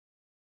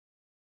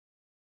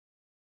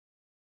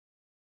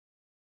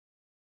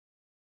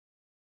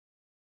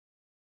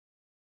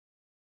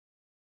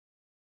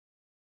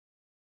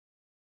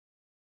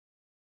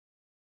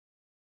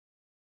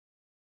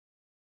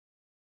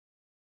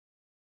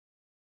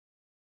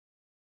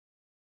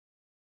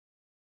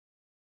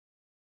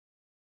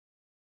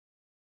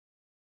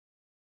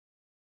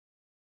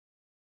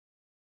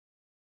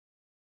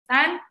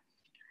Tautan,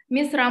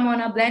 Miss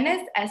Ramona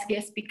Blanes as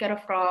guest speaker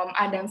from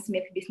Adam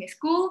Smith Business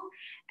School,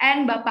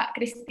 and Bapak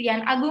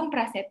Kristian Agung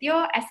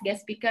Prasetyo as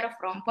guest speaker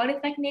from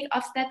Politeknik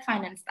of State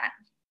Finance.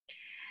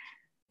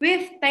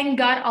 We thank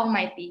God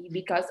Almighty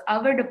because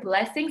over the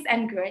blessings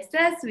and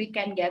graces we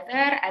can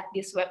gather at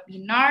this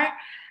webinar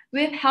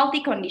with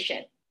healthy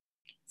condition.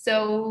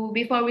 So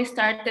before we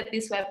started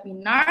this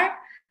webinar,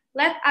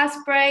 let us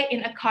pray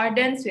in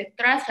accordance with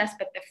trust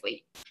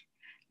respectively.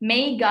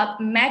 May God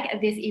make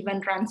this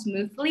event run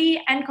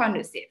smoothly and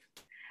conducive.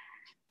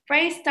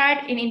 Pray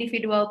start in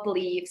individual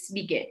beliefs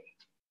begin.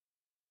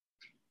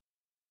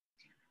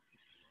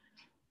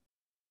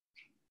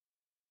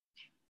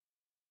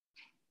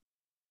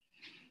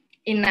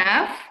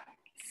 Enough.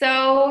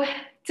 So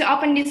to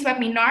open this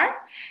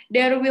webinar,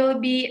 there will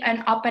be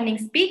an opening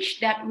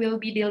speech that will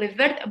be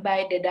delivered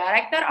by the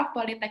Director of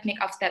Politeknik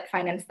of State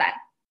Finance.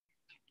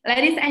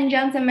 Ladies and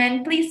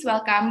gentlemen, please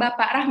welcome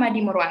Bapak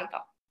Rahmadi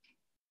Murwanto.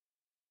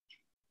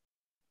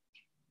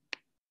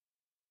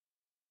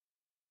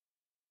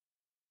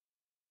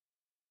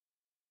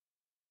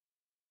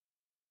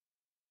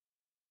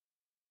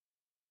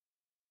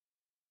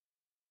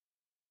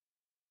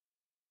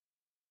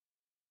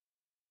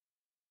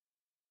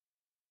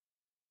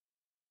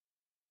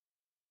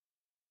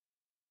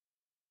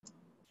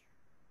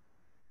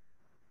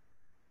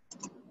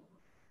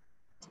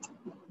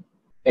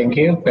 Thank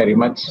you very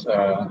much,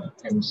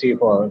 MC,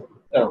 for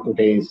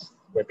today's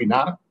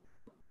webinar.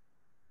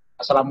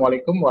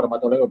 Assalamualaikum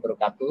warahmatullahi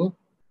wabarakatuh.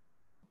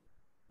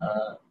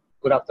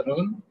 Good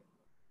afternoon.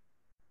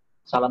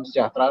 Salam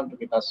sejahtera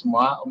untuk kita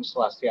semua. Om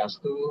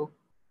Swastiastu,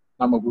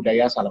 Namo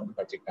Buddhaya, Salam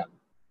Kebajikan.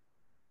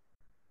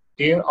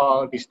 Dear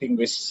all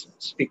distinguished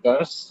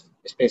speakers,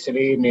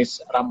 especially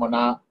Ms.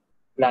 Ramona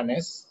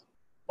Blanes,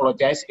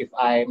 apologize if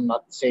I'm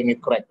not saying it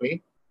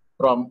correctly,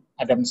 from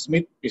Adam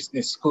Smith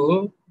Business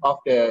School of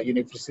the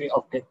University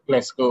of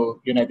Glasgow,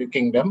 United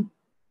Kingdom,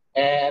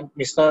 and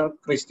Mr.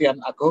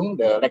 Kristian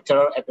Agung, the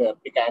lecturer at the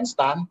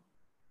Keuangan,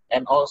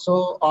 and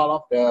also all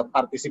of the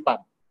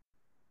participants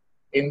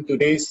in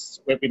today's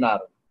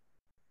webinar.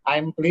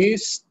 I'm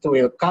pleased to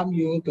welcome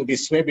you to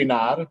this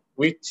webinar,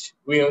 which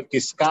will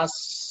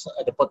discuss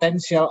the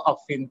potential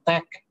of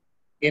Fintech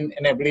in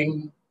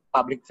enabling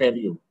public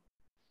value.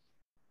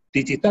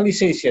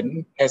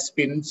 Digitalization has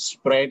been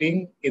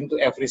spreading into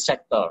every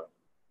sector.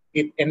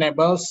 It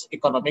enables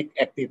economic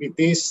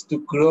activities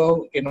to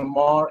grow in a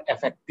more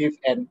effective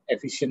and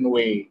efficient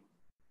way,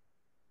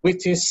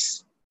 which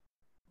is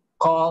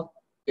called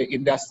the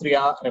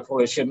Industrial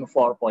Revolution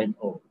 4.0.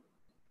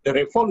 The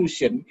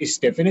revolution is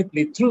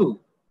definitely true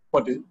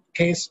for the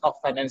case of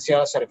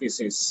financial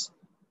services.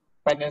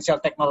 Financial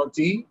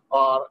technology,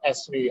 or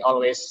as we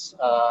always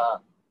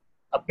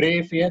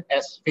abbreviate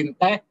as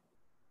Fintech,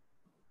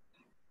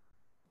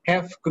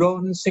 have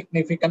grown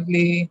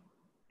significantly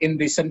in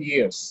recent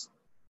years.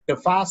 The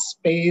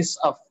fast pace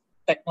of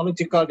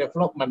technological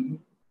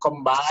development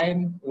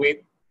combined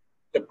with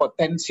the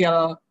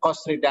potential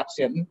cost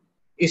reduction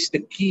is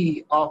the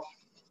key of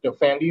the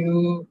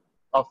value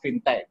of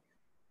Fintech.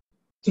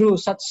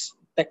 Through such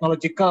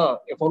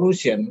technological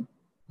evolution,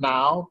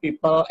 now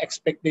people's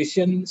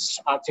expectations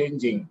are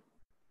changing.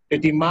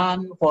 The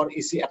demand for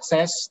easy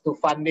access to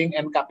funding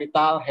and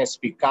capital has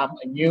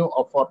become a new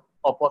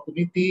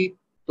opportunity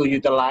to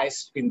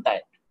utilize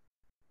Fintech.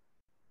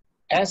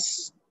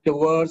 As the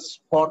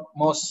world's fourth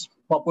most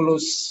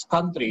populous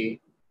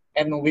country,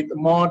 and with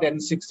more than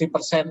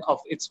 60% of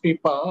its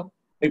people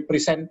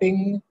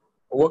representing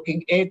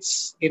working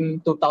age in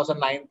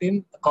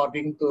 2019,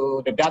 according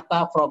to the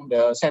data from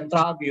the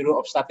Central Bureau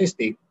of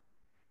Statistics,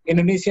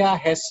 Indonesia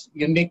has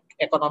unique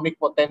economic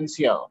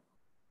potential.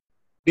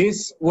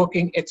 This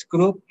working age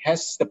group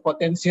has the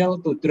potential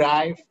to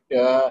drive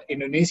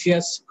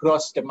Indonesia's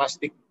gross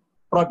domestic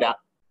product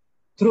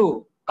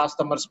through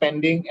customer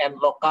spending and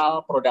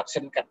local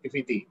production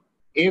activity,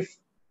 if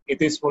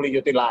it is fully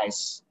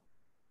utilized.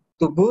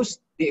 To boost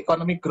the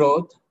economic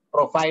growth,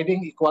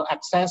 providing equal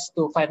access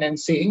to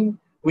financing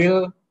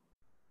will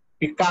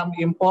become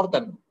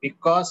important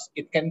because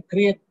it can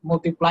create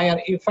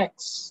multiplier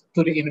effects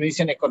to the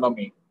Indonesian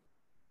economy.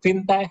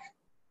 Fintech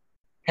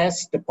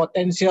has the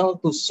potential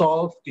to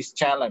solve this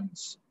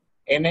challenge.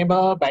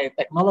 Enabled by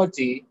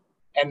technology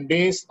and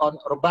based on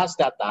robust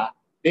data,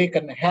 they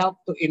can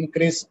help to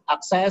increase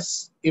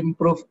access,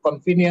 improve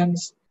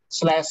convenience,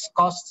 slash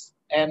costs,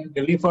 and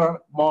deliver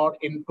more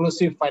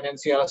inclusive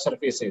financial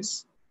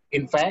services.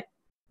 In fact,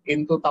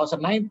 in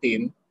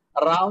 2019,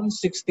 around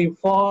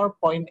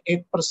 64.8%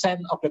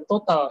 of the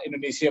total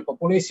Indonesia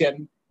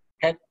population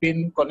had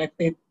been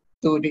connected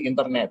to the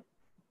internet.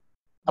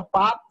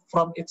 Apart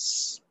from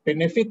its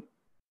benefit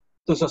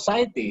to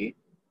society,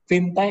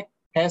 Fintech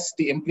has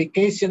the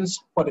implications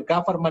for the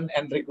government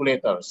and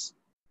regulators.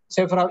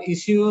 Several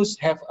issues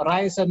have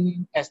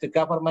arisen as the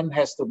government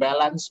has to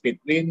balance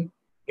between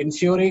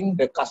ensuring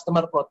the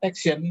customer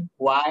protection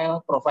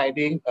while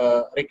providing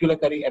a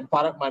regulatory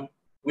environment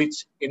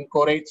which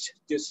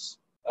encourages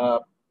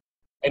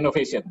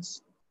innovations.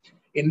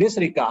 In this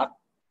regard,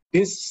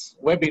 this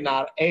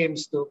webinar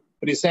aims to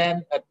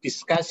present a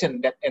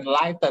discussion that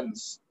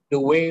enlightens the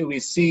way we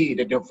see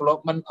the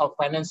development of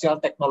financial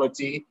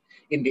technology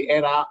in the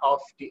era of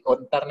the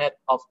Internet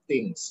of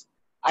Things.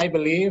 I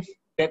believe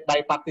that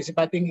by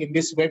participating in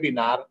this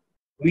webinar,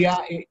 we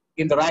are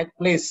in the right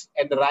place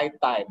at the right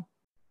time.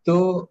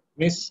 To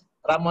Ms.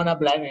 Ramona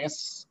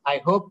Blanes, I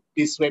hope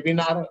this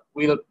webinar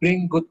will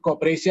bring good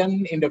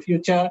cooperation in the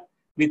future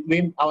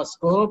between our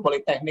school,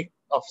 Politeknik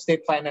of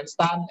State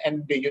Finanstan,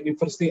 and the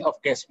University of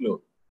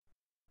Glasgow.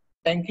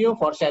 Thank you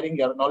for sharing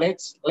your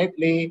knowledge.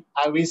 Lately,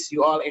 I wish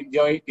you all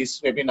enjoy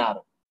this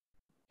webinar.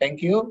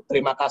 Thank you.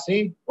 Terima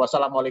kasih.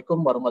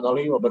 Wassalamualaikum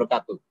warahmatullahi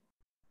wabarakatuh.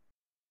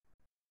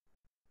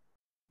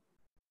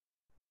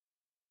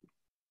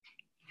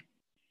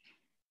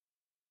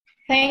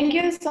 Thank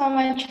you so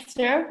much,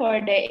 sir,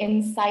 for the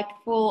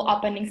insightful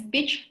opening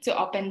speech to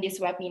open this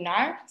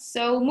webinar.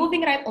 So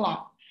moving right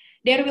along,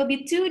 there will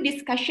be two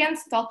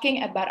discussions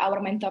talking about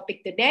our main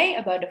topic today,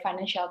 about the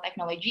financial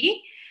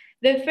technology.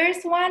 The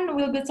first one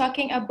will be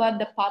talking about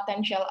the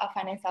potential of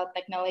financial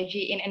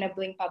technology in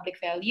enabling public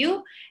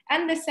value.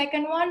 And the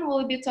second one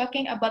will be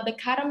talking about the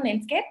current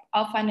landscape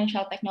of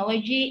financial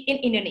technology in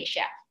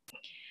Indonesia.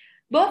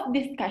 Both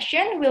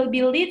discussion will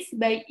be led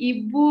by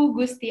Ibu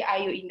Gusti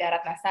Ayu Indah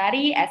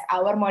Ratnasari as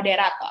our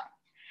moderator.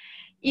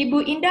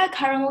 Ibu Indah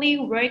currently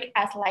works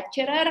as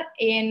lecturer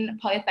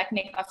in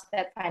Politeknik of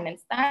State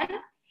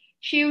Finanstan.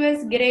 She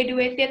was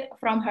graduated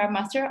from her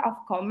Master of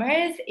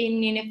Commerce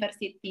in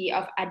University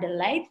of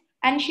Adelaide,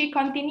 and she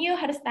continued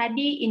her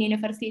study in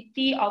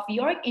University of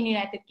York in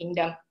United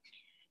Kingdom.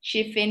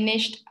 She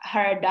finished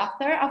her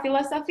Doctor of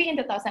Philosophy in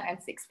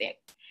 2016.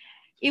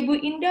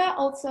 Ibu Indah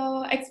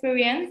also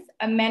experienced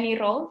many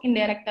roles in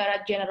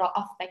Directorate General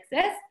of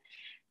Taxes,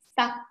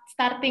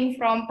 starting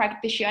from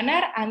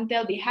practitioner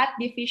until the head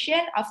division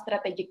of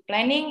strategic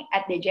planning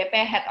at the JP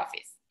head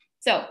office.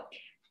 So,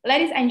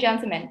 ladies and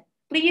gentlemen,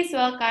 please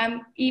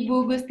welcome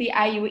Ibu Gusti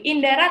Ayu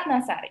Indah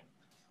Ratnasari.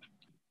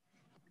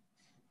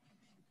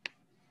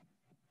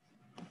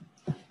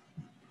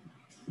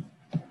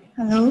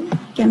 Hello,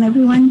 can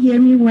everyone hear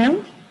me well?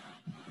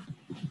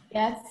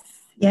 Yes.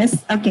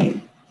 Yes,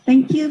 okay.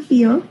 Thank you,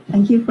 Theo.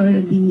 Thank you for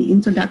the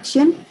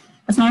introduction.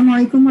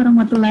 Assalamualaikum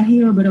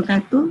warahmatullahi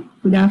wabarakatuh.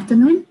 Good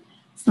afternoon.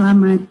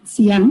 Selamat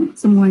siang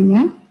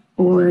semuanya.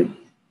 Or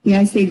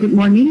I say good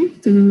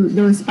morning to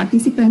those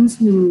participants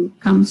who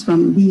comes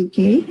from the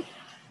UK.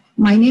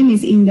 My name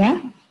is Indah.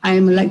 I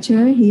am a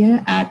lecturer here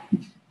at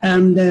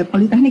the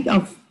Politeknik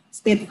of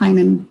State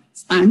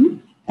Finanstan,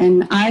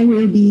 and I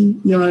will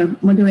be your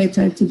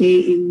moderator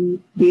today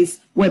in this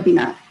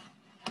webinar.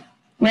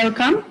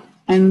 Welcome,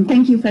 and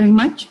thank you very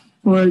much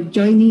for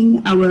joining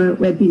our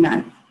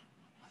webinar.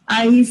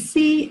 I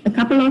see a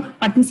couple of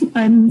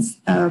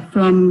participants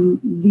from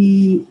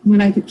the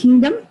United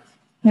Kingdom.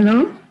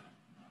 Hello.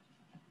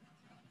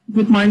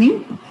 Good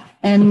morning.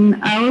 And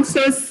I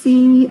also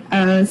see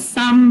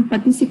some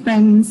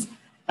participants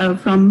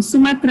from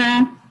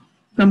Sumatra,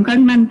 from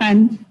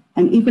Kalimantan,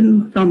 and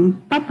even from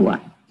Papua.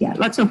 Yeah,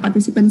 lots of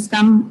participants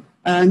come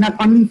not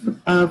only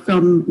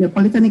from the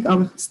Politeknik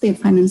of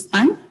State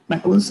Finanstan,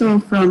 but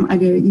also from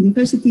other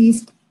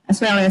universities, as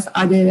well as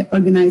other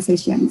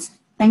organizations.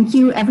 Thank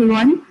you,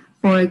 everyone,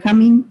 for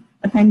coming,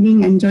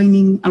 attending, and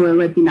joining our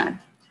webinar.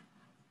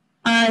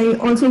 I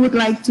also would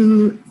like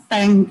to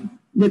thank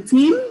the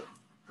team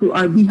who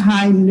are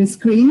behind the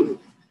screen,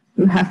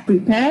 who have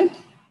prepared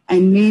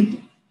and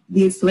made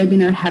this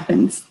webinar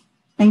happen.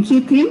 Thank you,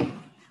 team.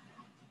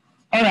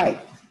 All right.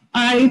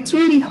 I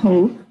truly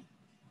hope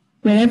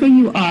wherever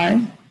you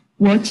are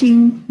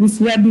watching this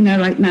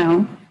webinar right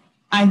now,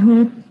 I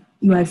hope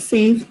you are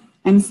safe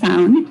and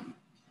sound,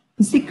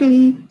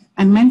 physically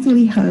and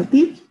mentally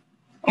healthy,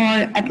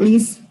 or at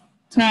least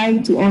try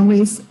to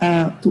always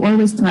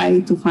try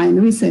to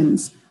find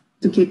reasons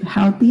to keep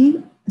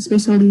healthy,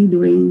 especially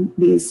during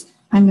this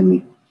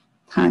pandemic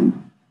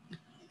time.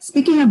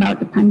 Speaking about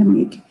the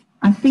pandemic,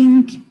 I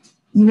think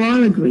you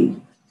all agree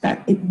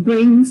that it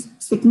brings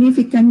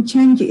significant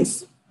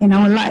changes in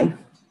our life.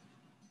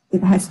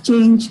 It has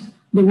changed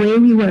the way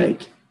we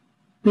work,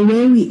 the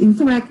way we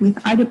interact with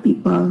other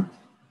people,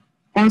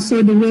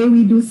 also the way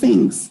we do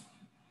things,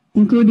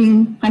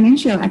 including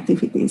financial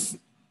activities.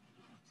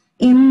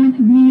 In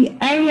the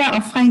area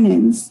of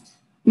finance,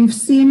 we've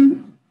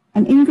seen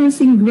an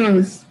increasing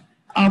growth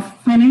of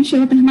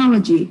financial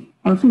technology,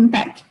 or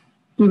Fintech,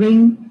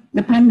 during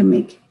the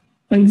pandemic.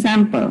 For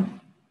example,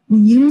 the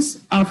use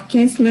of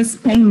cashless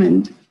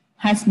payment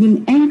has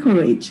been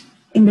encouraged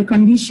in the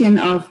condition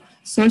of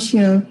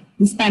social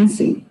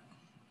distancing.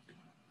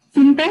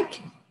 Fintech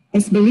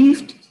is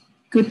believed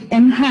could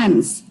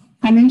enhance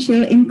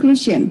financial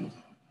inclusion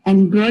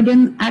and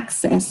broaden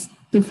access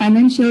to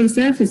financial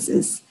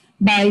services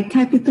by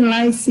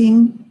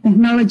capitalizing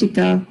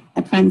technological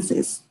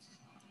advances.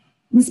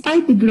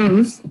 Despite the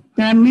growth,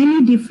 there are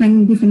many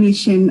different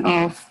definitions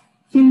of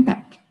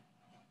Fintech.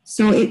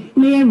 So it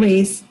may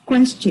raise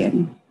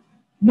question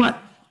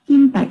what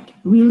Fintech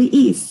really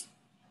is.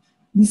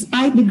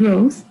 Despite the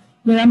growth,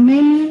 there are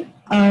many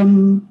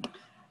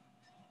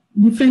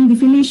different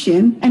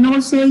definitions, and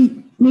also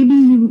maybe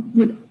you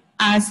would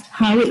ask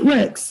how it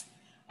works.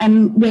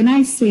 And when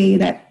I say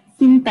that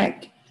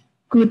fintech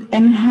could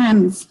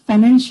enhance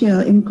financial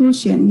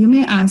inclusion, you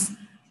may ask,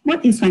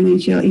 what is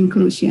financial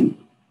inclusion?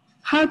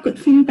 How could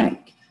fintech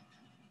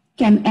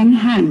can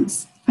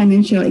enhance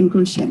financial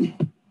inclusion?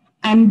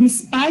 And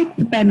despite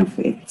the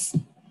benefits,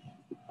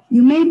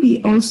 you may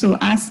be also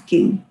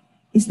asking,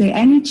 is there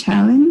any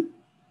challenge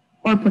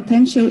or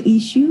potential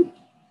issue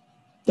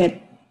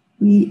that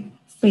we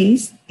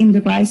face in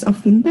the rise of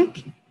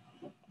fintech?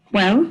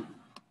 Well,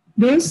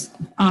 those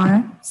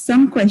are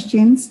some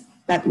questions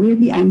that will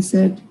be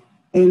answered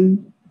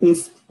in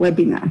this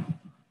webinar.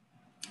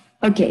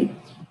 Okay,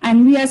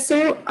 and we are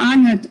so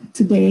honored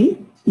today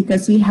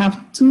because we have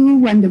two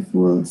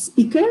wonderful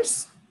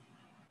speakers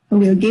who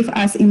will give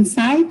us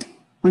insight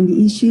on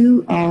the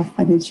issue of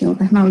financial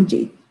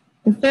technology.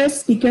 The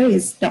first speaker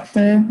is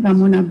Dr.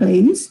 Ramona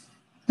Blanes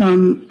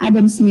from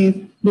Adam Smith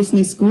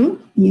Business School,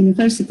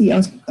 University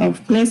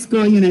of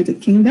Glasgow,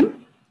 United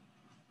Kingdom.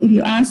 If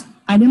you ask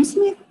Adam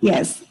Smith,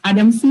 yes,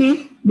 Adam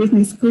Smith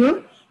Business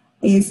School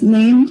is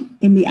named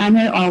in the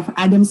honor of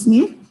Adam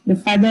Smith, the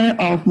father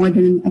of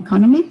modern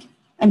economics,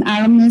 an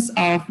alumnus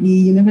of the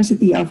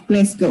University of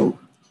Glasgow.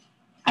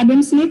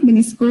 Adam Smith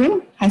Business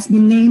School has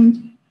been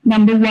named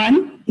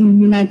 #1 in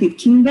the United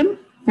Kingdom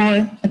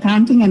for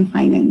accounting and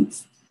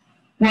finance.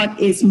 What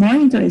is more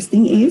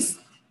interesting is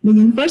the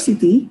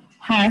university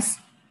has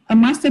a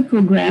master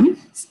program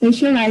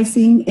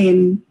specializing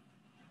in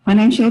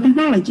financial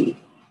technology.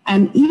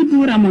 And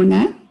Ibu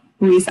Ramona,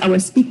 who is our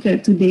speaker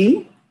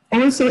today,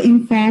 also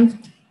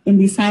involved in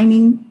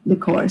designing the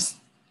course.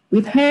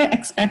 With her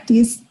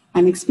expertise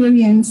and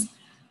experience,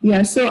 we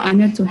are so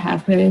honored to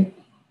have her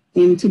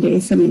in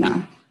today's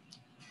seminar.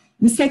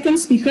 The second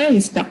speaker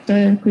is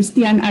Dr.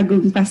 Kristian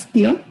Agung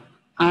Prasetyo.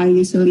 I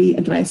usually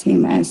address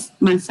him as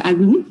Mas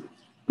Agung.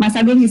 Mas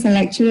Agung is a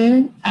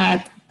lecturer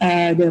at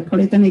the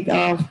Politeknik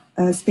of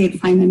State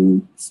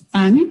Finance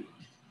Fund.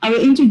 I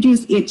will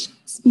introduce each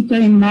speaker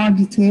in more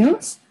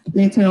details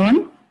later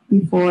on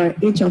before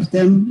each of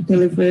them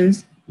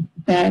delivers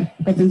their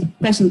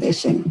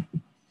presentation.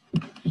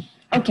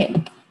 Okay,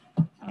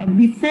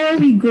 before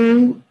we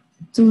go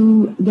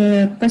to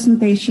the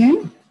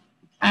presentation,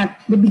 at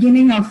the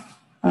beginning of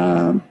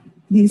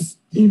this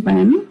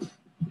event,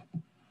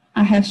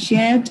 I have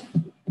shared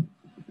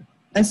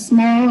a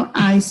small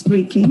ice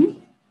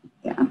breaking.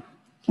 Yeah,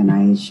 can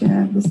I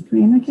share the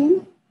screen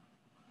again?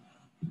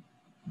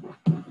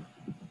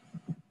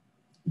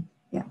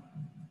 Yeah,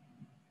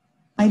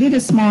 I did a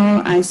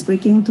small ice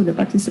breaking to the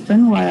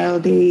participants while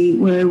they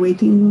were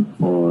waiting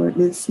for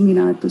the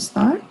seminar to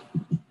start.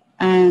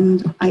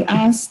 And I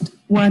asked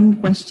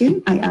one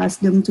question. I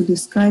asked them to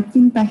describe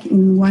fintech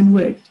in one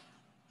word.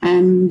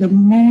 And the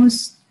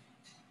most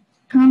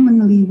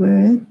commonly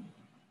word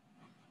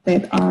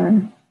that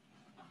are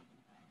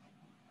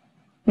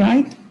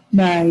right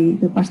by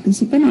the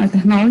participant are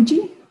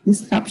technology,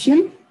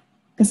 disruption,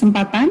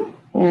 kesempatan,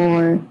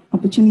 or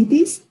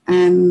opportunities.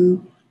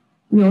 And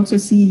we also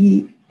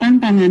see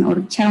tantangan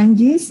or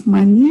challenges,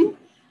 money.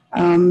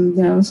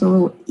 There are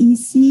also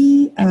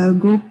easy,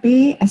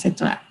 GoPay,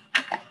 etc.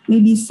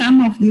 Maybe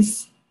some of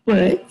these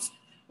words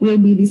will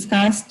be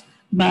discussed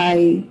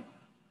by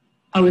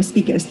our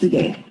speakers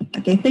today.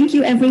 Okay, thank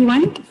you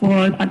everyone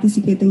for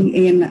participating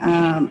in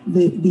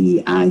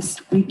the ice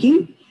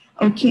breaking.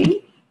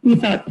 Okay,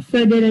 without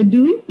further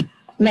ado,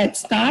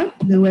 let's start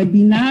the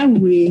webinar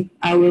with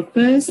our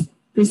first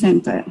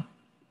presenter,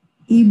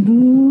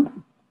 Ibu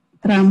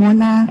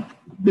Ramona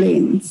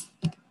Blanes.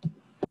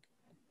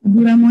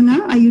 Ibu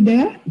Ramona, are you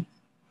there?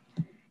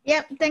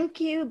 Yep,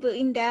 thank you, Bu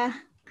Indah.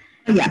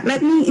 Yeah,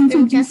 let me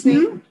introduce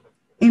you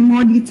in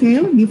more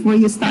detail before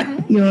you start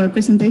your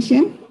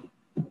presentation.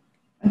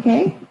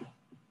 Okay.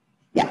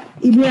 Yeah,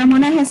 Ibu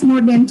Ramona has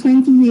more than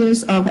 20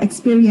 years of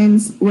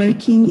experience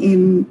working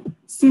in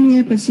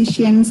senior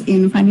positions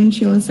in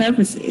financial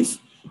services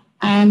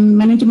and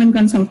management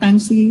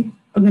consultancy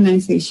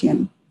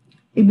organization.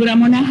 Ibu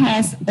Ramona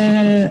has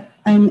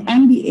an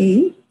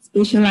MBA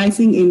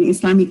specializing in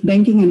Islamic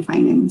banking and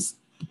finance.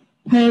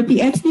 Her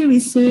PhD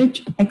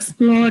research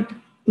explored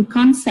the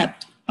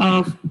concept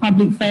of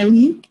public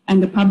value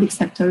and the public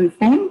sector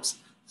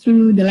reforms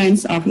through the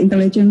lens of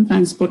intelligent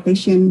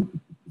transportation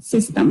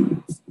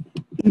systems.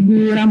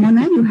 Ibu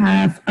Ramona, you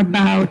have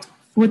about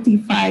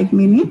 45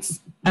 minutes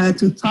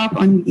to talk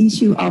on the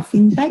issue of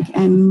fintech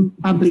and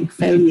public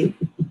value.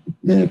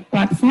 The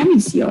platform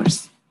is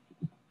yours.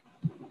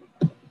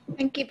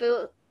 Thank you,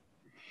 Bu.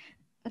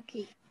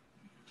 Okay.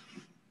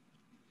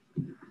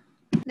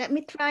 Let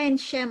me try and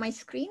share my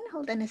screen.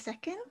 Hold on a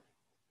second.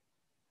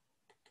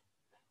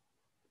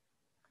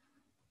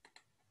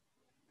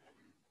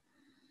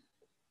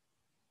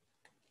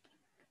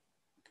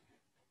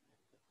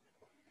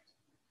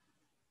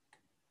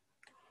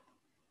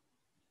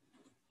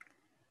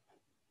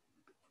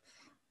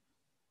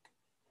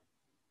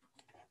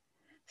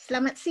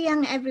 Selamat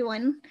siang,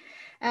 everyone.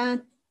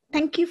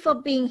 Thank you for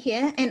being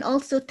here, and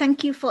also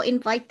thank you for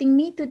inviting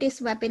me to this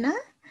webinar.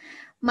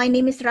 My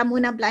name is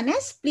Ramona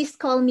Blanes. Please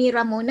call me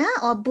Ramona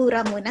or Bu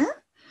Ramona.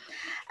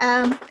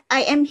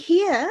 I am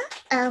here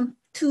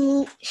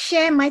to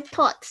share my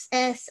thoughts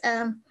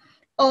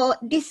or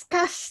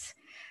discuss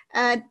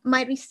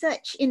my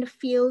research in the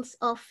fields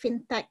of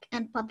fintech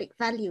and public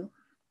value.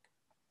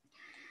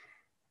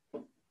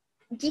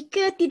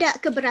 Jika tidak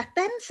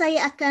keberatan,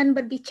 saya akan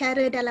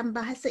berbicara dalam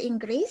bahasa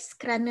Inggeris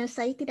kerana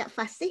saya tidak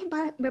fasih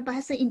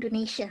berbahasa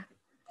Indonesia.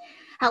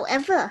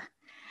 However,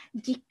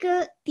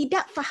 jika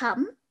tidak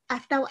faham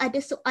atau ada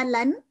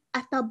soalan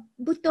atau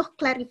butuh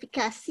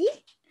klarifikasi,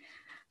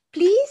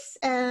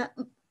 please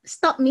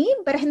stop me,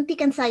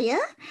 berhentikan saya,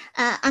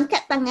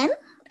 angkat tangan,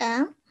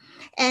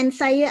 and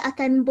saya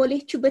akan boleh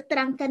cuba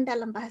terangkan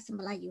dalam bahasa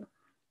Melayu.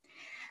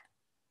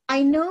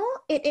 I know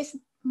it is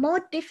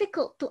more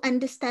difficult to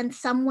understand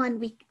someone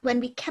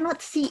when we cannot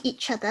see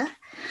each other.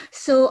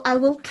 So I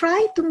will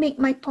try to make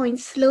my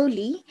point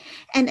slowly.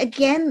 And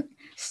again,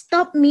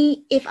 stop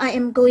me if I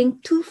am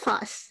going too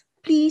fast.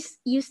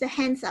 Please use the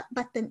hands up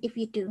button if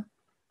you do.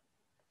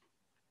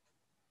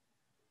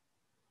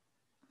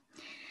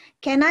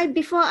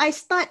 Before I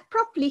start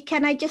properly,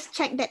 can I just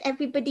check that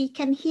everybody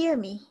can hear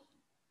me?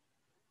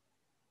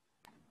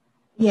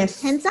 Yes.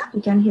 Hands up?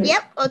 We can hear.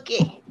 Yep,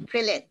 okay,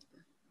 brilliant.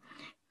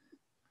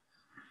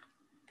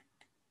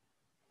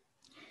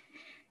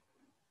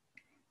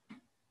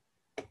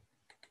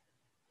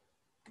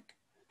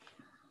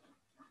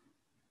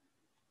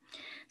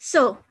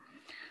 So,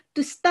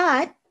 to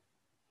start,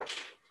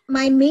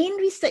 my main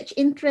research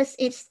interest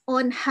is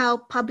on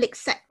how public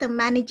sector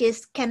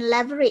managers can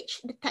leverage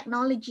the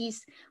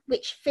technologies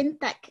which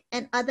fintech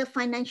and other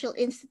financial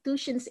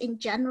institutions in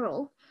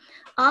general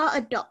are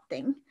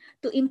adopting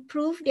to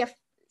improve their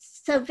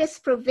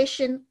service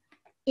provision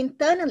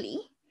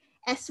internally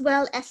as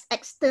well as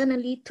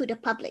externally to the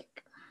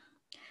public.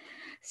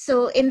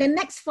 So in the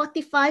next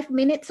 45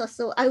 minutes or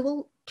so, I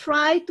will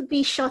try to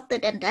be shorter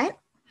than that.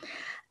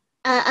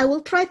 I will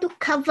try to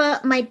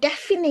cover my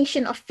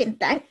definition of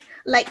fintech.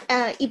 Like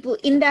Ibu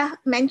Indah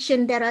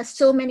mentioned, there are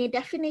so many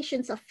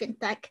definitions of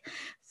fintech,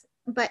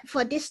 but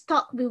for this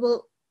talk, we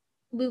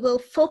will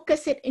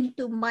focus it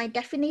into my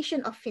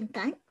definition of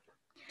fintech.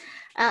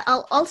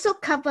 I'll also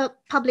cover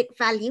public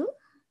value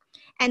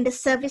and the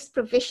service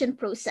provision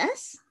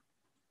process.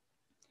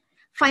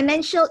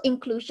 Financial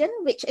inclusion,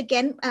 which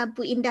again,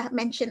 Bu Indah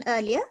mentioned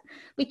earlier,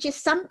 which is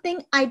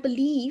something I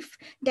believe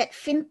that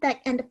fintech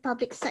and the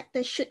public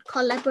sector should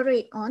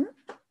collaborate on.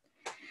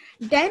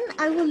 Then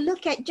I will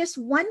look at just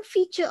one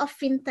feature of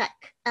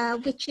fintech,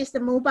 which is the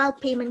mobile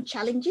payment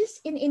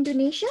challenges in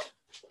Indonesia.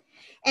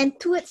 And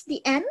towards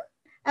the end,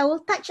 I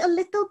will touch a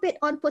little bit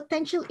on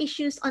potential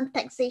issues on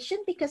taxation,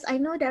 because I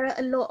know there are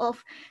a lot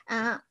of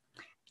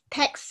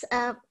tax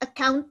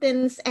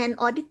accountants and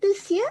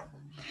auditors here.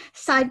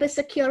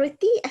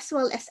 Cybersecurity as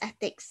well as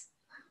ethics.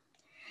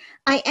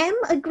 I am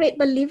a great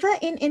believer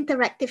in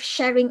interactive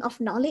sharing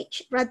of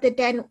knowledge rather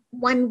than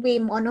one-way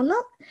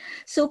monologue.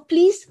 So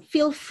please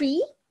feel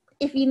free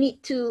if you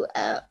need to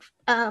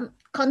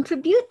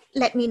contribute,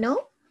 let me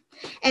know.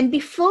 And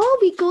before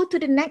we go to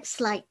the next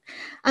slide,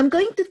 I'm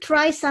going to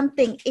try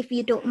something if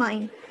you don't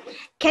mind.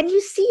 Can you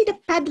see the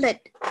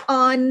Padlet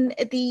on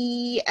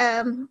the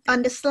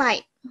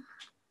slide?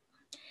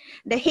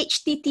 The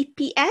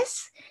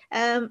HTTPS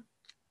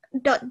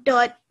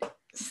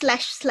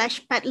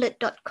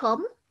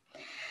 //padlet.com.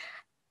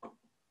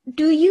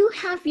 Do you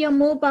have your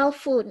mobile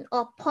phone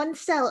or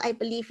ponsel, I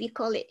believe you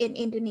call it in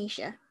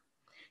Indonesia?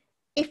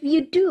 If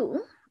you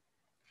do,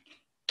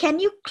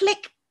 can you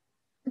click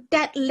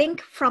that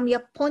link from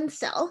your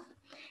ponsel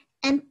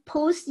and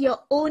post your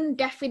own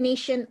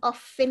definition of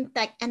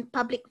fintech and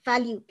public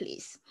value,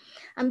 please?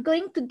 I'm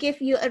going to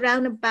give you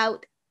around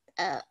about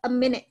a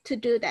minute to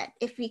do that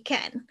if we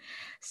can.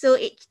 So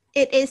it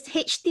is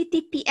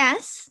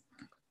HTTPS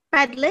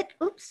Padlet,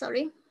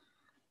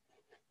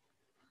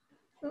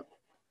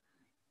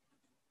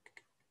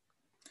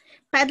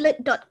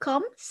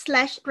 Padlet.com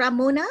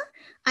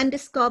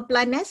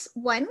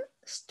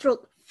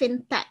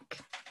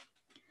 /Ramona_Blanes1/fintech.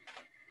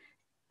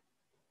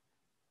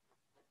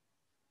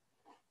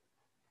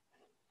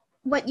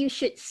 What you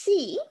should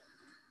see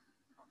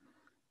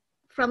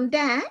from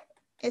that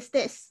is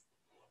this.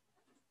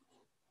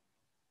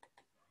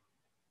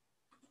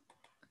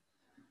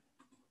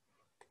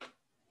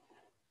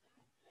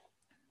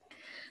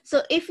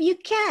 So if you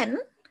can,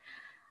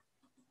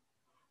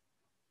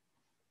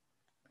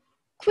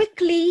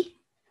 quickly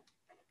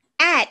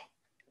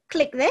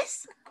click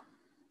this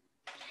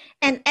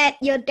and add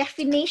your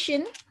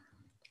definition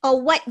or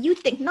what you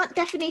think, not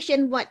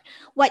definition, what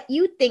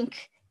you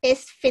think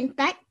is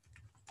fintech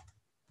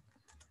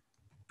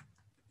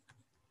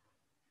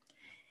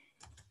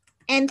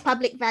and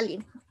public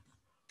value.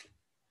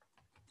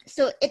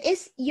 So it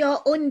is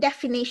your own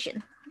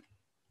definition.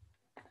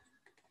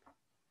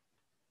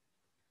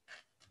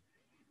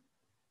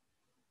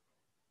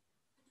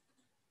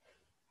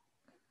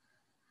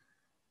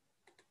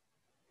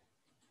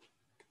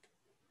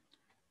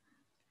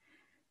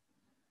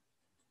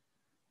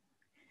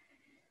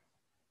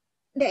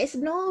 There is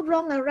no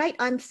wrong or right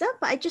answer,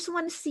 but I just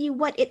want to see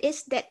what it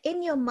is that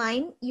in your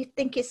mind you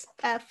think is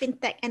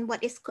fintech and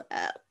what is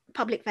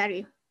public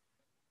value?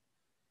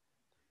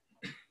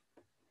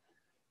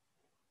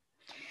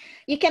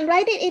 You can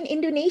write it in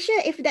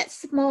Indonesia if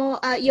that's more,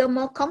 you're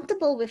more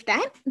comfortable with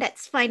that.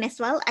 That's fine as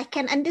well. I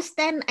can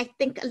understand, I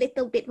think, a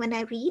little bit when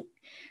I read.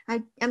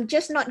 I'm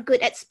just not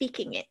good at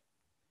speaking it.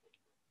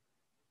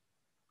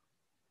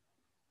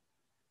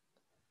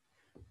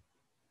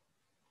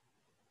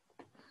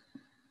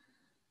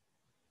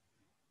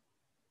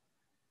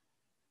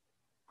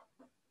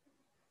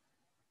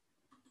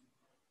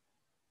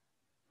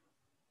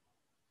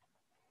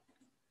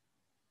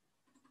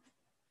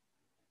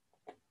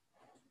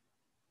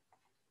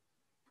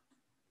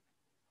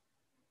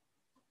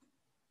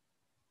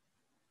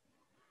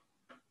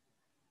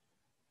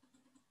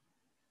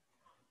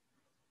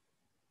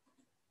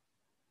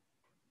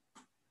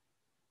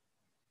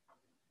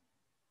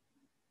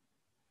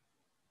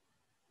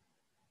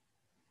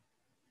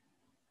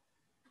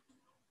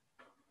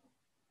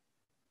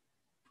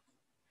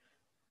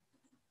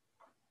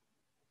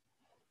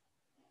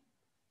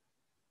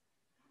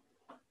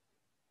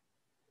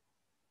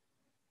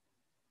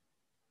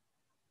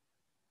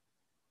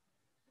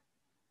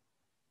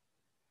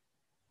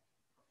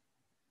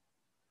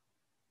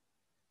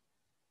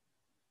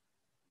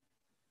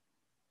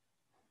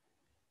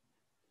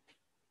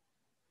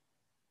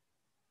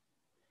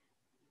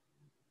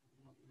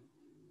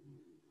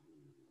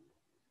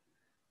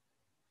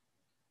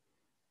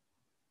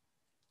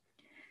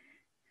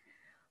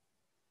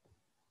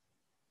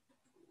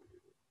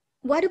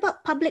 What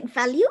about public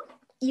value?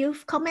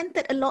 You've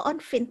commented a lot on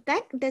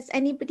fintech. Does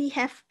anybody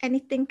have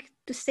anything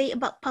to say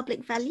about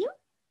public value?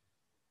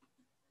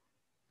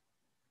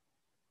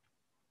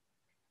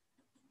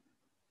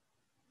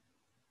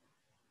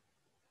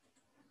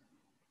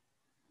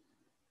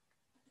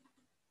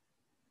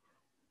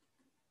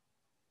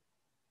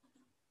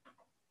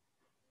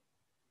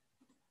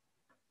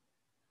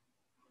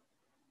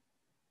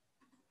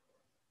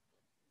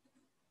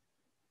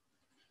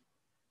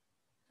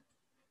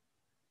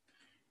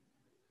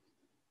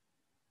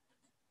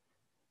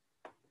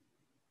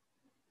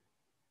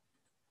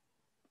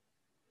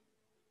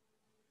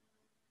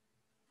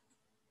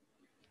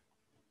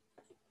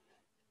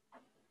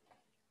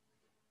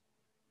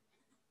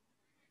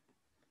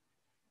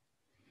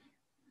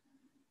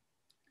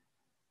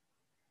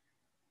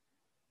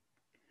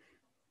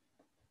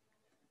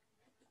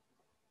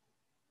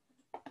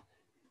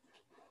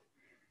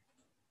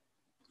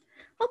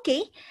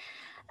 Okay,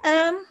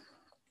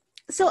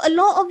 so a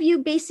lot of you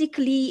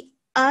basically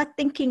are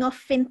thinking of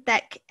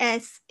fintech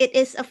as it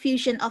is a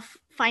fusion of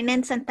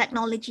finance and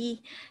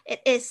technology. It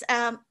is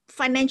a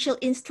financial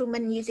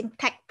instrument using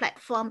tech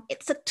platform.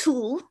 It's a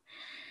tool.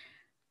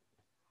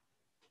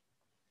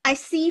 I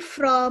see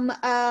from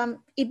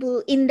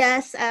Ibu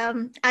Indah's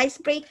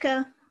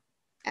icebreaker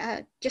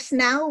just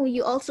now,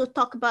 you also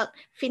talk about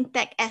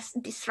fintech as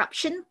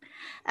disruption,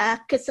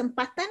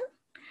 kesempatan.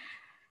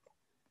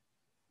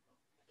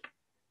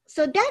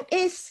 So that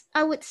is,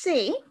 I would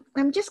say,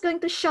 I'm just going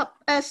to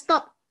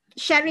stop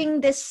sharing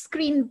this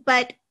screen,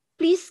 but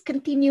please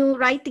continue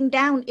writing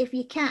down if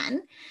you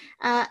can,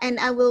 and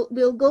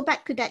we'll go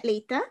back to that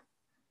later.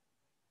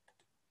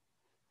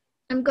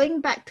 I'm going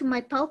back to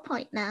my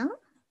PowerPoint now.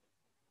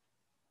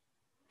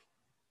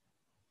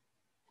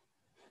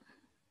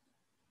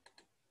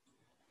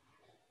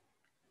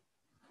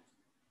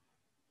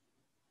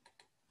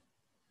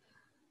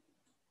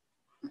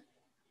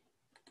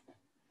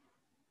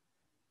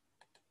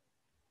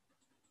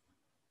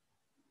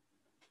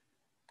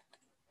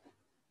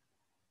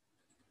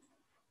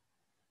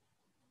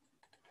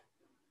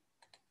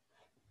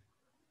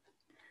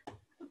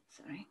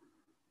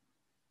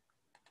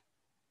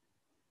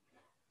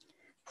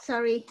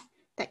 Sorry,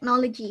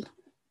 technology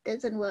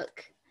doesn't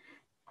work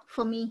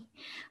for me.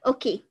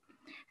 Okay,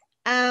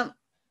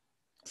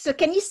 so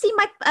can you see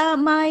my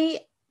my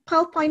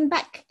PowerPoint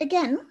back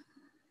again?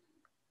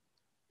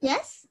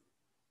 Yes?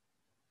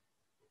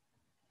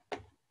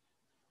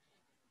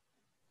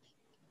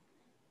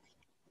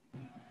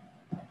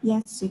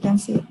 Yes, you can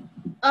see it.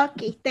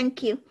 Okay,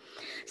 thank you.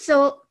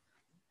 So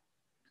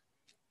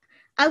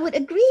I would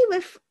agree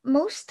with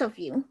most of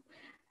you.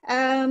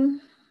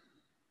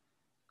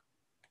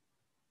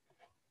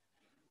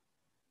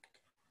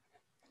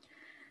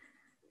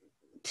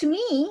 To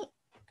me,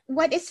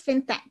 what is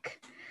fintech?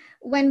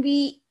 What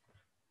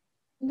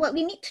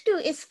we need to do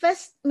is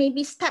first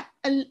maybe step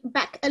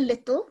back a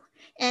little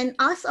and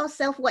ask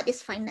ourselves, what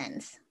is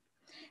finance?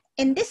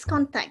 In this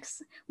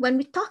context, when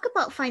we talk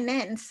about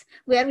finance,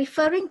 we are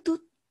referring to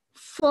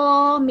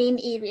 4 main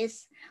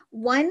areas.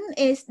 One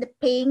is the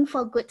paying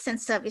for goods and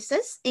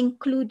services,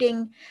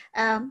 including,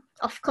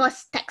 of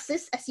course,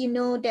 taxes. As you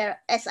know,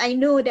 as I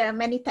know, there are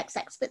many tax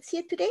experts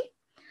here today.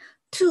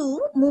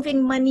 2,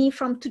 moving money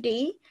from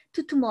today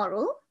to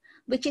tomorrow,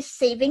 which is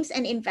savings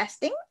and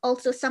investing.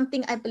 Also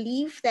something I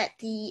believe that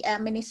the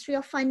Ministry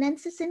of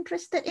Finance is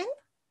interested in.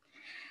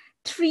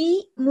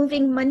 3,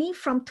 moving money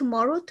from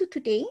tomorrow to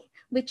today,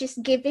 which is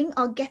giving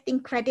or getting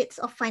credits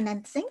of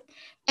financing.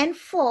 And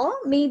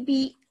 4,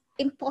 maybe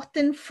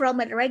important from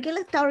a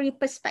regulatory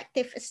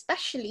perspective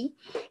especially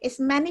is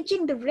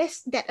managing the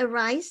risks that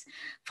arise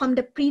from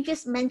the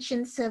previous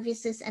mentioned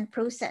services and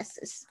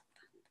processes.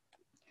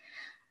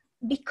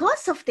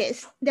 Because of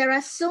this, there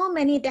are so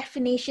many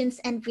definitions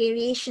and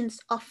variations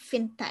of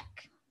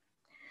fintech.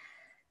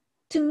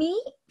 To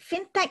me,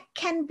 fintech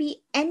can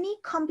be any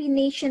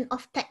combination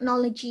of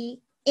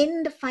technology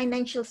in the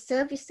financial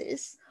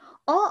services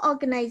or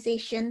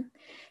organization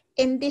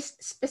in this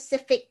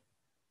specific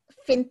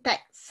fintech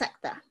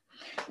sector.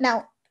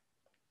 Now,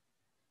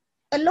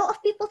 a lot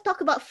of people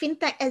talk about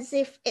fintech as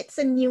if it's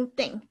a new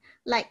thing,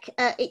 like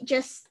it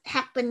just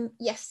happened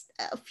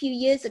a few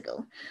years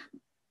ago.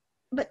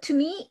 But to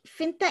me,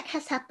 fintech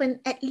has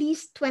happened at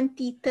least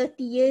 20,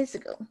 30 years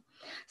ago.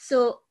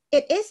 So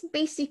it is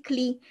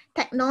basically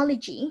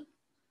technology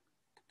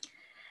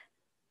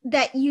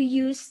that you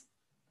use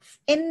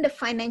in the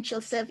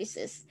financial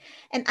services.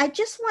 And I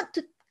just want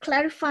to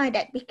clarify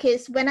that,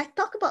 because when I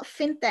talk about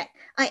fintech,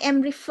 I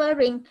am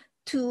referring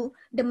to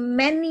the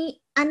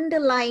many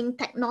underlying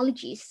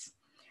technologies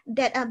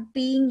that are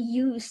being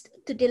used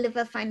to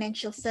deliver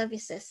financial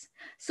services.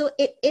 So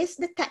it is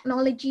the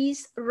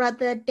technologies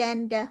rather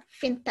than the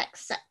fintech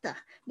sector,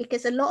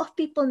 because a lot of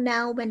people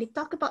now, when they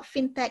talk about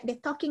fintech,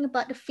 they're talking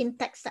about the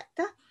fintech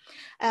sector,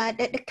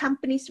 the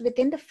companies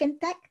within the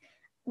fintech.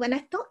 When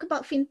I talk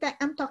about fintech,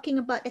 I'm talking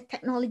about the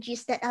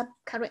technologies that are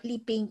currently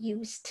being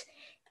used,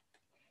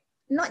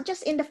 not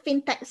just in the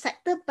fintech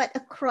sector, but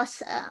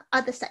across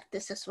other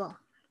sectors as well.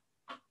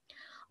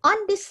 On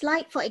this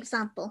slide, for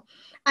example,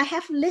 I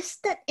have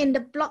listed in the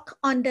block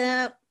on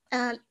the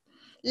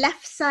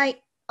left side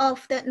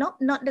of the,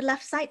 not the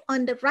left side,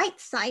 on the right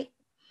side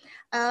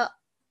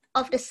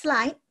of the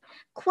slide,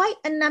 quite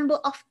a number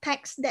of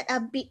texts that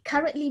are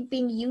currently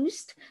being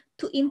used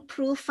to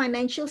improve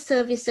financial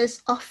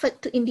services offered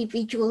to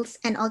individuals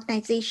and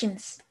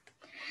organizations.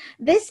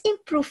 These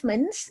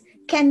improvements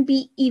can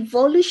be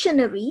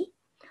evolutionary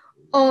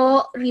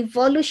or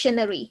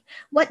revolutionary.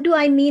 What do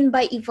I mean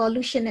by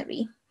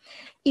evolutionary?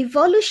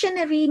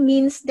 Evolutionary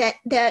means that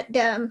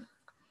the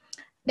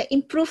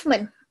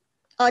improvement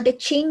or the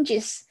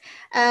changes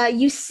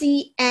you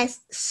see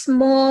as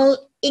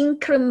small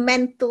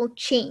incremental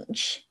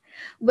change,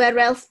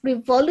 whereas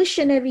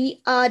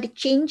revolutionary are the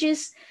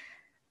changes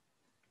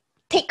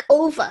take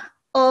over,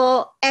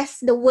 or as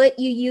the word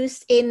you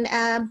used in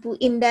Bu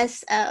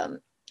Indah's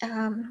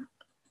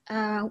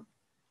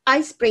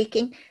ice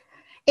breaking,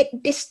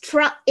 it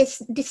disrupt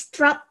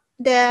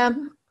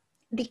the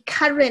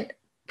current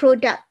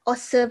product or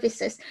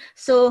services.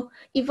 So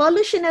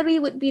evolutionary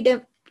would be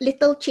the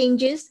little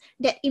changes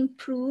that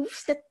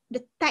improves the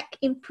tech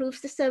improves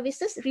the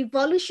services.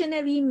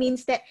 Revolutionary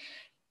means that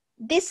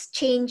this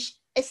change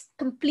is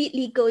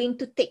completely going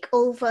to take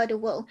over the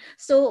world.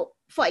 So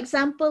for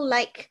example,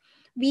 like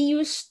we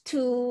used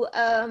to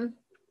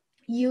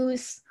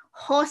use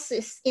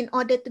horses in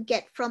order to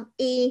get from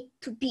A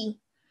to B,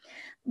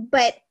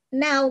 but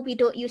now we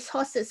don't use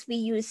horses, we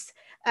use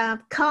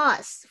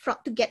cars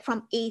to get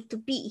from A to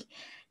B.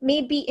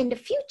 Maybe in the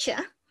future,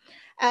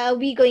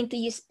 we're going to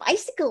use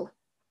bicycle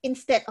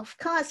instead of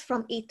cars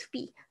from A to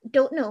B.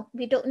 Don't know.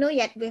 We don't know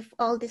yet with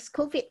all this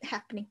COVID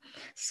happening.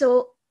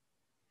 So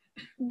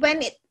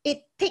when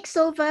it takes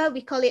over,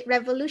 we call it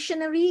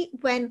revolutionary.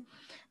 When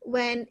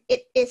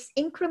it is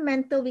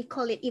incremental, we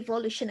call it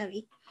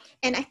evolutionary.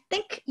 And I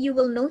think you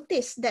will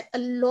notice that a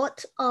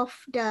lot of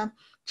the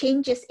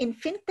changes in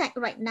fintech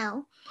right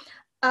now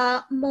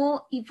are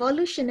more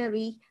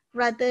evolutionary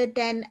rather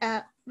than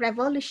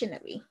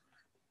revolutionary.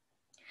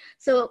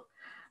 So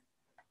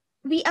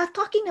we are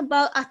talking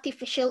about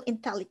artificial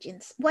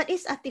intelligence. What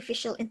is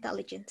artificial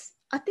intelligence?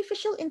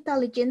 Artificial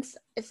intelligence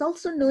is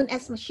also known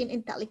as machine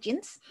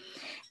intelligence,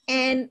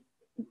 and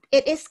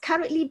it is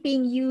currently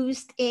being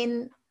used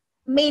in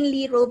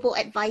mainly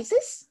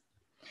robo-advisors,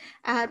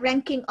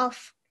 ranking of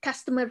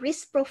customer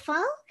risk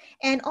profile,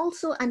 and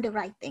also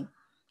underwriting.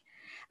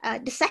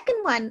 The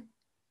second one,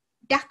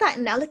 data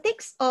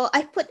analytics, or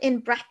I put in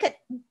bracket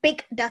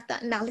big data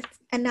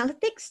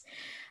analytics,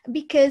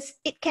 because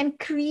it can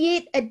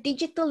create a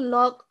digital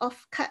log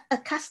of a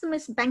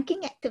customer's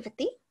banking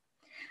activity,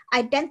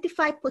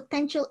 identify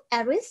potential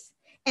errors,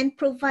 and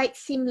provide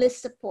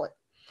seamless support.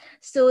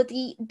 So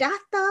the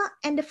data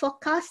and the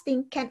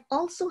forecasting can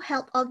also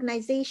help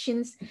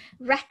organizations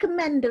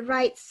recommend the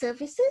right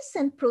services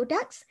and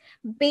products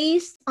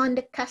based on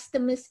the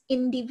customer's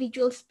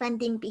individual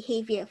spending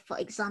behavior, for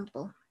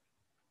example.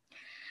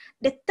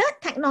 The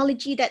third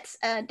technology that's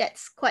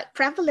quite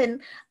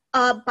prevalent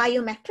are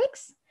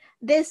biometrics.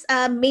 These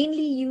are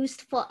mainly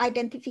used for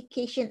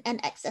identification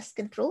and access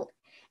control.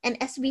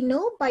 And as we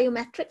know,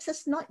 biometrics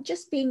is not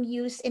just being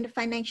used in the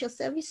financial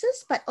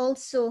services, but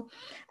also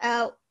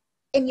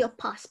in your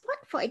passport,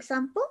 for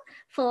example,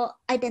 for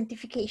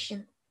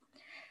identification.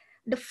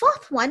 The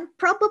fourth one,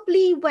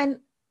 probably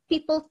when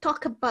people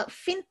talk about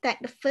fintech,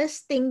 the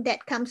first thing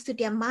that comes to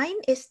their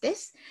mind is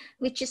this,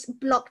 which is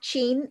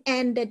blockchain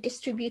and the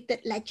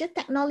distributed ledger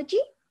technology.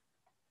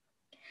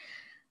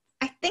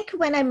 I think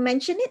when I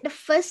mention it, the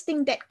first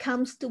thing that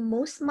comes to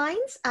most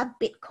minds are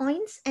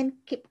Bitcoins and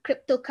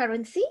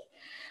cryptocurrency.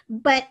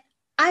 But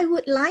I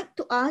would like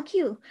to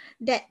argue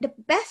that the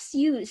best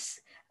use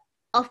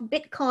of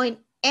Bitcoin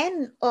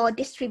and or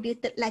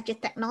distributed ledger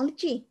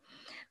technology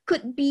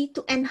could be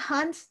to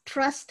enhance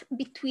trust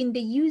between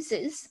the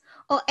users,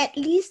 or at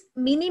least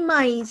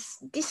minimize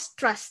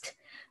distrust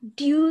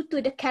due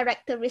to the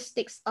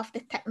characteristics of the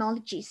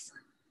technologies.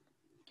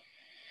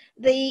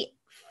 The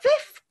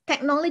fifth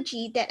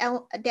technology that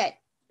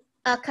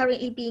are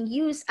currently being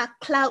used are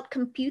cloud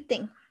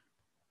computing.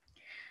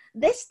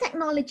 This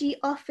technology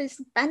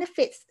offers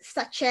benefits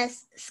such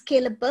as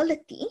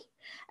scalability.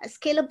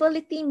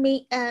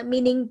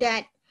 Meaning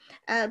that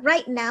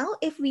right now,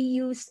 if we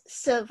use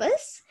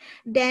servers,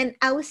 then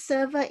our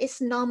server is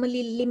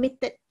normally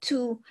limited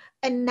to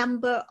a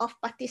number of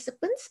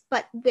participants,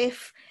 but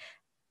with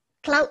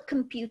cloud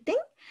computing,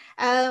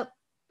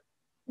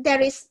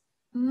 there is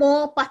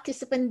more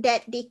participants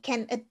that they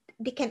can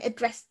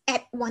address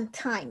at one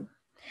time.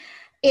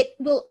 It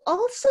will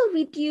also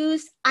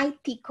reduce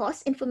IT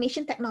costs,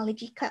 information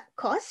technology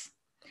costs.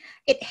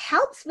 It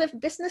helps with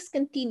business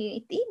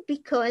continuity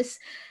because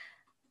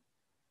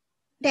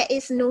there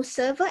is no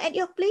server at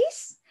your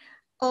place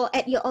or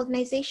at your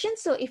organization.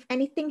 So if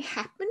anything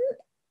happened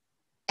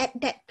at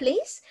that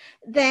place,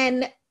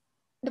 then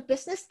the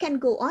business can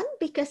go on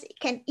because it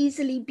can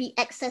easily be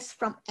accessed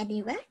from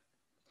anywhere.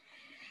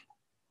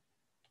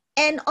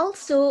 And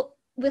also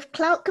with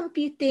cloud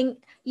computing,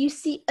 you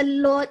see a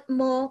lot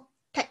more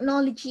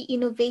technology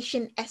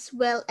innovation as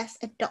well as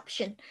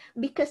adoption,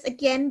 because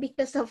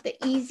of the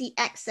easy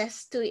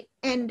access to it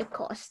and the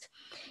cost.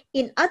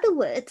 In other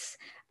words,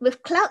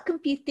 with cloud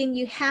computing,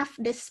 you have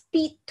the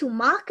speed to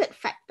market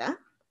factor,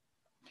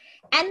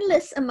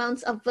 endless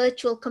amounts of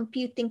virtual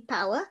computing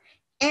power,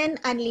 and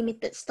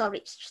unlimited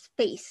storage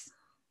space.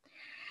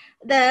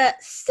 The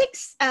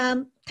sixth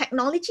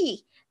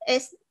technology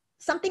is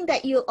something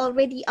that you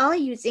already are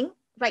using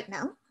right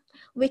now,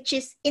 which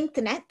is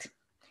internet,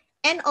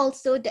 and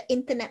also the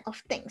Internet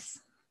of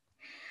Things.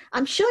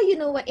 I'm sure you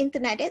know what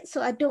internet is,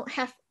 so I don't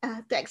have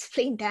to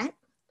explain that.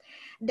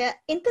 The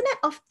Internet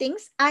of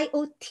Things,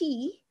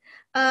 IoT,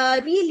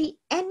 really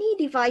any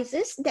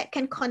devices that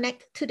can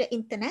connect to the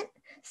internet,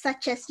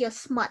 such as your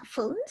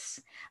smartphones,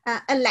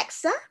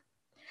 Alexa,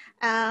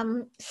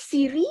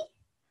 Siri,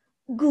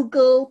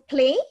 Google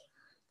Play,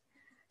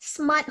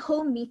 smart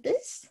home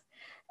meters,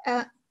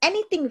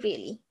 anything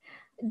really.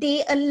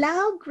 They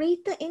allow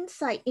greater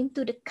insight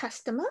into the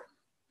customer,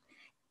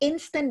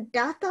 instant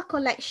data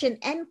collection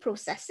and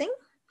processing,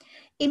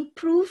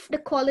 improve the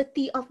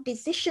quality of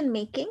decision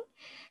making,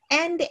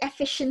 and the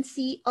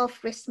efficiency of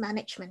risk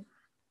management.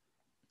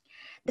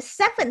 The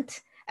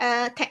seventh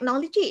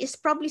technology is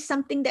probably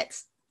something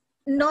that's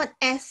not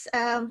as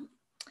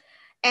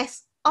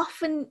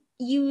often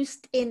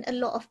used in a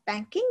lot of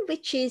banking,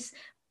 which is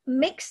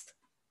mixed,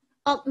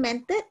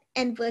 augmented,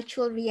 and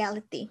virtual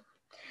reality.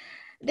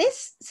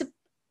 These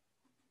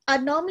are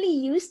normally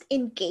used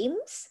in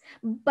games,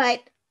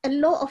 but a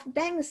lot of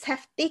banks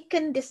have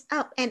taken this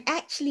up and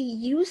actually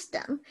used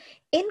them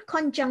in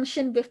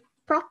conjunction with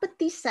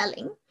property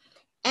selling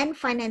and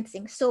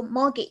financing. So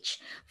mortgage,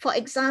 for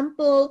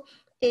example,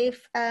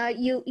 if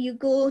you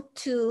go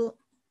to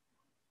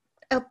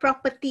a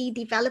property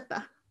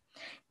developer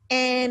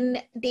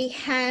and they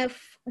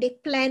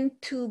plan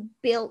to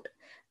build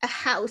a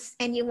house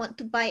and you want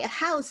to buy a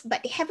house,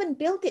 but they haven't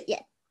built it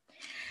yet.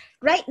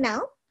 Right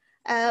now,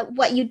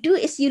 what you do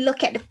is you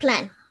look at the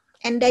plan,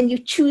 and then you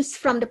choose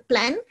from the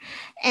plan,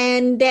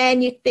 and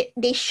then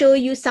they show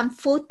you some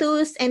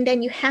photos, and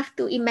then you have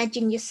to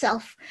imagine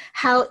yourself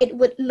how it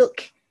would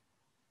look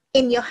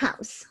in your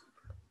house.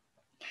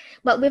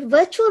 But with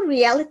virtual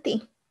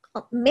reality,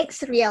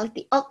 mixed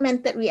reality,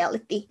 augmented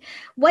reality,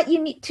 what you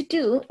need to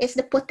do is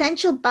the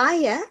potential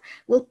buyer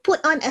will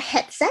put on a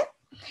headset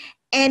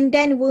and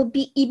then will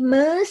be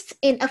immersed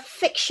in a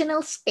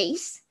fictional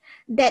space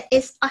that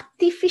is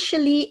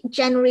artificially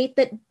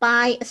generated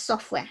by a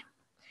software.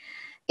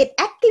 It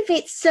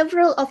activates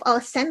several of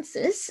our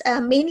senses,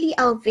 mainly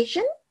our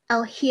vision,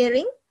 our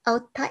hearing,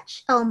 our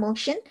touch, our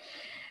motion,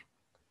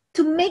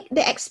 to make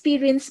the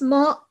experience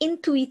more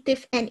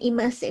intuitive and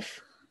immersive.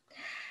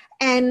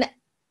 And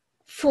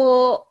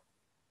for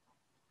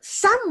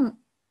some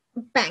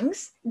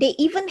banks, they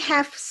even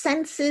have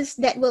sensors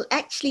that will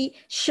actually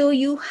show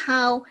you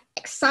how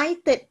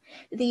excited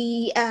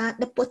the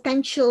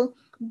potential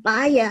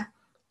buyer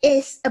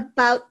is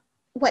about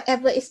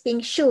whatever is being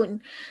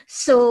shown.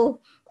 So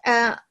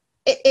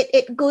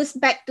it goes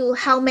back to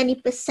how many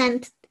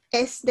percent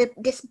is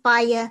this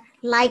buyer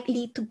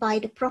likely to buy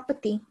the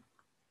property.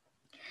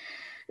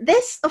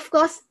 This, of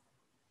course,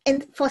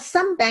 and for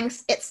some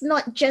banks, it's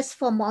not just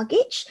for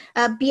mortgage.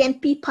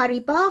 BNP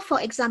Paribas,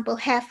 for example,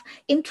 have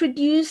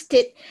introduced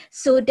it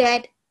so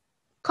that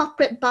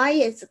corporate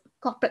buyers,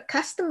 corporate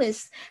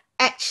customers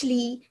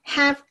actually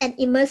have an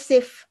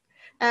immersive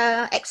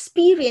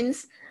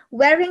experience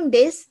wearing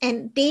this,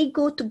 and they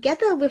go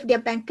together with their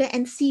banker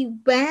and see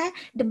where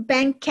the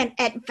bank can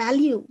add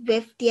value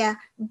with their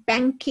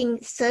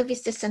banking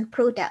services and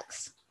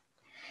products.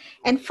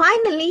 And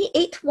finally,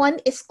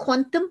 8.1 is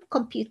quantum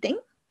computing.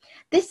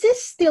 This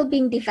is still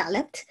being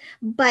developed,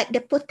 but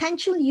the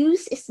potential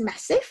use is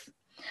massive.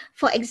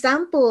 For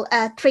example,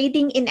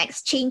 trading in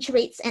exchange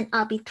rates and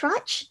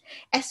arbitrage,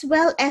 as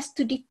well as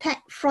to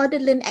detect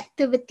fraudulent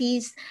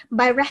activities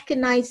by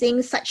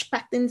recognizing such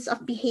patterns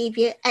of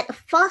behavior at a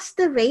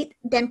faster rate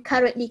than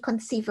currently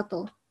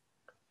conceivable.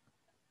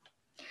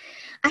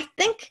 I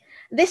think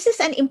this is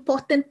an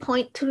important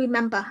point to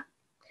remember.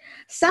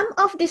 Some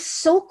of these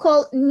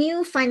so-called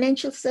new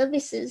financial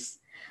services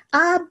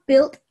are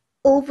built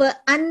over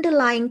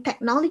underlying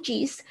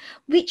technologies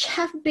which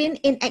have been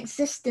in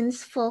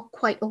existence for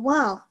quite a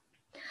while.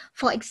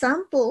 For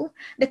example,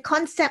 the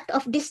concept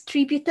of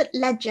distributed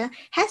ledger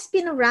has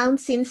been around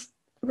since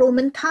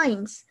Roman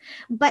times,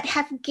 but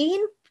have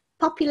gained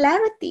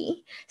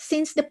popularity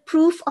since the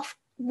proof of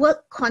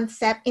work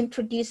concept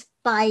introduced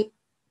for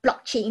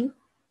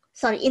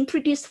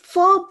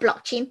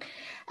blockchain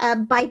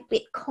by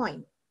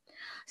Bitcoin.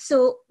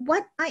 So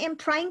what I am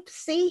trying to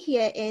say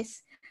here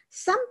is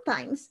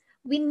sometimes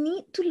we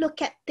need to look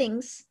at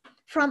things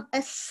from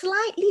a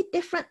slightly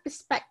different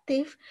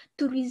perspective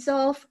to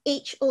resolve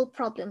age-old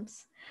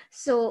problems.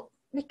 So,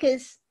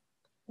 because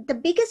the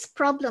biggest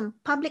problem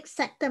public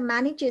sector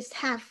managers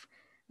have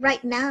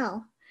right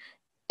now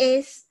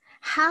is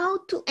how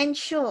to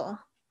ensure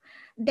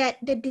that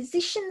the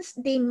decisions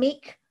they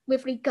make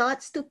with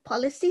regards to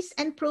policies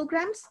and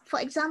programs, for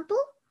example,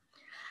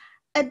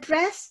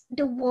 address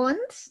the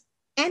wants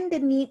and the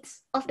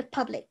needs of the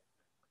public.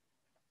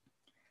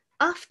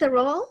 After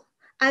all,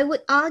 I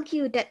would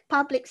argue that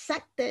public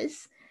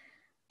sectors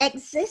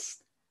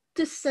exist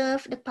to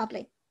serve the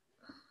public.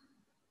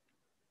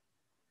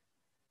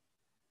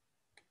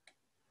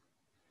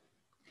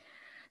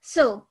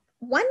 So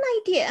one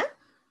idea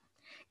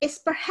is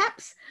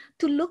perhaps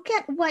to look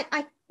at what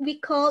we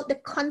call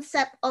the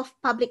concept of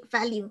public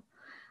value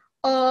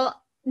or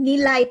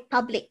nilai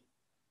publik.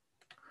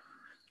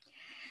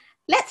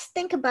 Let's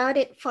think about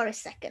it for a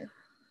second.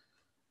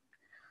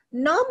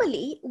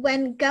 Normally,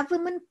 when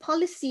government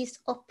policies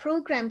or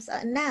programs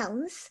are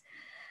announced,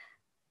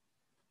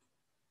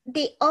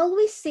 they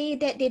always say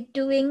that they're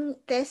doing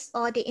this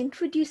or they're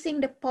introducing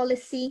the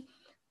policy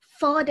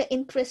for the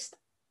interest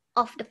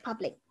of the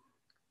public.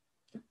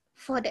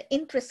 For the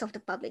interest of the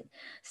public.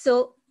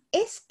 So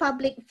is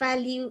public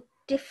value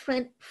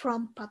different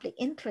from public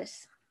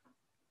interest?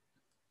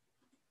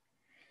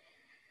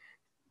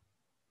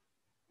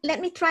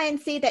 Let me try and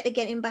say that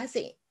again in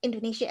Bahasa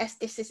Indonesia, as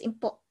this is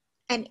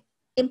an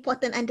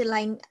important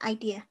underlying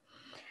idea.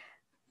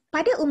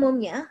 Pada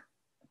umumnya,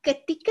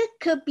 ketika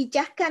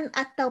kebijakan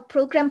atau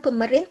program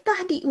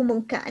pemerintah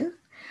diumumkan,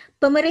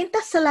 pemerintah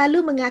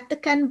selalu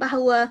mengatakan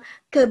bahawa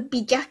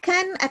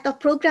kebijakan atau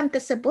program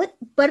tersebut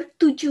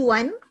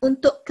bertujuan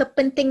untuk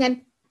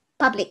kepentingan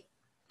publik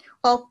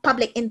or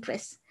public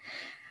interest.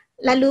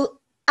 Lalu,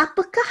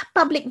 apakah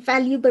public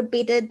value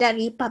berbeza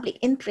dari public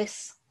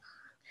interest?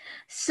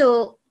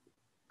 So,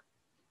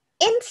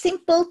 in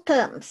simple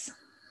terms,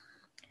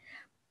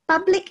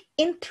 public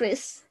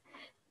interest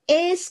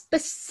is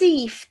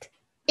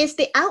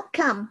the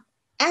outcome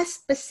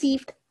as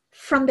perceived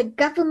from the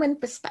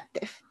government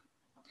perspective,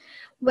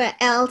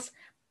 whereas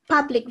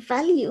public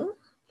value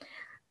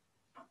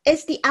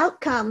is the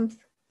outcome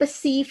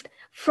perceived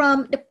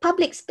from the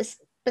public's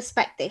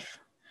perspective.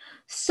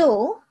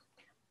 So,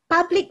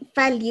 public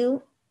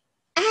value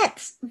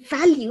adds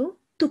value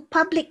to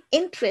public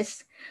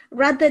interest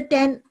rather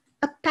than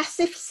a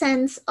passive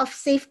sense of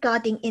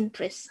safeguarding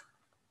interest.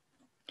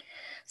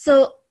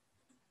 So,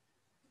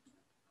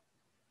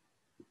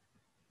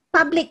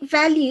 public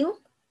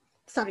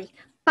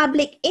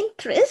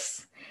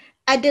interest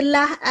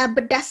adalah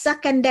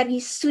berdasarkan dari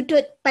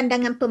sudut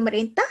pandangan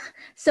pemerintah,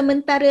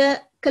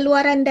 sementara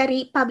keluaran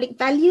dari public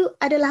value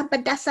adalah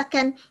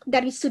berdasarkan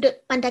dari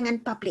sudut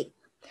pandangan publik.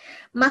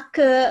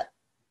 Maka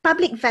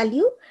public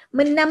value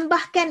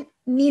menambahkan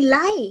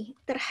nilai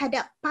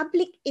terhadap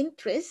public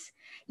interest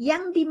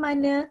yang di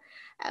mana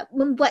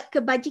membuat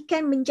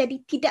kebajikan menjadi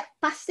tidak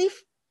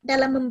pasif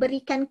dalam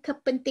memberikan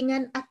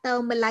kepentingan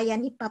atau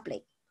melayani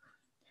publik.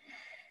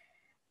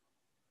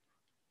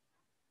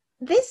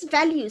 These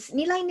values,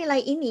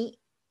 nilai-nilai ini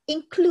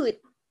include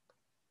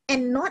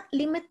and not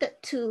limited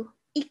to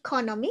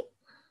economic,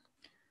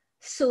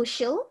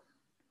 social,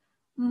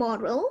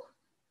 moral,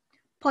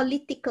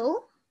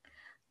 political,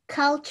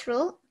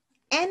 cultural,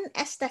 and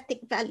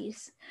aesthetic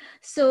values.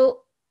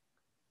 So,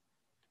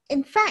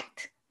 in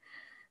fact,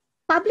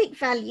 public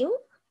value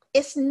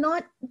is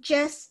not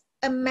just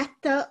a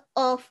matter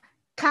of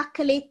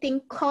calculating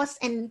costs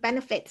and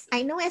benefits.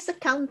 I know as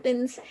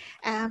accountants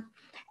and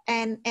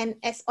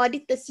as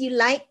auditors, you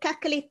like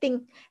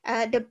calculating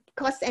the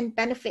costs and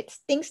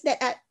benefits, things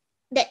that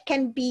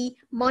can be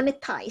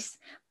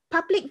monetized.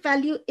 Public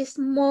value is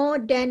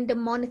more than the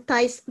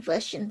monetized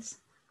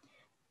versions.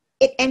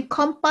 it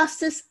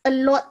encompasses a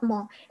lot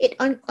more. It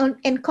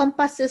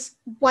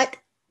encompasses what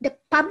the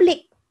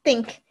public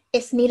think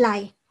is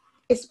nilai,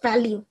 is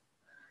value,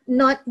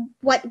 not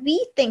what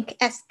we think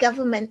as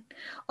government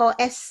or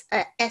as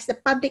the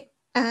public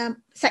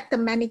sector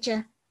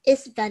manager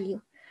is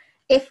value.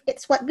 If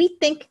it's what we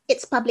think,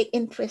 it's public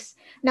interest.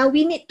 Now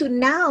we need to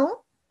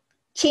now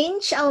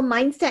change our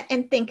mindset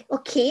and think,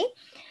 okay,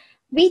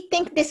 we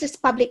think this is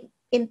public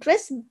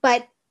interest,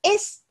 but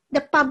is the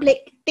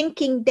public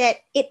thinking that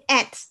it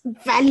adds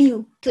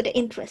value to the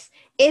interest?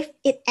 If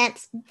it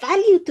adds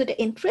value to the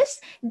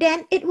interest,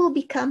 then it will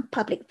become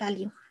public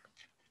value.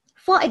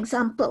 For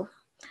example,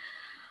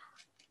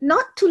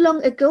 not too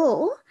long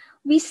ago,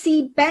 we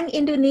see Bank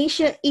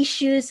Indonesia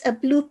issues a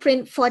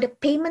blueprint for the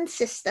payment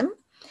system,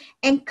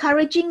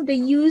 encouraging the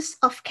use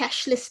of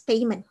cashless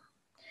payment.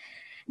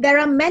 There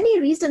are many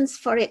reasons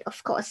for it,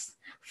 of course,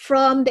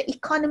 from the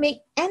economic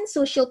and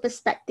social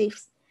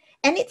perspectives.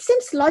 And it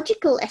seems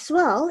logical as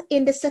well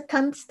in the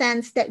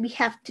circumstance that we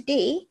have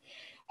today,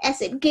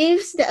 as it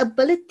gives the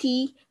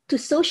ability to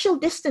social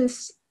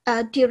distance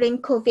during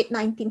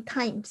COVID-19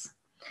 times.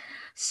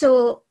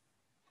 So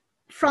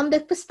from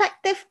the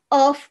perspective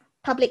of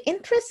public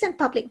interest and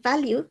public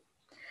value,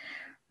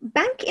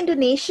 Bank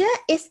Indonesia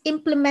is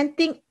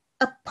implementing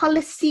a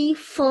policy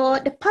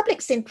for the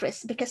public's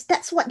interest because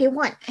that's what they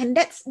want, and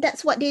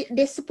that's what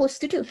they're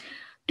supposed to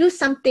do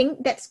something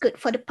that's good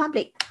for the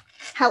public.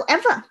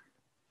 However,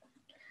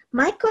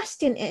 my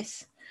question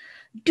is,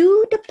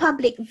 do the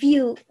public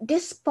view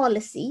this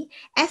policy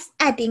as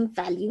adding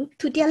value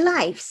to their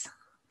lives?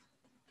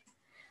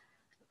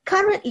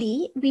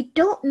 Currently, we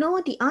don't know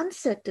the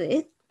answer to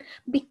it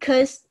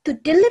because to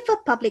deliver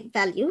public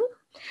value,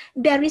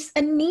 there is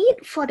a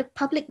need for the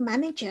public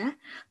manager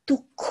to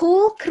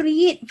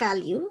co-create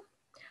value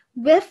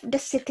with the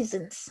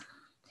citizens.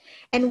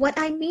 And what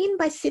I mean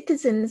by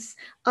citizens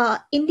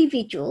are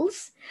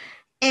individuals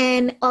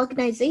and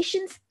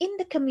organizations in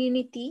the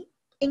community,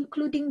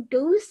 including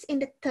those in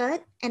the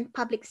third and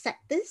public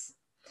sectors.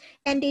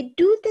 And they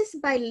do this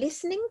by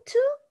listening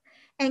to,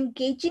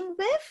 engaging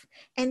with,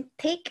 and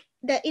take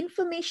the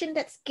information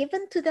that's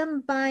given to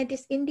them by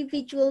these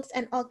individuals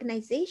and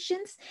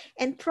organizations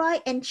and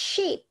try and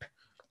shape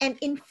and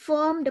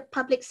inform the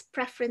public's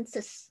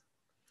preferences.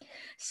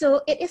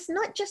 So it is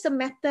not just a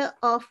matter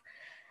of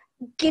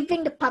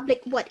giving the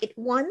public what it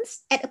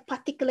wants at a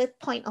particular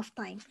point of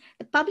time.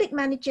 The public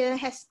manager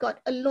has got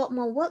a lot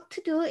more work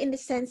to do in the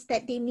sense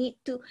that they need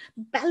to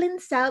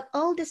balance out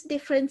all these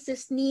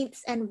differences,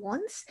 needs and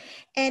wants,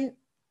 and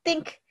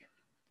think,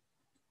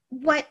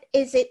 what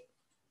is it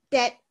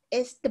that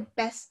is the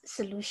best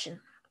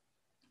solution?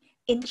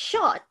 In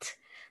short,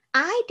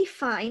 I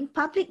define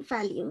public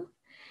value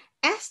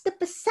as the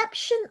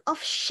perception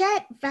of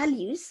shared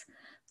values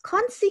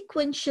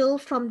consequential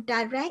from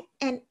direct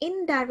and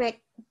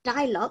indirect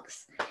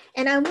dialogues.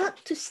 And I want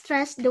to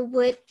stress the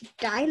word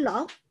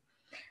dialogue,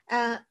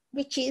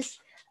 which is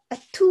a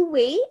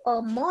two-way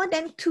or more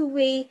than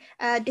two-way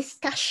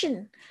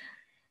discussion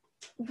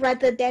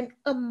rather than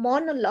a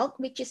monologue,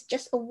 which is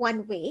just a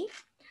one-way,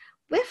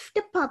 with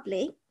the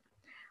public,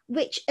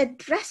 which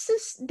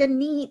addresses the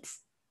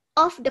needs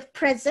of the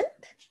present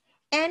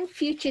and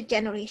future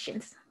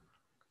generations.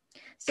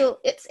 So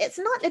it's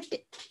not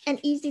an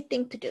easy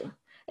thing to do.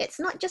 It's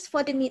not just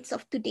for the needs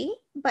of today,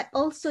 but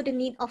also the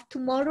need of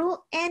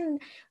tomorrow and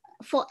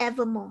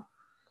forevermore.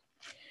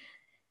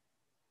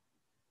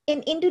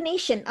 In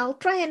Indonesian, I'll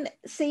try and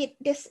say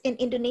this in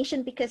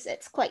Indonesian because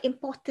it's quite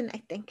important,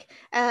 I think.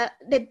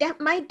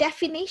 My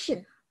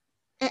definition,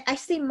 I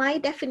say my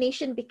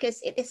definition because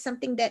it is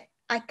something that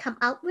I come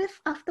out with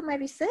after my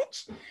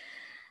research.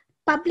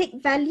 Public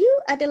value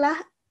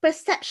adalah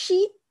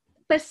persepsi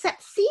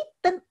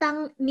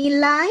tentang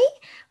nilai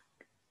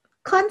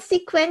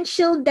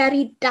consequential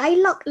dari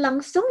dialog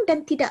langsung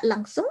dan tidak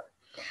langsung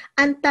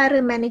antara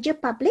manajer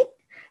publik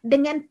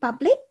dengan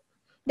publik,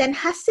 dan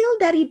hasil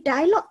dari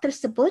dialog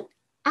tersebut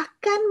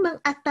akan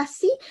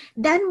mengatasi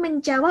dan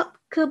menjawab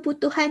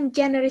kebutuhan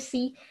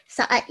generasi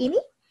saat ini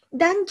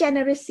dan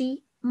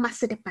generasi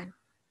masa depan.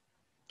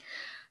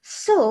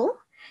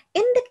 So,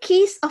 in the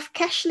case of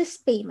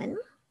cashless payment,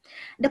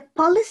 the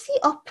policy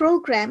or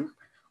program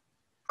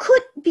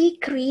could be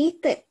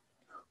created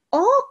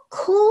or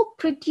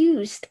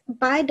co-produced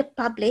by the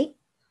public,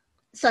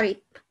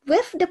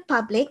 with the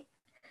public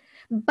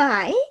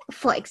by,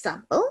 for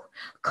example,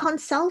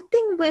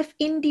 consulting with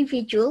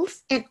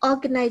individuals and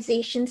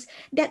organizations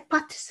that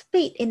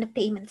participate in the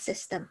payment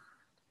system.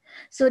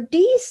 So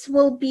these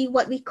will be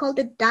what we call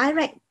the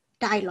direct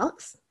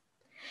dialogues.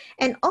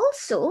 And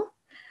also,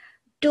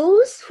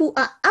 those who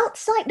are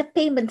outside the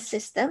payment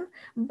system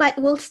but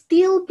will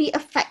still be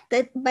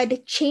affected by the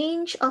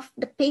change of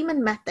the payment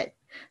method.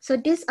 So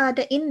these are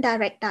the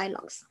indirect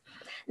dialogues.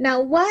 Now,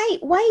 why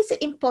is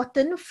it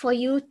important for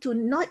you to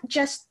not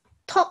just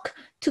talk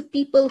to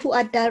people who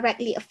are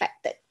directly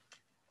affected,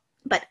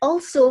 but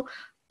also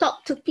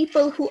talk to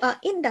people who are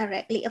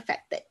indirectly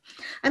affected?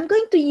 I'm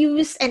going to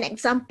use an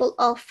example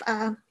of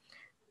a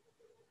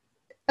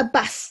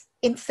bus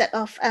instead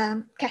of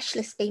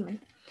cashless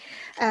payment.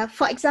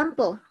 For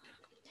example,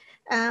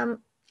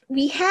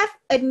 we have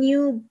a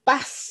new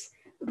bus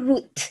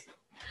route.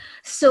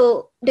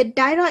 So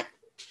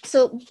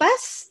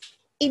bus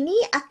ini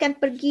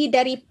akan pergi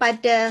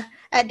daripada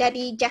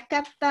dari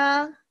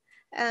Jakarta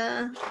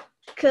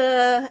ke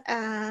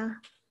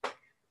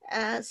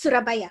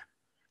Surabaya.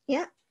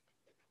 Yeah.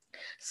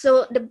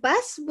 So the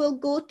bus will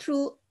go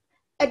through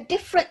a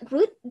different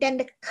route than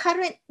the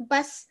current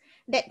bus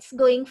that's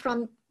going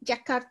from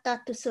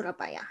Jakarta to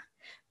Surabaya.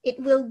 It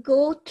will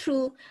go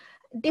through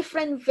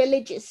different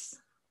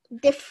villages,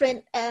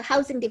 different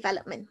housing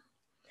development.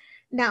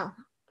 Now,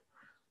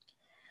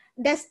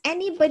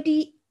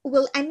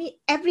 will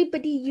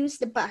everybody use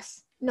the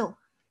bus? No.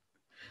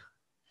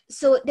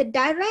 So the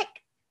direct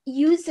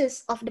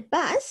users of the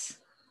bus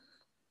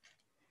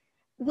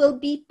will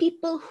be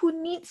people who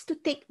needs to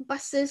take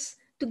buses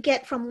to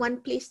get from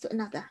one place to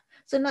another.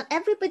 So not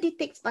everybody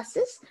takes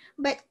buses,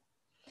 but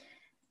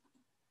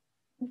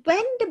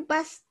when the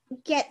bus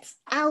gets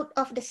out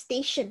of the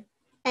station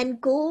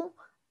and go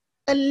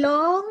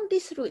along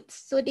these routes,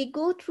 so they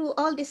go through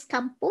all this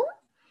kampung,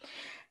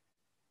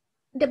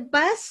 the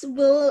bus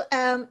will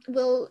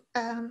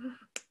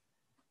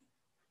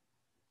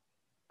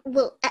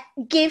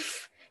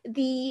give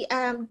the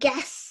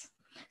gas.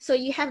 So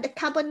you have the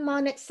carbon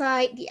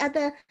monoxide, the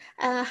other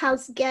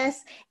house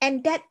gas,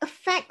 and that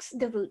affects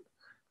the route.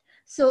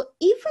 So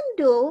even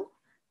though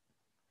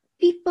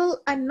people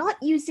are not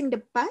using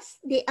the bus,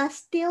 they are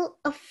still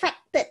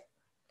affected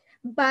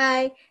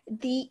by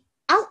the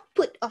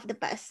output of the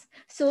bus.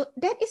 So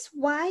that is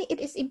why it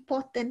is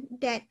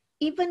important that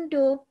even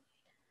though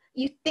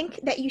you think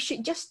that you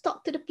should just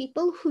talk to the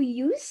people who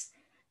use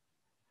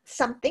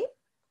something,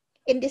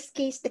 in this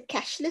case, the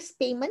cashless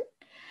payment,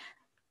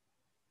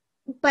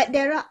 but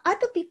there are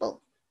other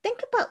people.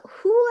 Think about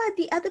who are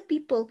the other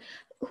people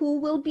who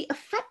will be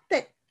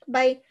affected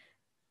by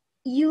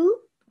you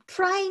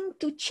trying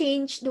to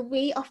change the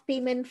way of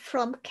payment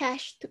from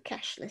cash to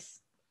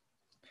cashless.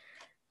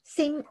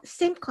 Same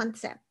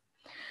concept.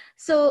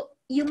 So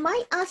you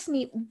might ask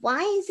me,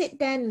 why is it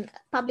then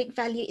public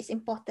value is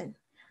important?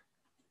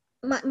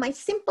 My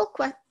simple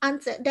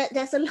answer,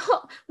 there's a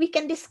lot, we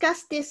can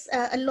discuss this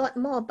a lot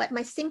more, but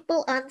my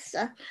simple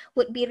answer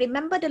would be,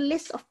 remember the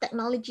list of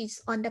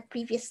technologies on the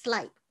previous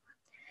slide.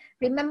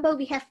 Remember,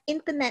 we have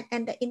internet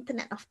and the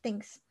Internet of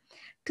Things.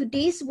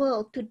 Today's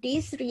world,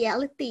 today's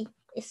reality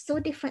is so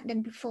different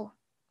than before.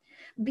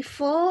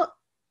 Before,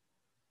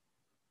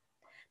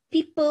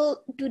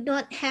 people do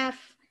not have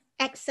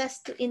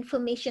access to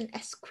information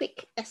as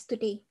quick as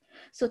today.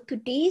 So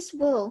today's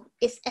world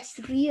is as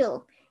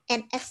real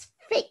and as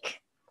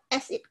fake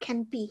as it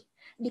can be,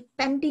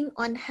 depending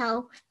on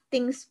how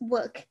things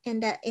work in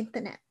the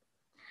internet.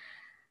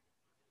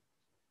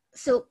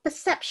 So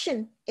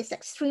perception is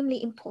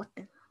extremely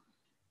important.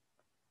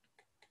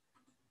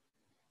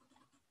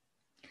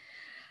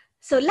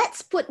 So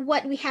let's put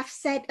what we have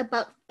said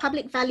about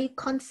public value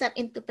concept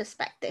into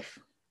perspective.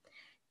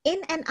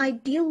 In an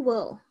ideal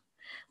world,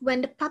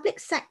 when the public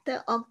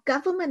sector or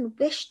government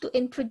wish to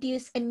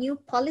introduce a new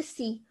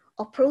policy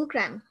or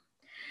program,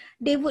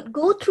 they would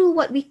go through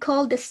what we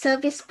call the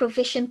service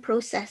provision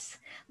process,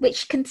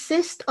 which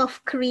consists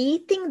of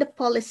creating the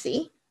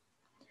policy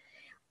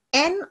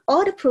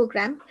or the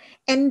program,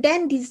 and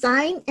then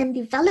design and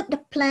develop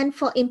the plan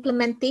for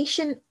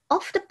implementation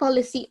of the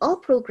policy or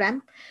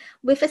program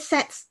with a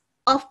set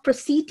of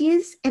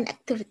procedures and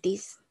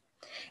activities.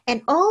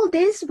 And all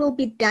this will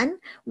be done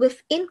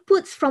with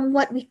inputs from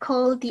what we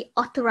call the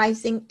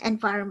authorizing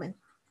environment.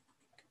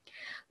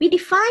 We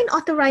define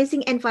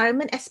authorizing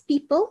environment as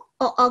people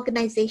or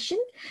organization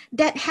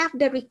that have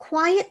the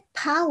required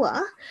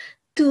power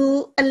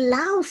to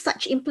allow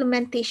such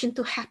implementation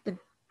to happen.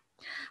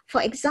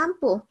 For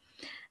example,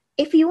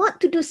 if you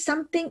want to do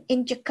something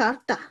in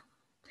Jakarta,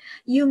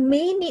 you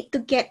may need to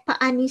get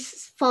Pak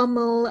Ani's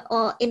formal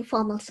or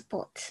informal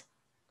support.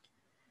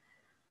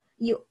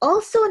 You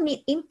also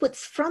need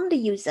inputs from the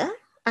user,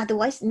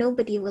 otherwise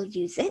nobody will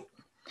use it.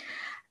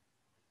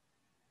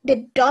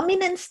 The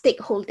dominant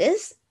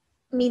stakeholders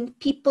mean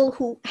people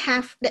who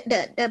have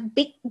the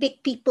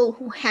big people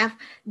who have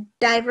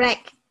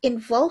direct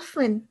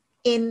involvement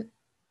in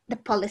the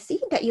policy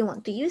that you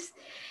want to use,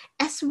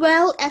 as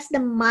well as the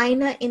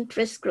minor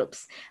interest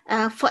groups.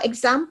 For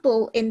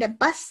example, in the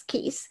bus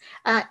case,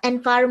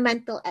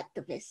 environmental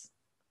activists.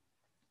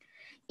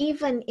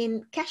 Even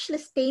in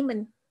cashless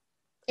payment,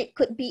 it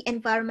could be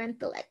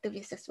environmental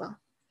activists as well.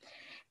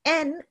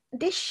 And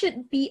this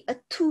should be a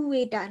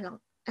two-way dialogue.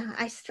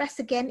 I stress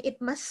again,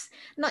 it must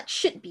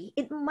be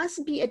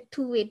a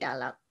two-way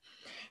dialogue.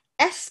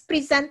 As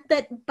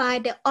presented by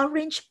the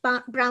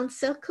orange-brown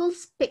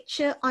circles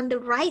picture on the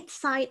right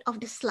side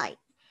of the slide.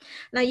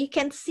 Now you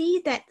can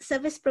see that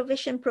service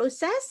provision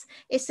process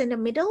is in the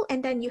middle,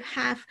 and then you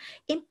have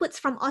inputs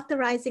from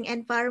authorizing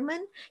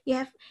environment, you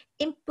have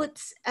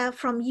inputs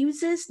from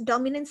users,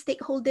 dominant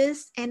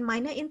stakeholders, and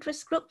minor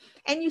interest group,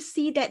 and you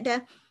see that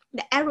the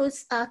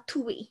arrows are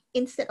two-way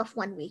instead of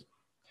one-way.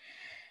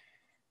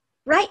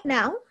 Right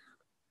now,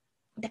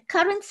 the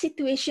current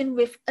situation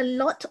with a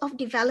lot of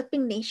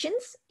developing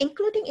nations,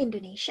 including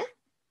Indonesia,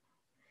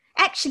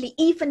 actually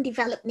even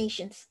developed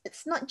nations.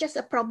 It's not just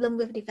a problem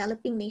with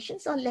developing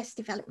nations or less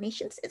developed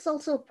nations. It's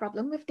also a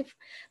problem with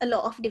a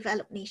lot of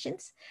developed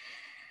nations.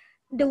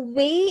 The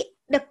way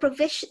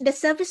the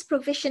service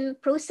provision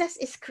process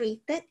is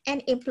created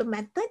and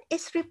implemented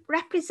is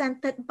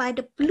represented by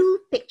the blue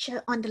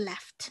picture on the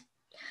left.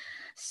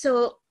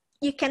 So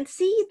you can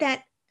see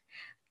that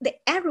the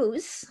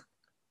arrows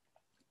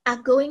are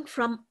going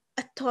from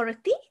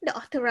authority, the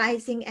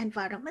authorizing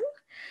environment,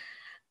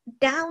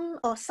 down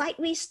or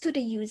sideways to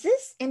the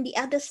users and the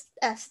other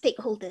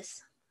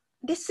stakeholders.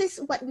 This is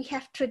what we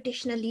have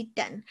traditionally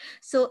done.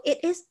 So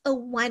it is a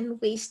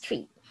one-way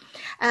street.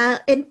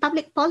 In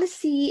public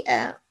policy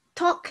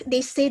talk,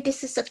 they say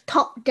this is a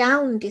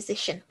top-down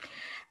decision.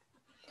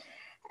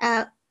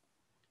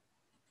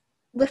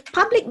 With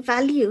public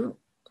value,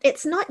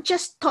 it's not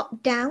just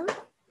top-down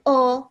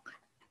or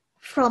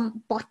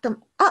from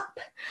bottom up,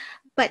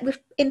 but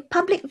in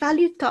public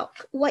value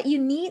talk, what you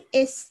need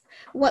is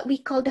what we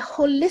call the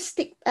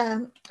holistic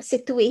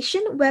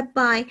situation,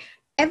 whereby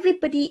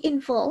everybody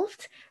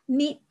involved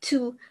need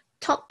to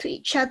talk to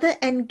each other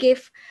and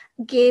give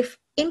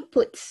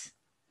inputs.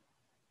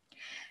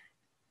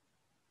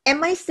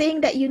 Am I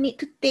saying that you need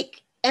to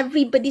take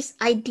everybody's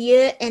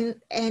idea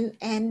and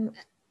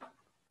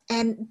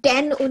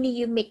then only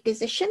you make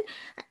decision?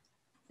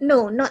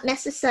 No, not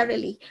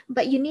necessarily.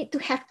 But you need to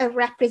have a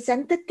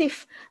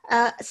representative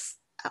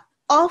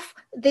of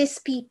these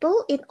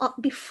people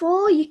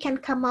before you can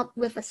come up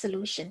with a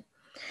solution.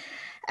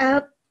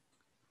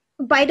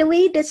 By the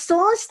way, the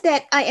source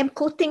that I am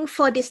quoting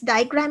for this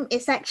diagram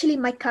is actually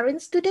my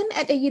current student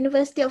at the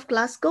University of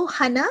Glasgow,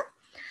 Hannah,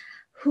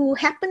 who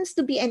happens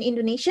to be an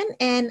Indonesian,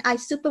 and I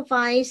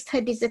supervised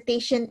her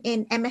dissertation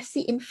in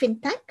MSc in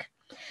Fintech,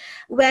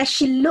 where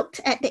she looked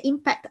at the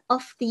impact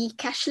of the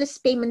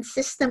cashless payment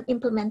system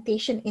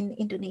implementation in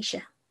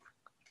Indonesia.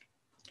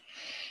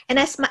 And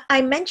as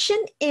I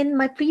mentioned in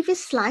my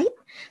previous slide,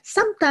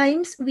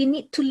 sometimes we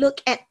need to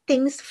look at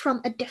things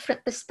from a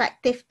different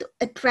perspective to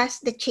address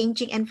the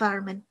changing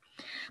environment.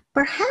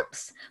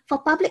 Perhaps for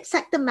public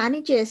sector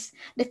managers,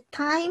 the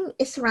time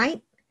is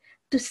right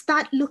to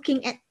start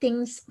looking at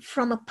things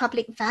from a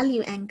public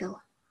value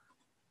angle.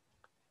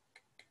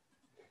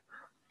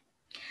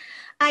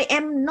 I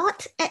am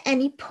not at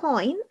any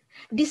point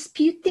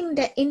disputing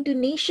that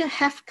Indonesia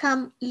have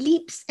come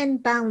leaps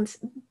and bounds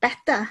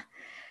better,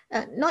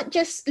 not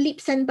just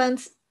leaps and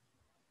bounds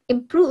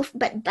improved,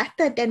 but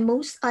better than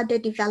most other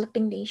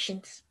developing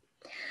nations.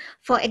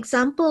 For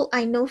example,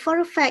 I know for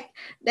a fact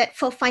that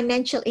for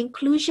financial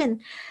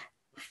inclusion,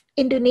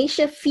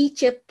 Indonesia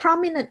featured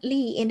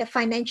prominently in the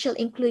Financial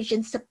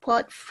Inclusion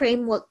Support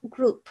Framework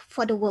Group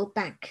for the World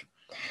Bank.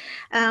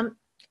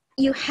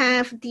 You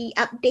have the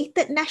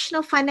updated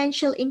National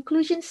Financial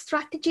Inclusion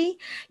Strategy.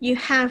 You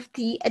have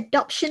the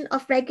adoption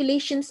of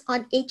regulations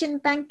on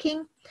agent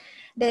banking,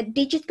 the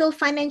digital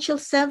financial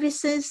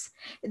services,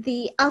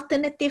 the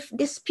alternative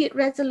dispute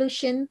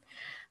resolution,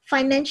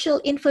 financial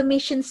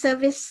information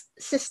service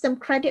system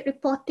credit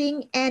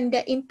reporting, and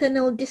the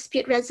internal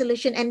dispute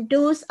resolution. And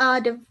those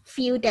are the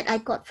few that I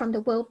got from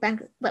the World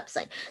Bank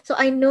website. So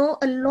I know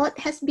a lot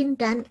has been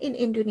done in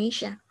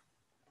Indonesia.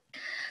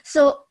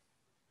 So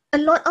a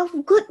lot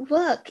of good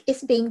work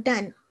is being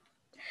done.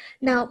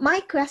 Now, my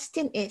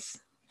question is,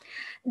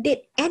 did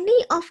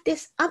any of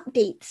these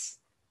updates,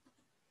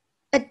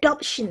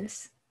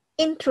 adoptions,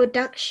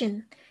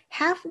 introduction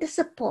have the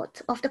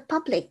support of the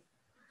public?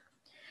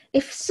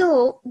 If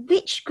so,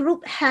 which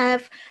group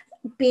have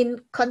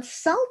been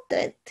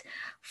consulted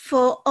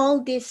for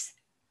all these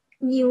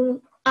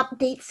new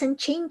updates and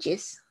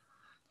changes?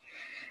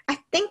 I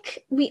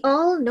think we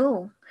all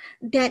know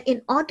that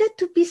in order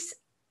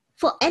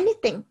for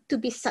anything to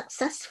be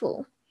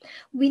successful,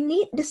 we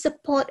need the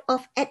support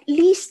of at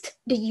least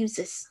the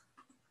users.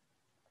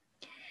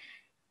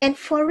 And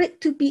for it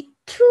to be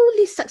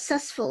truly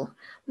successful,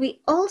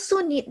 we also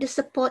need the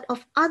support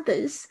of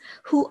others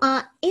who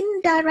are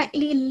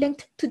indirectly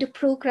linked to the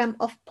program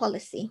of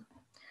policy.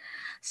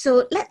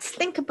 So let's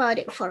think about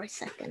it for a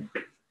second.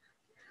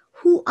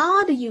 Who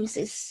are the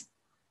users?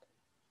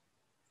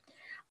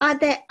 Are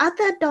there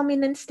other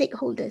dominant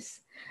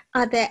stakeholders?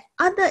 Are there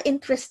other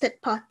interested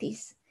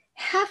parties?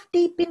 Have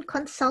they been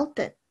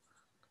consulted?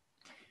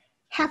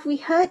 Have we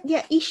heard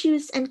their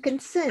issues and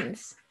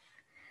concerns?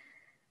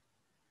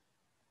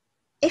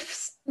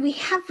 If we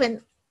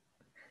haven't,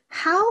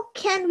 how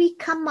can we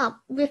come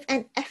up with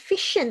an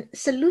efficient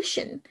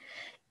solution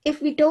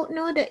if we don't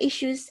know the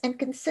issues and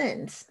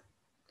concerns?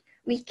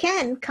 We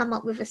can come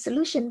up with a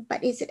solution,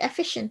 but is it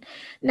efficient?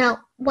 Now,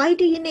 why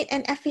do you need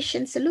an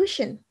efficient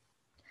solution?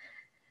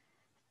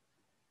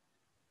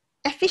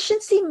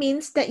 Efficiency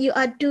means that you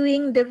are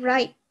doing the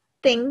right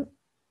thing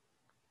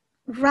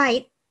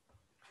right,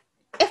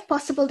 if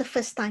possible, the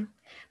first time,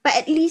 but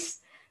at least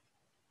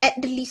at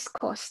the least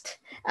cost.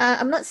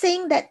 I'm not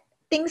saying that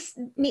things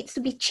needs to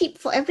be cheap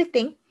for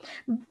everything,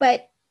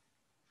 but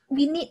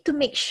we need to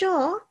make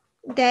sure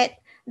that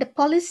the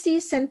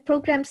policies and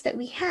programs that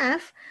we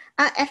have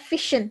are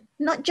efficient,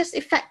 not just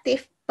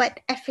effective, but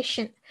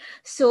efficient.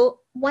 So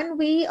one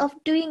way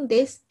of doing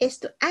this is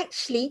to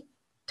actually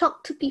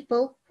talk to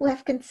people who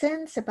have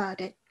concerns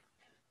about it.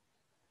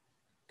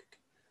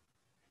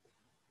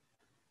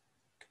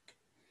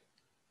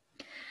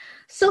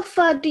 So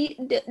far,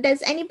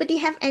 does anybody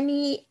have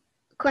any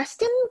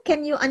question?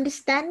 Can you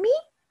understand me?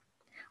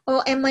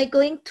 Or am I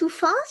going too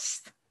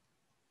fast?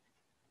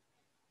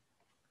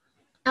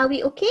 Are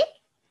we okay?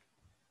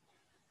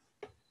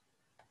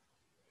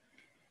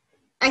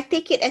 I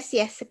take it as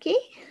yes, okay?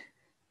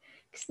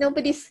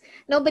 Because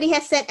nobody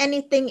has said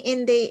anything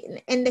in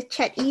the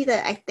chat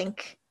either, I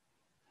think.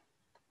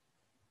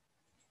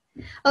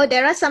 Oh,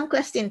 there are some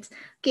questions.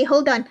 Okay,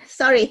 hold on.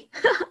 Sorry.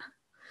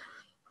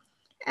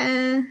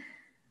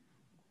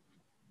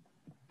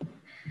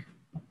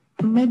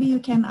 Maybe you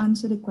can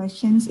answer the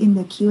questions in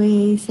the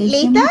Q&A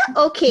session. Later?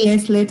 Okay.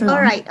 Yes, later on.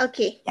 All right,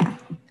 okay. Yeah.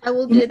 I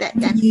will do that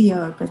then.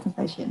 Your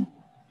presentation.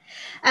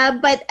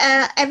 But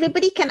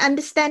everybody can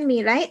understand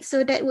me, right?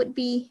 So that would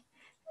be,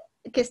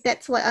 because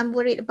that's what I'm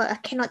worried about. I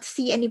cannot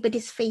see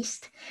anybody's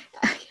face.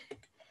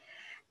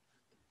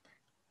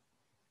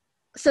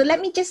 So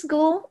let me just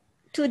go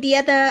to the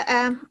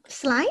other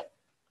slide.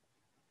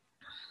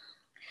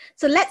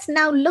 So let's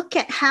now look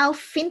at how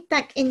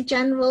fintech in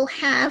general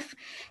have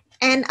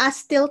and are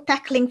still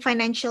tackling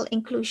financial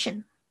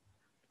inclusion.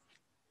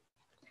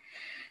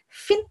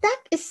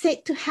 Fintech is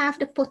said to have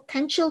the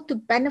potential to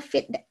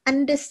benefit the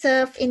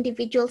underserved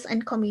individuals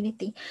and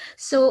community.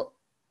 So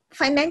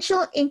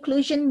financial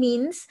inclusion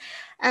means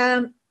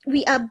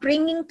we are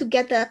bringing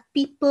together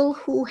people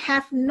who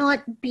have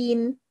not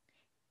been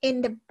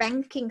in the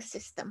banking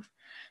system.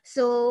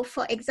 So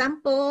for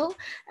example,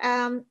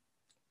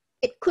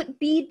 it could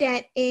be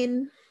that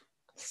in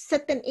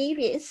certain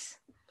areas,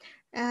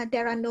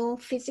 there are no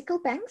physical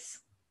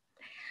banks.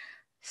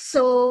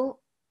 So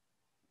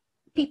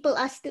people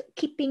are still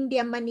keeping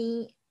their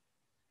money,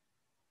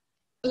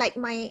 like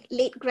my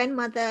late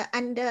grandmother,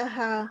 under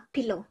her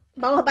pillow,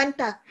 bawah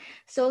bantal.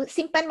 So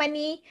simpan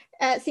money,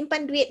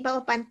 simpan duit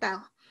bawah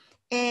bantal.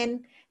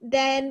 And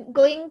then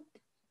going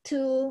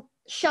to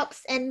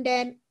shops and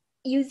then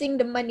using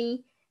the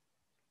money,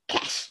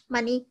 cash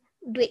money,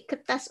 duit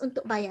kertas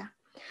untuk bayar.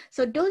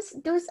 So those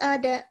are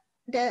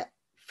the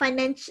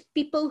financial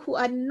people who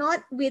are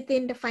not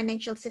within the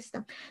financial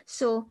system.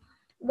 So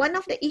one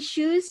of the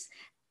issues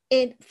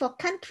for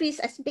countries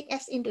as big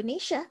as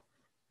Indonesia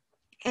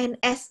and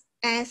as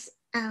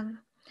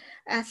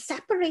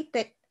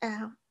separated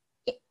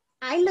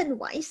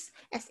island-wise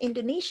as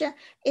Indonesia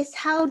is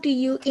how do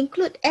you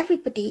include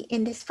everybody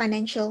in this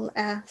financial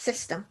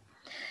system.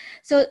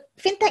 So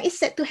fintech is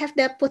said to have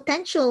the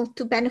potential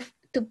to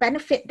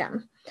benefit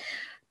them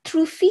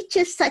through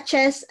features such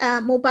as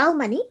mobile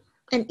money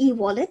and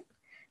e-wallet,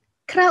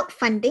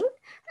 crowdfunding,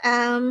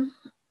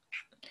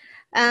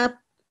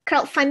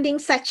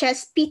 crowdfunding such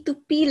as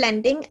P2P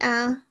lending.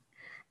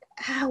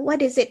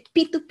 What is it?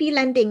 P2P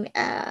lending.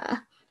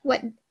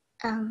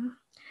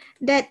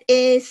 That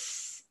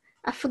is,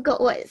 I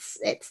forgot what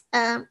it's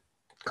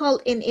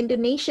called in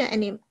Indonesia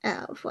and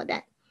for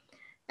that.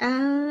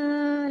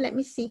 Let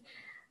me see.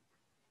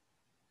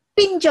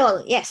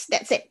 Pinjol. Yes,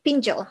 that's it.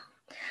 Pinjol.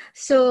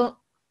 So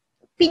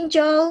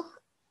pinjol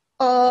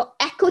or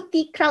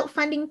equity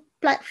crowdfunding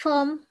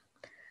platform,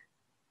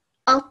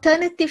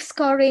 alternative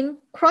scoring,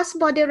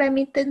 cross-border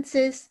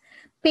remittances,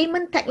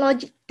 payment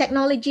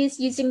technologies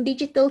using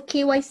digital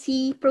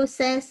KYC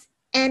process,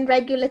 and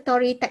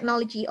regulatory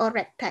technology or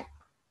RegTech.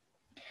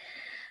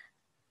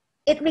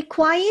 It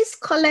requires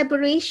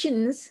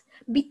collaborations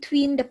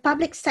between the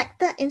public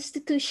sector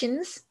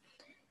institutions,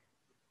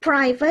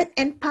 private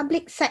and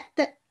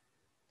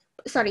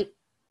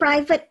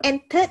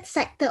third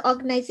sector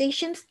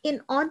organizations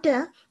in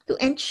order to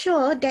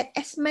ensure that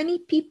as many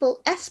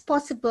people as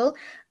possible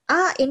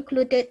are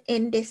included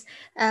in this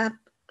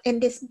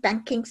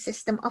banking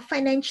system or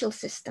financial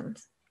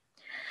systems.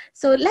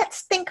 So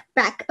let's think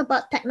back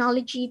about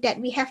technology that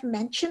we have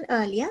mentioned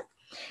earlier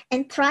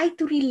and try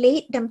to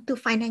relate them to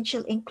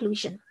financial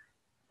inclusion.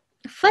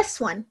 First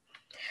one,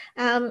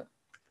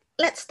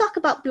 let's talk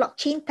about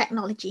blockchain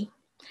technology,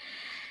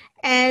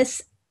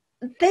 as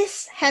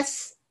this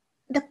has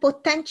the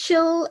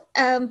potential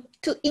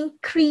to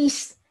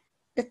increase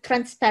the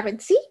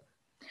transparency,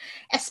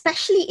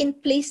 especially in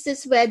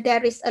places where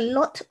there is a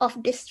lot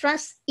of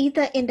distrust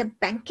either in the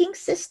banking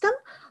system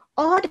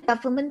or the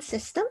government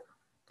system,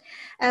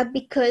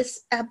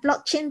 because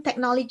blockchain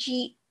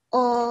technology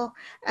or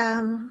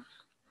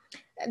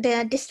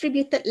the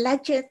distributed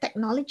ledger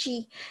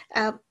technology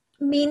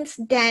means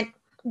that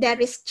there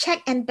is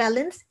check and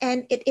balance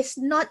and it is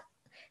not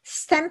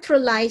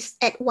centralized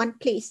at one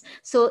place.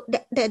 So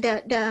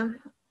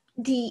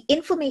the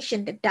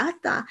information, the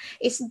data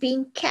is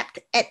being kept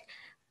at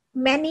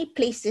many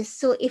places.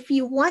 So if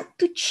you want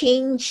to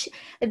change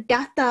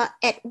data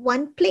at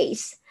one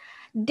place,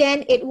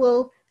 then it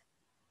will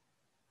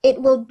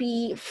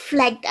be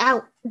flagged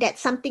out that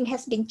something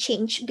has been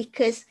changed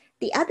because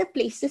the other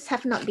places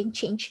have not been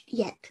changed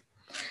yet.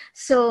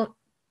 So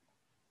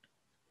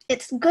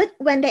it's good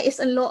when there is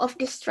a lot of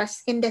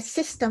distrust in the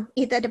system,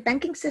 either the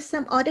banking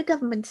system or the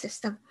government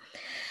system.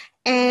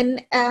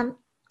 And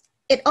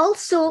it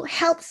also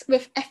helps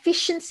with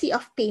efficiency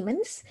of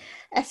payments,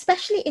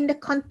 especially in the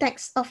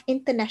context of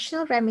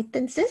international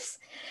remittances.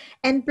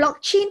 And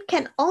blockchain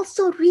can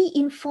also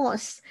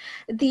reinforce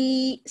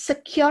the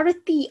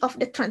security of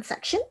the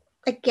transaction,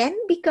 again,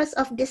 because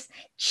of this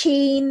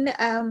chain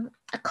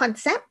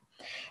concept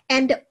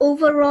and the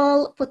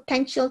overall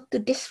potential to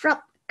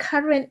disrupt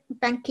current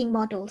banking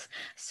models.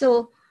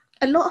 So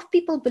a lot of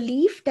people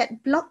believe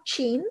that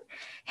blockchain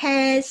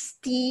has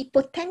the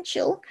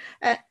potential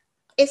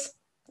is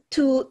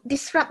to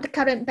disrupt the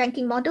current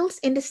banking models,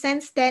 in the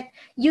sense that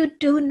you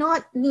do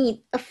not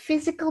need a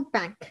physical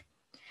bank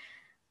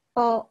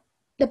or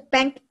the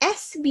bank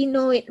as we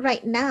know it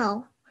right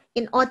now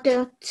in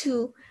order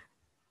to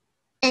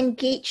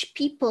engage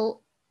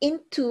people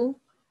into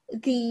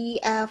the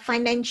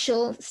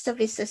financial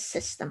services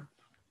system.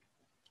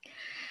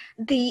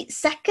 The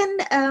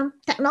second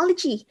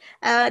technology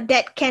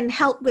that can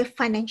help with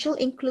financial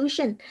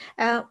inclusion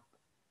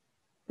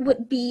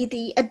would be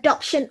the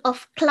adoption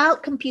of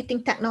cloud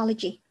computing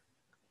technology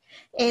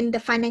in the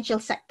financial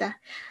sector,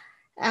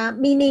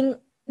 meaning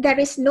there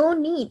is no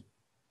need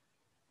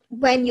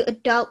when you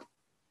adopt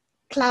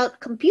cloud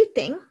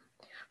computing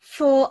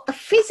for a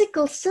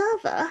physical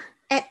server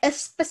at a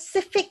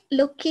specific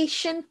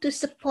location to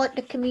support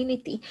the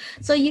community.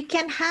 So you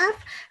can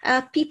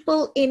have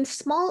people in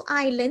small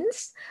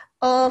islands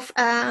of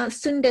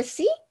Sunda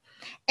Sea,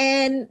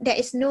 and there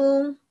is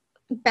no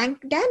bank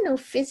there, no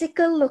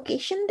physical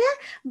location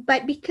there,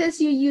 but because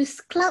you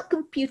use cloud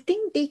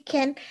computing, they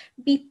can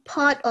be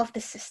part of the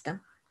system.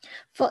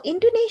 For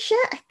Indonesia,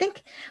 I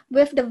think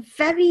with the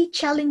very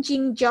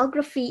challenging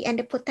geography and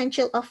the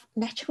potential of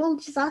natural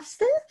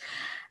disasters,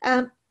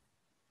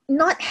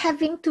 not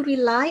having to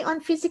rely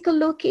on physical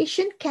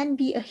location can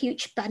be a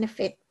huge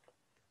benefit.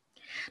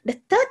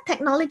 The third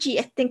technology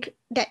I think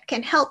that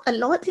can help a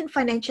lot in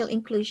financial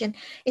inclusion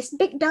is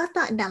big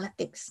data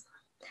analytics.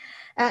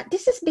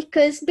 This is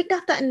because big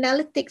data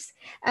analytics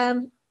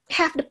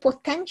have the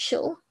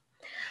potential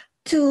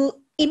to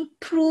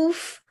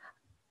improve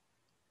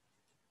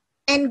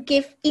and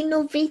give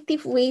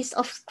innovative ways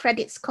of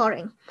credit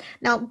scoring.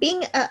 Now,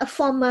 being a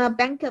former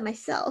banker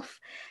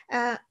myself,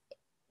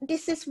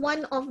 this is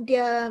one of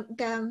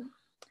the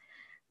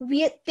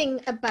weird thing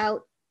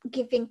about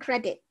giving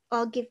credit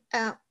or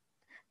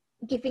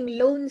giving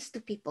loans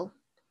to people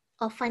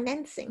or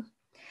financing.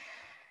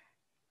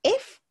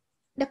 If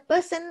the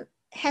person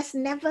has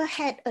never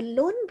had a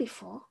loan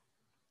before,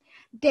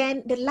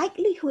 then the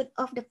likelihood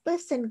of the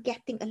person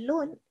getting a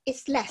loan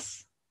is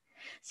less.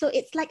 So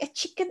it's like a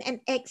chicken and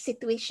egg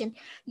situation.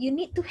 You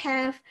need to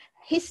have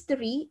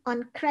history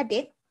on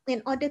credit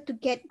in order to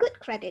get good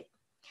credit.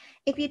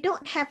 If you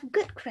don't have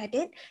good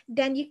credit,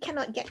 then you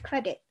cannot get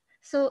credit.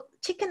 So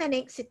chicken and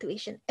egg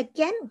situation.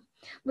 Again,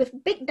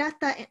 with big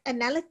data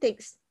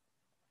analytics,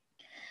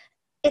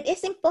 it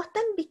is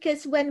important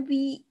because when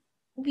we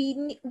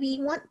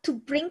want to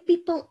bring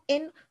people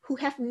in who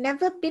have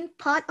never been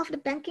part of the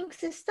banking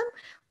system,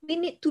 we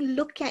need to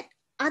look at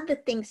other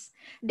things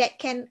that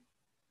can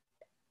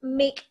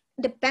make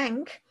the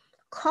bank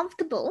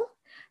comfortable,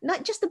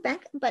 not just the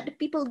bank, but the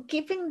people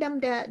giving them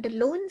the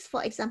loans,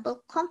 for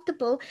example,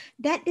 comfortable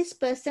that this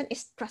person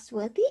is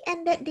trustworthy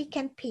and that they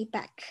can pay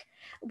back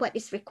what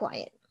is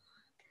required.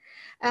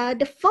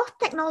 The fourth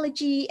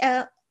technology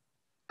I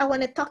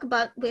want to talk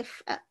about with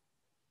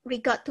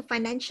regard to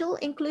financial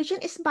inclusion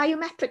is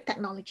biometric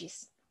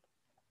technologies,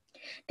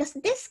 because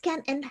this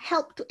can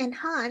help to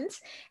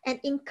enhance and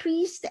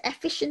increase the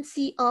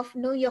efficiency of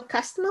Know Your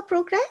Customer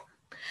program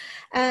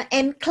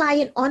and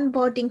client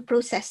onboarding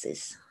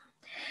processes.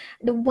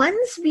 The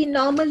ones we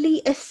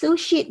normally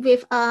associate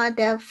with are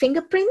the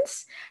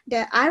fingerprints,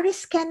 the iris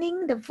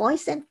scanning, the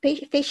voice and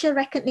facial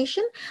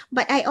recognition,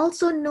 but I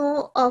also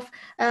know of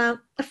a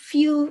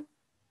few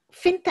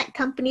fintech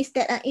companies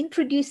that are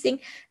introducing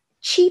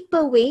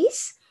cheaper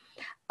ways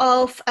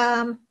of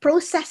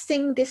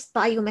processing this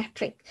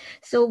biometric.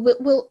 So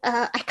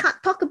I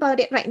can't talk about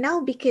it right now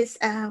because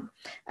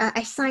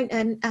I signed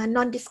a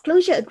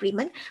non-disclosure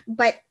agreement,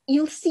 but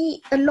you'll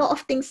see a lot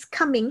of things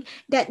coming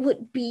that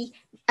would be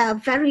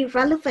very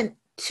relevant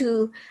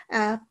to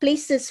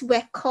places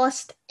where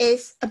cost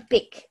is a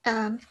big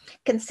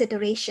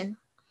consideration.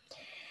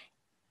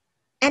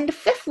 And the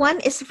fifth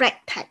one is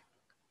RegTech.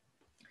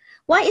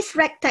 Why is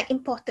RegTech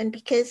important?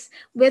 Because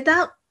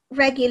without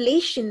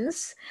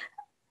regulations,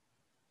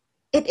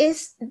 it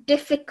is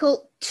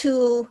difficult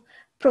to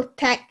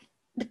protect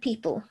the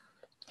people.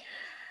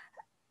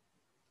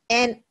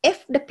 And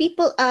if the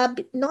people are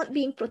not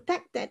being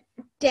protected,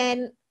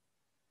 then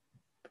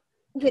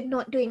we're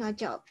not doing our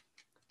job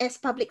as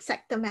public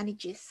sector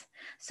managers.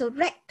 So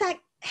RegTech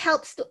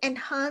helps to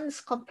enhance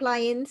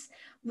compliance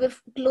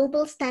with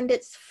global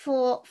standards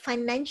for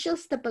financial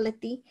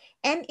stability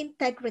and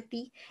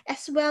integrity,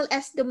 as well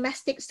as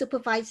domestic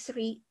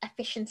supervisory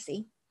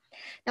efficiency.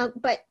 Now,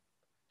 but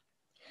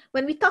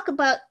when we talk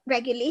about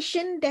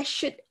regulation, there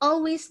should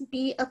always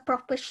be a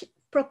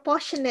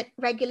proportionate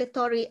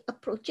regulatory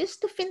approaches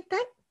to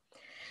fintech.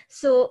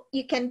 So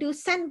you can do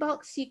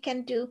sandbox, you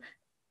can do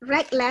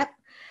reg lab,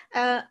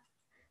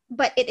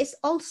 but it is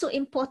also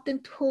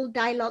important to hold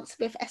dialogues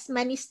with as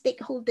many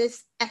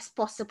stakeholders as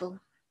possible.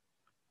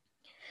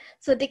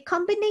 So the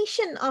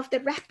combination of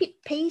the rapid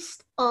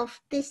pace of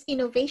this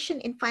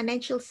innovation in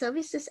financial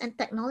services and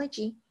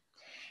technology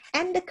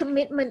and the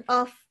commitment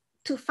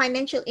to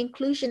financial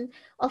inclusion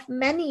of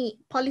many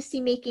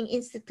policy-making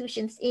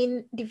institutions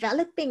in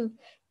developing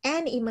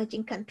and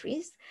emerging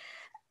countries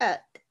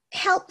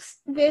helps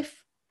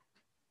with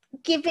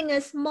giving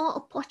us more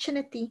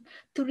opportunity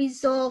to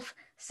resolve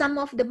some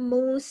of the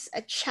most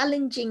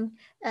challenging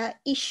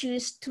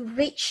issues to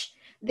reach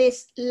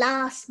this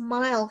last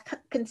mile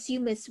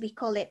consumers, we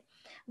call it,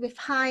 with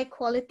high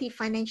quality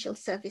financial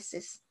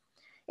services.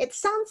 It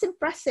sounds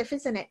impressive,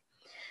 isn't it?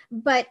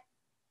 But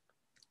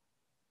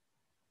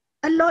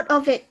a lot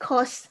of it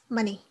costs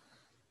money.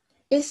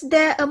 Is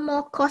there a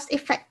more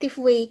cost-effective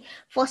way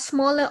for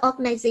smaller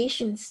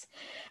organizations?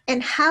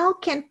 And how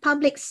can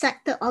public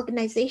sector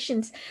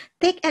organizations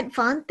take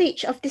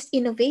advantage of these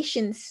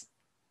innovations?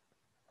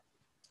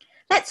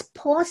 Let's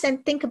pause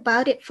and think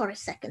about it for a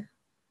second.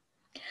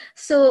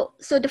 So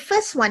the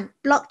first one,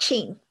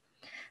 blockchain.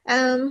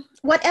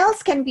 What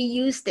else can we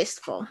use this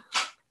for?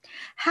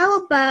 How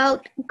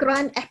about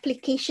grant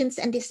applications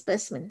and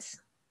disbursements?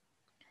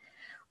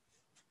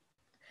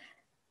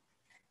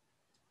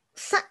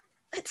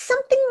 It's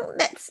something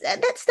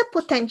that's the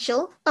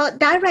potential,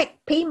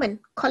 direct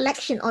payment,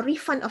 collection or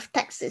refund of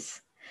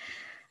taxes.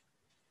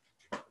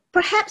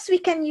 Perhaps we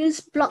can use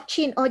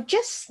blockchain or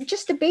just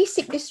the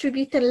basic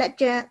distributed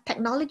ledger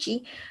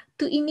technology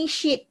to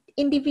initiate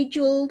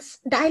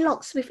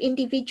dialogues with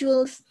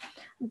individuals,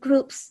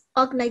 groups,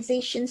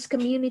 organizations,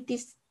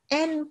 communities,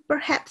 and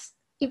perhaps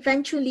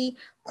eventually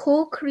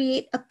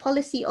co-create a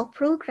policy or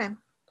program.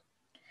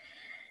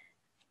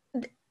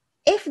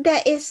 If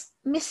there is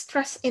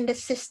mistrust in the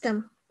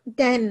system,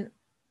 then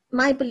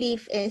my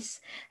belief is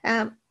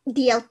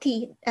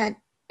DLT,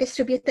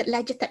 distributed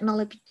ledger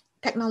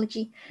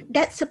technology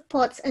that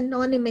supports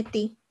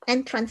anonymity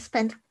and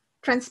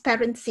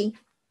transparency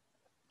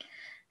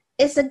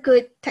is a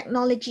good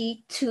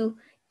technology to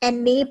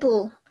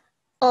enable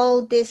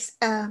all this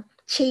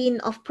chain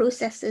of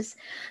processes.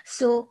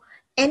 So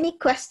any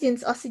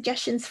questions or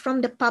suggestions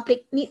from the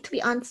public need to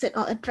be answered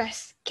or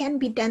addressed can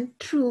be done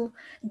through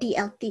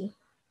DLT.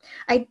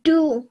 I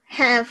do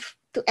have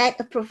to add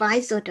a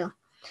proviso though,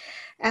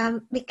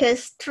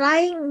 because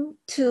trying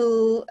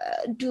to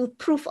do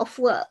proof of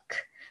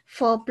work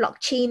for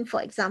blockchain,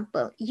 for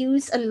example,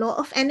 use a lot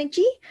of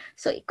energy,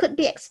 so it could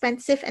be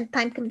expensive and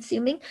time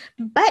consuming,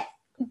 but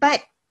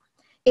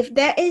if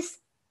there is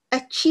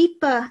a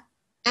cheaper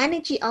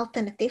energy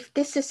alternative,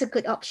 this is a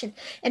good option.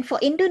 And for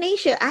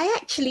Indonesia, I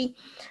actually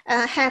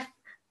have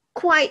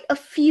quite a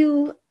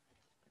few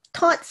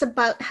thoughts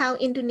about how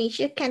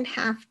Indonesia can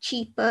have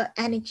cheaper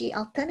energy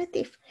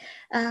alternative.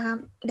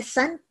 The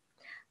sun,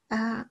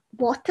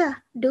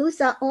 water, those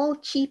are all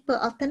cheaper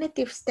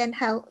alternatives than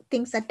how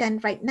things are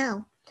done right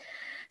now.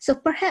 So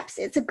perhaps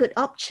it's a good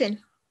option.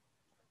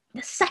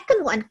 The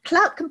second one,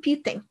 cloud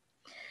computing.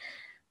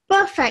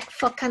 Perfect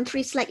for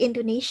countries like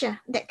Indonesia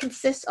that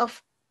consists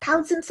of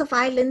thousands of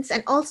islands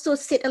and also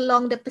sit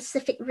along the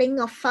Pacific Ring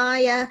of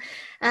Fire,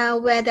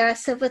 where there are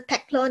several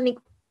tectonic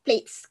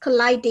plates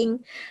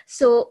colliding.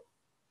 So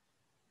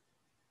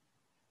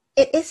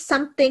it is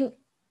something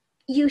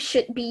you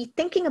should be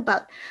thinking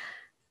about.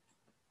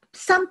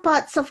 Some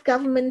parts of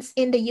governments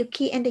in the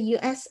UK and the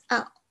US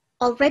are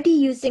already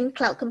using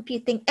cloud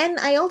computing. And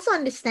I also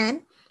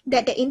understand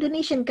that the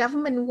Indonesian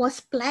government was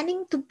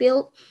planning to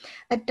build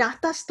a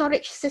data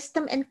storage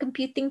system and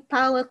computing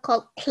power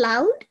called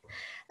Cloud,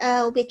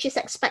 which is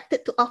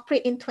expected to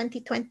operate in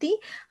 2020.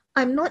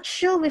 I'm not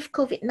sure with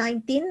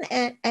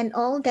COVID-19 and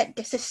all that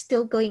this is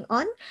still going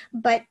on,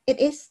 but it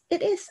is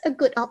a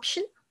good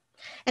option.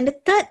 And the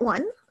third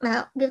one,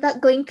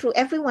 without going through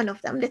every one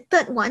of them, the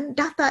third one,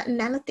 data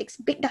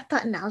analytics, big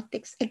data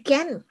analytics.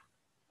 Again,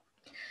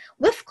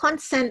 with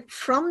consent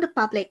from the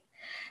public,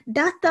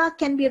 data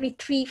can be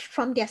retrieved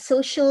from their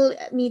social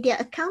media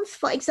accounts,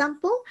 for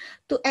example,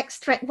 to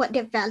extract what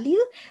they value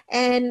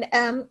and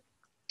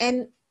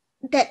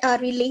that are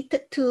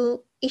related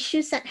to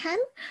issues at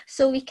hand.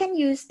 So we can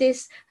use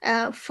this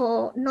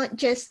for not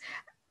just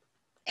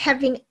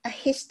having a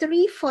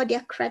history for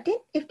their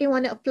credit, if they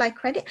want to apply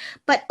credit,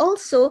 but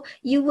also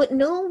you would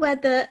know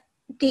whether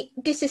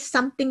this is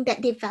something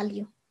that they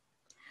value.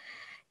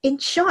 In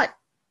short,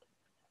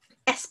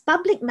 as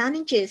public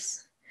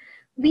managers,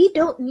 we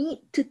don't need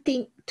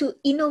to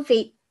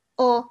innovate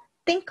or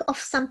think of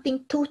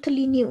something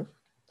totally new.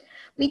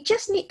 We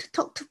just need to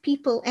talk to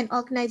people and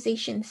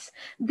organizations,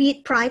 be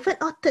it private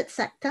or third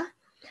sector,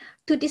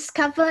 to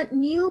discover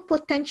new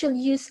potential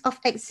use of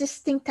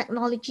existing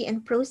technology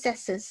and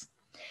processes,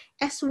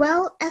 as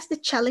well as the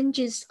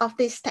challenges of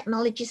these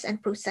technologies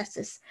and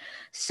processes.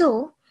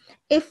 So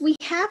if we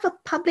have a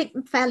public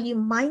value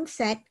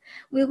mindset,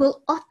 we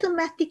will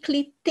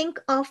automatically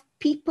think of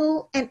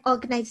people and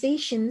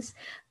organizations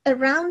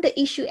around the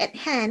issue at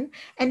hand,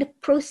 and the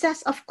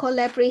process of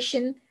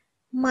collaboration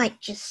might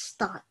just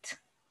start.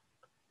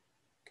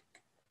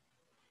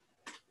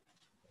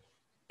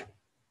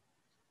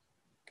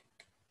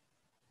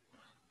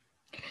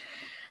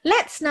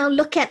 Let's now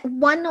look at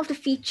one of the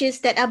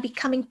features that are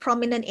becoming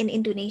prominent in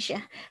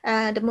Indonesia,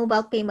 the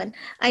mobile payment.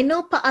 I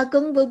know Pak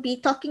Agung will be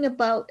talking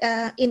about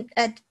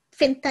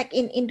fintech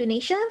in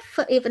Indonesia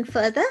even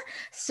further.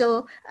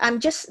 So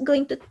I'm just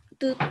going to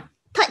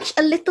touch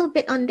a little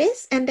bit on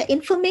this, and the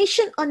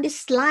information on this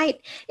slide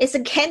is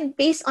again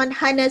based on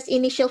Hannah's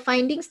initial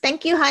findings.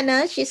 Thank you,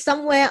 Hannah. She's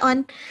somewhere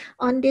on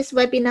this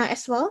webinar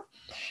as well.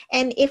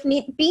 And if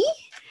need be,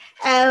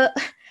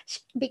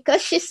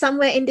 because she's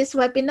somewhere in this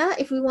webinar,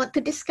 if we want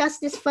to discuss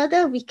this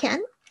further, we can.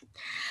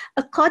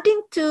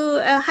 According to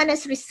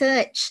Hannah's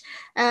research,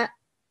 94%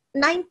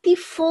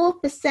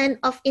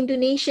 of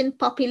Indonesian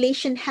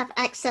population have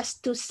access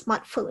to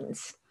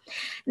smartphones.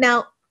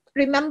 Now,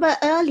 remember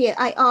earlier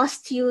I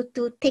asked you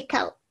to take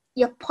out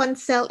your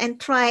ponsel and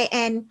try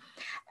and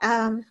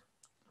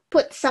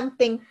put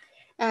something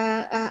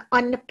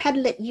on the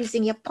Padlet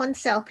using your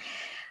ponsel.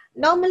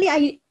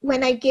 Normally,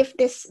 when I give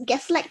this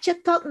guest lecture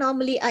talk,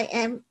 normally I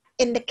am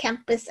in the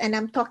campus and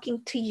I'm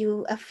talking to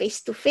you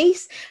face to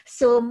face.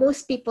 So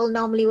most people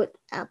normally would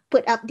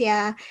put up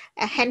their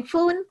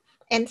handphone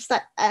and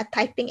start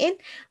typing in,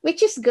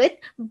 which is good.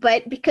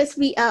 But because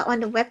we are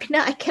on the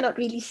webinar, I cannot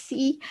really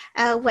see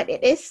what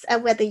it is,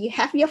 whether you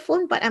have your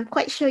phone, but I'm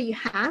quite sure you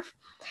have.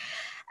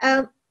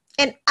 And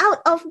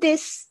out of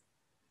this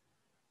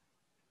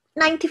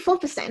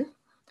 94%,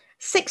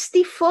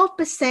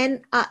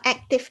 64% are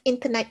active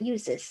internet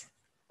users.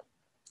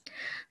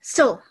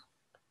 So,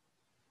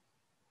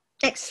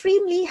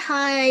 extremely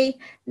high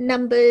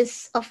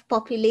numbers of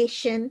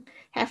population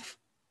have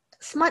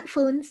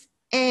smartphones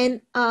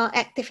and are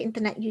active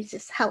internet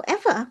users.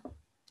 However,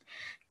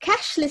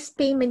 cashless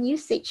payment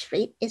usage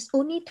rate is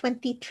only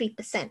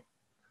 23%.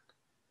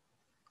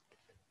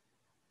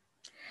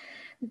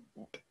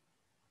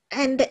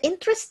 And the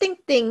interesting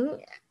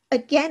thing,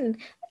 again,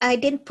 I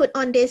didn't put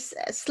on this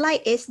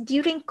slide, is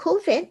during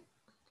COVID,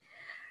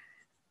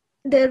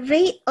 the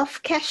rate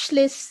of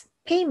cashless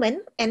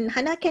payment, and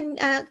Hannah can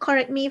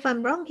correct me if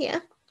I'm wrong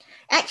here,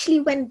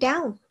 actually went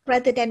down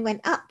rather than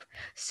went up.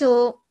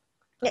 So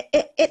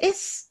it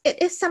is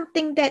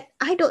something that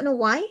I don't know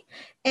why,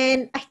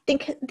 and I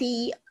think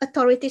the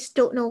authorities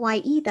don't know why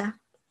either.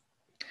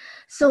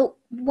 So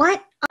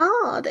what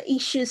are the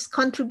issues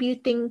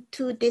contributing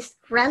to this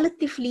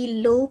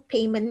relatively low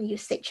payment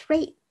usage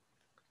rate?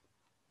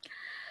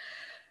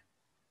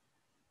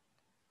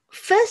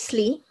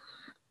 Firstly,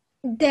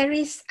 there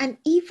is an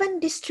even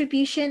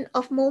distribution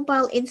of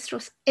mobile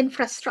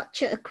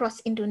infrastructure across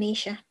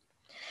Indonesia.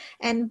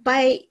 And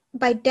by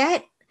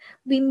that,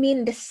 we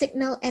mean the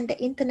signal and the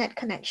internet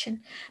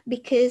connection.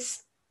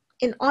 Because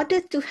in order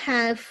to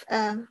have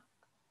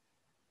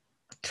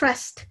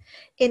trust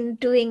in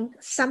doing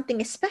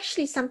something,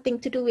 especially something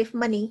to do with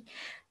money,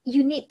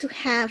 you need to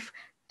have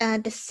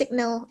the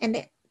signal and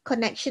the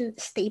connection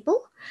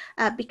stable,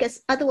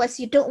 because otherwise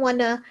you don't want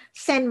to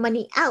send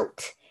money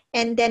out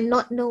and then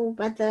not know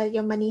whether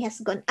your money has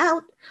gone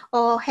out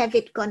or have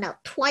it gone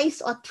out twice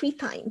or 3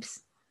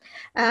 times.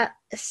 The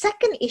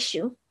second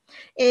issue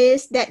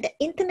is that the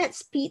internet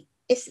speed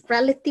is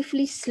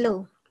relatively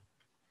slow.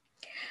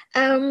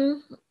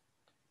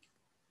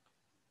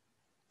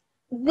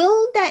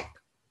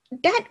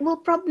 That will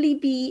probably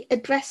be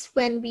addressed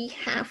when we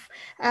have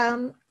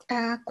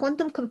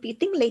quantum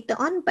computing later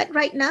on, but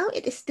right now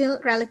it is still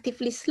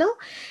relatively slow.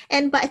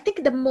 But I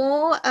think the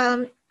more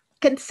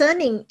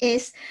concerning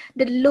is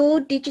the low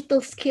digital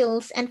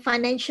skills and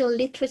financial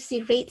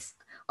literacy rates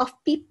of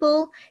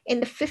people in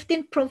the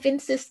 15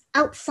 provinces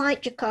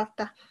outside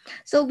Jakarta.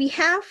 So we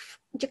have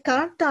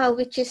Jakarta,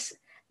 which is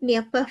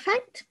near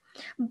perfect,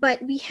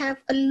 but we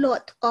have a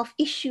lot of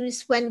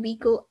issues when we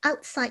go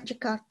outside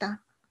Jakarta.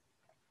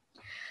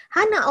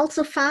 Hannah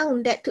also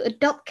found that to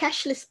adopt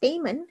cashless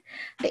payment,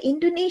 the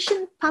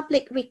Indonesian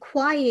public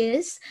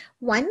requires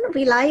 1,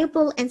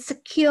 reliable and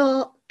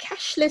secure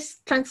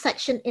cashless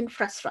transaction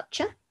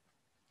infrastructure,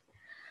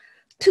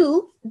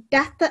 2,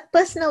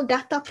 personal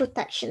data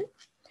protection,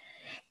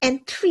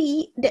 and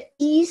 3, the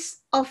ease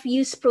of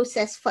use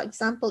process. For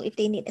example, if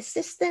they need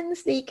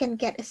assistance, they can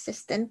get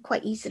assistance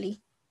quite easily.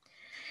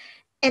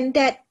 And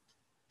that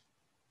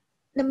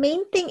the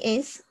main thing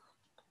is,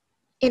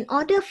 in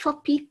order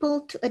for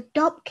people to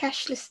adopt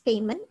cashless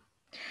payment,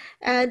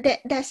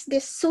 there's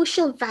this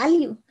social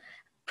value,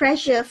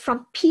 pressure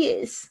from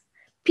peers,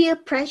 peer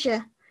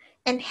pressure,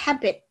 and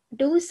habit.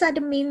 Those are the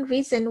main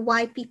reason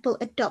why people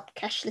adopt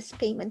cashless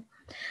payment,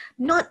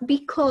 not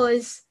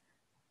because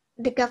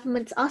the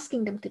government's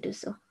asking them to do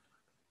so.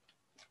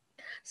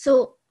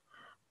 So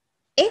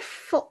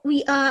if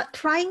we are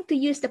trying to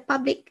use the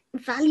public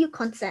value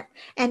concept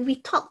and we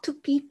talk to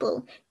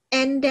people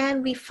and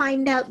then we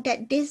find out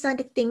that these are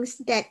the things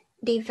that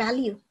they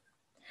value,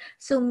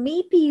 So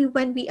maybe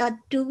when we are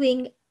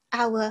doing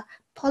our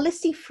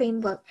policy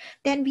framework,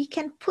 then we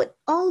can put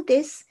all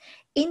this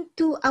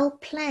into our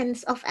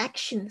plans of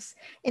actions,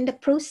 in the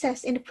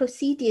process, in the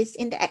procedures,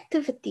 in the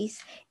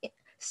activities,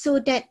 so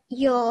that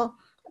your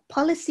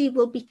policy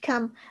will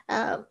become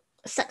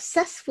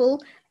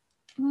successful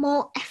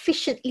more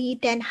efficiently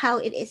than how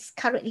it is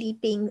currently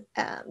being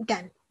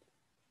done.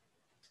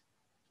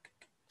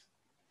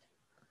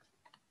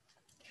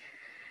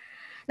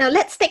 Now,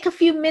 let's take a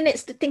few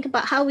minutes to think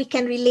about how we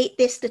can relate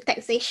this to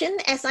taxation.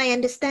 As I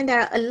understand,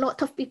 there are a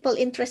lot of people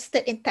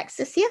interested in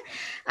taxes here.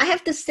 I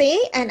have to say,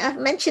 and I've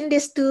mentioned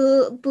this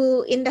to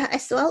Bu Indah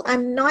as well,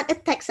 I'm not a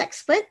tax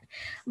expert,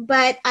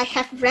 but I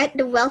have read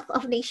The Wealth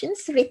of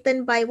Nations,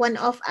 written by one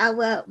of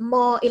our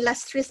more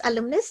illustrious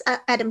alumnus,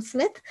 Adam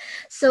Smith.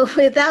 So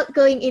without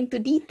going into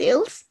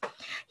details,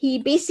 he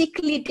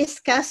basically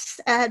discussed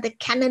the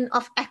canon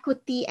of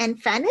equity and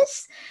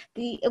fairness,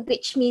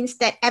 which means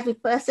that every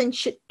person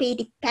should pay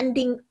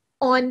depending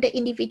on the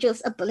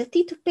individual's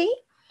ability to pay.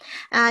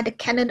 The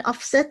canon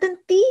of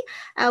certainty,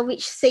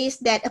 which says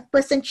that a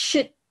person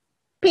should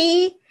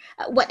pay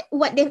what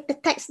the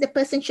tax the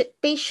person should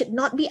pay should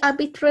not be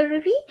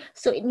arbitrary.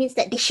 So it means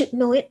that they should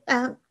know it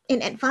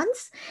in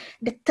advance.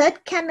 The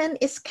third canon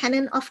is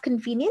canon of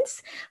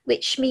convenience,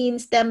 which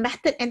means the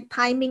method and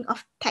timing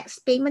of tax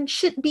payment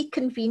should be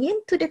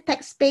convenient to the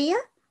taxpayer.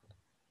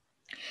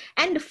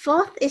 And the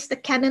fourth is the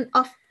canon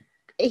of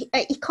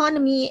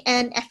economy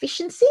and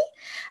efficiency,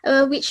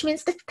 which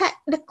means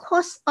the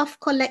cost of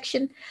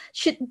collection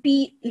should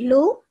be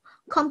low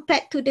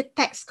compared to the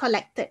tax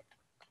collected.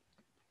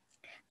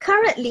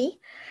 Currently,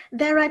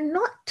 there are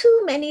not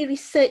too many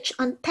research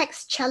on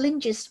tax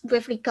challenges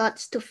with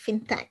regards to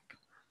fintech.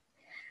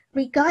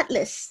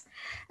 Regardless,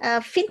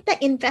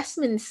 fintech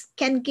investments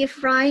can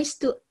give rise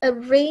to a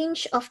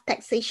range of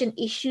taxation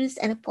issues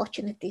and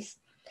opportunities.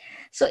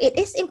 So it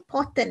is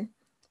important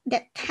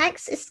that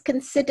tax is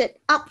considered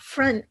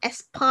upfront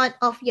as part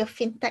of your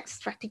fintech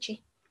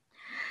strategy.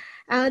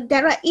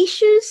 There are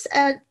issues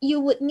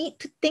you would need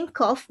to think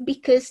of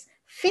because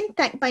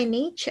fintech by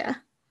nature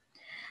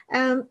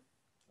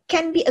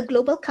can be a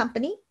global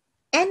company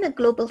and a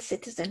global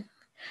citizen,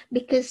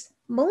 because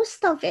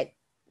most of it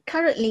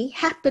currently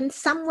happens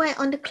somewhere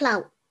on the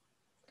cloud.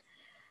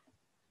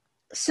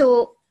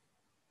 So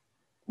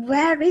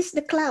where is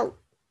the cloud?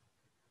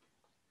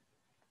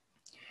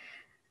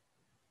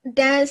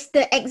 Does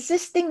the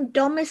existing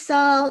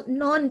domicile,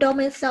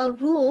 non-domicile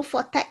rule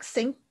for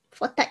taxing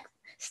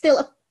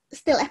still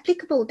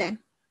applicable then?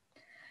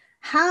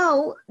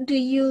 How do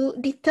you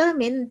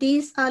determine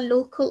these are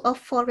local or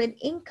foreign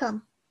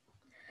income?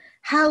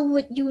 How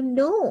would you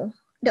know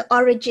the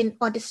origin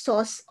or the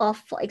source of,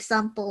 for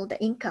example,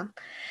 the income?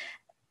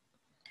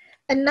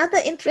 Another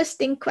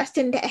interesting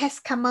question that has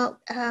come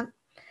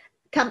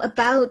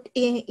about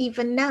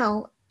even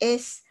now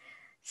is,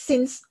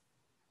 since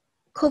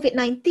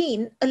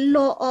COVID-19, a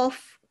lot of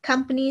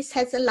companies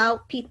has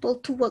allowed people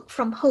to work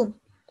from home,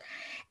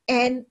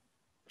 and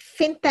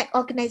fintech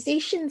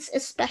organizations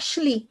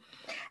especially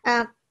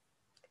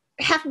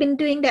have been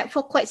doing that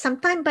for quite some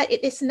time, but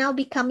it is now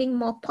becoming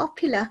more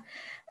popular.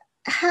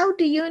 How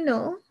do you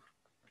know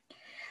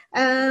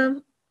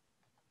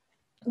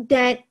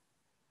that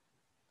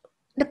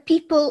the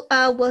people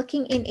are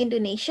working in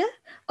Indonesia,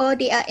 or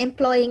they are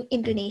employing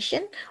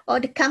Indonesian, or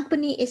the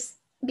company is,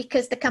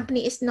 because the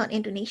company is not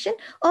Indonesian,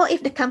 or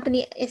if the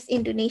company is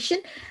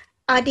Indonesian,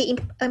 are they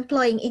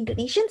employing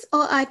Indonesians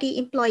or are they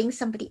employing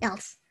somebody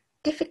else?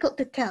 Difficult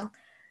to tell.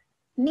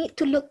 Need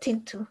to look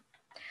into.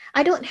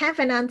 I don't have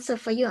an answer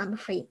for you, I'm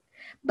afraid.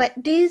 But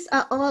these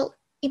are all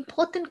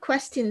important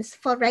questions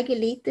for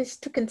regulators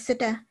to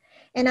consider,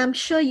 and I'm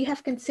sure you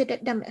have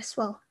considered them as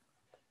well.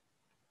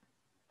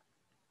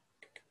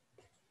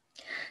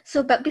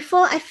 So, but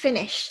before I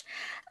finish,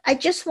 I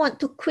just want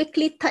to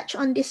quickly touch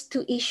on these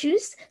two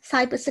issues,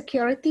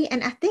 cybersecurity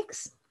and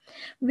ethics.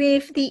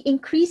 With the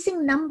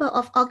increasing number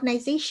of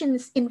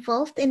organizations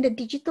involved in the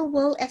digital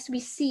world as we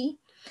see,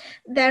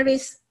 there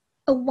is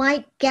a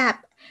wide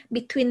gap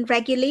between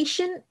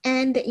regulation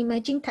and the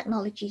emerging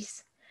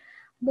technologies.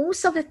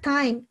 Most of the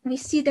time, we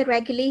see the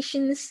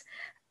regulations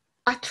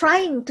are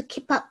trying to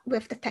keep up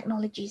with the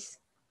technologies.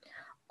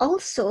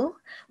 Also,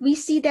 we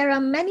see there are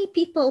many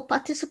people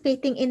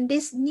participating in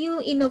these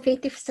new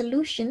innovative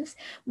solutions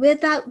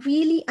without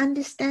really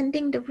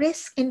understanding the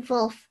risk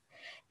involved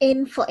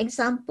in, for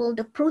example,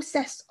 the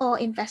process or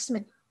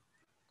investment.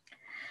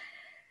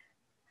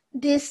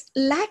 This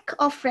lack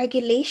of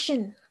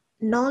regulation,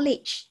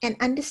 knowledge, and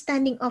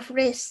understanding of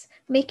risk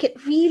make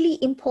it really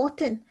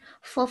important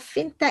for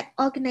fintech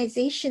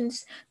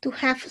organizations to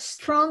have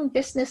strong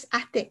business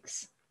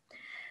ethics.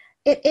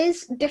 It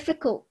is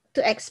difficult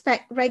to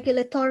expect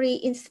regulatory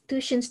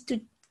institutions to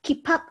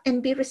keep up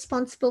and be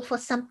responsible for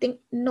something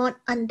not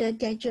under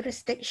their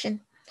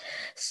jurisdiction.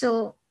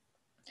 So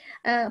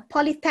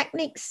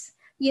polytechnics,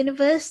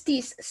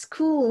 universities,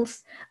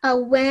 schools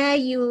are where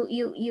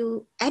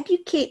you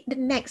educate the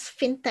next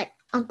fintech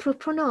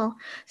entrepreneur.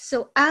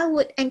 So I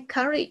would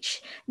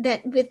encourage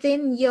that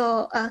within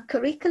your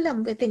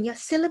curriculum, within your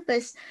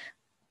syllabus,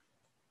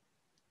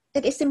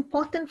 it is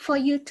important for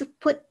you to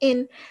put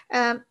in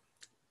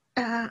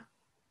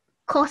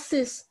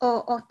courses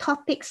or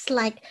topics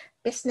like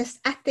business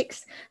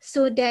ethics,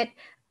 so that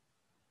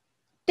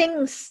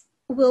things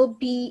will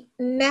be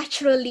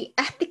naturally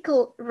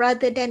ethical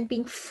rather than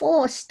being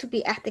forced to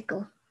be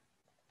ethical.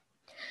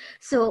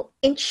 So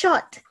in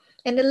short,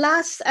 in the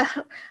last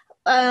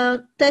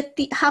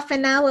half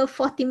an hour,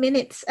 40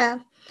 minutes,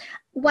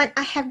 what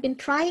I have been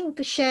trying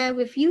to share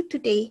with you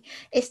today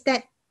is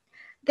that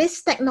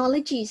these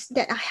technologies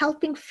that are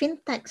helping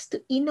fintechs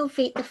to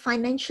innovate the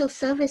financial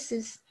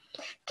services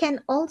can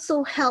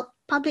also help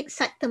public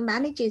sector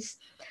managers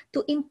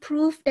to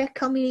improve their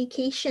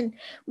communication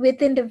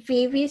within the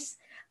various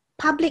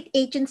public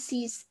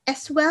agencies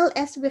as well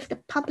as with the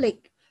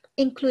public,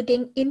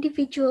 including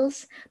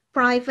individuals,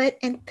 private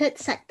and third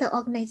sector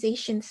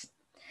organizations.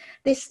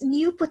 This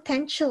new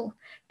potential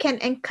can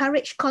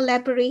encourage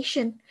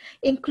collaboration,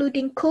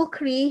 including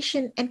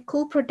co-creation and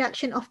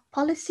co-production of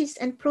policies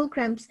and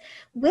programs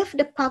with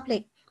the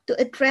public to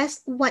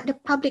address what the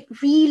public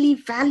really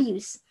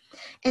values.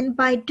 And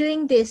by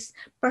doing this,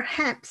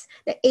 perhaps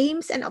the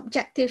aims and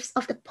objectives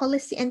of the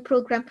policy and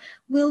program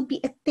will be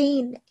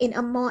attained in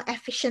a more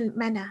efficient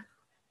manner.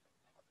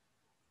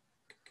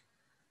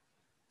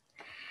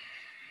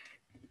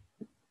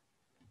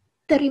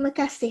 Terima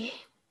kasih.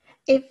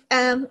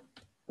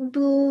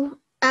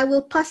 I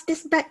will pass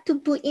this back to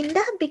Bu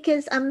Indah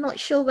because I'm not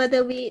sure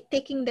whether we're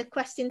taking the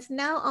questions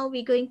now or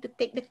we're going to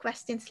take the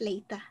questions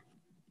later.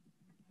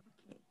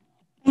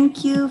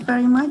 Thank you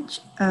very much.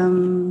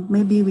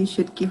 Maybe we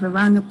should give a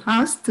round of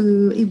applause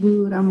to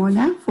Ibu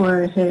Ramona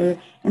for her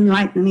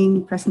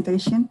enlightening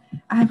presentation.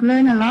 I have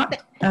learned a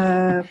lot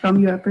from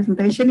your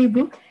presentation,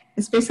 Ibu.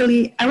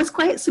 Especially, I was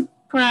quite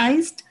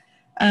surprised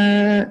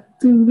to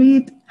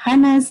read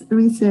Hannah's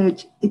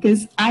research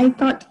because I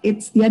thought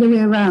it's the other way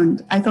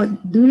around. I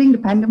thought during the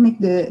pandemic,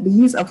 the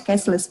use of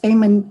cashless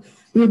payment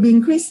will be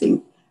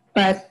increasing.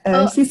 But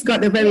she's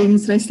got a very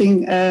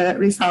interesting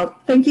result.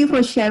 Thank you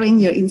for sharing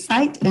your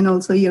insight and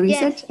also your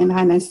research. Yes. And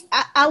Hannah's.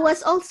 I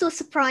was also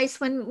surprised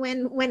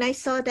when I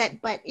saw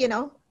that, but you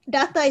know,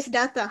 data is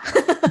data.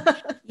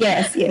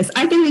 Yes.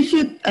 I think we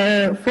should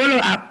follow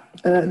up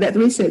that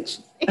research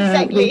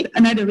exactly with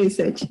another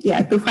research,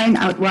 to find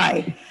out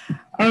why.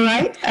 All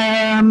right.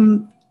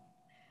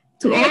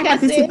 To all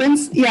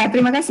participants,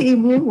 terima kasih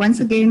Ibu. Once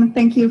again,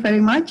 thank you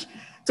very much.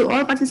 To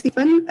all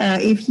participants,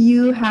 if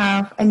you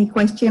have any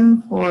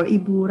question for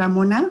Ibu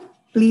Ramona,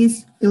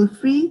 please feel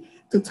free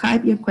to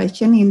type your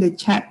question in the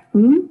chat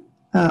room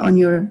on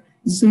your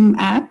Zoom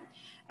app.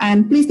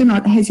 And please do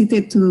not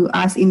hesitate to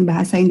ask in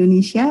Bahasa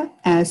Indonesia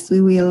as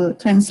we will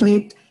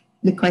translate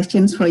the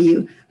questions for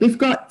you. We've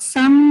got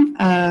some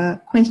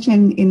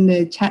question in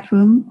the chat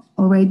room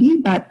already,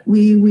 but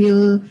we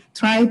will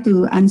try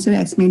to answer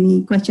as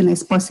many questions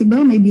as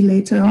possible, maybe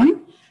later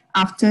on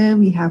after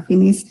we have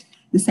finished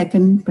the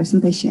second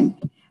presentation.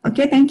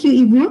 Okay, thank you,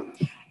 Ibu.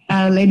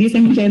 Ladies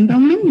and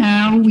gentlemen,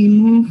 now we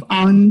move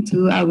on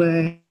to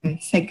our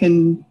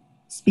second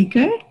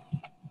speaker,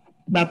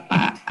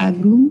 Bapak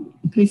Agung,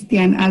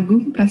 Kristian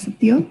Agung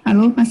Prasetyo.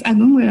 Hello, Mas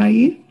Agung, where are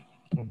you?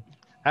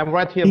 I'm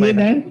right here. Are you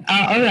there?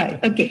 All right,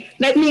 okay.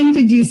 Let me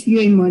introduce you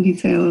in more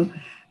detail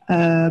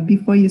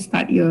before you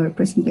start your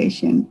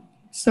presentation.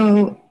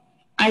 So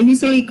I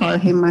usually call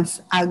him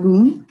Mas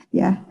Agung.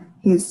 Yeah,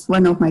 he's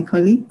one of my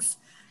colleagues.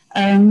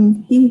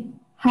 He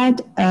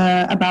had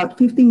about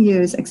 15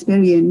 years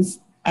experience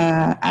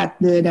at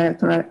the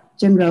Directorate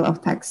General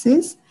of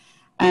Taxes.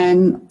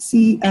 And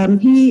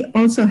he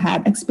also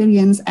had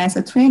experience as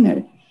a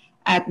trainer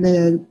at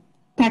the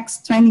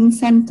Tax Training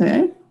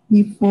Center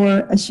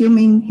before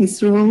assuming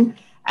his role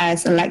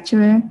as a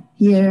lecturer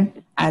here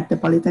at the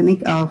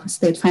Politeknik of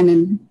State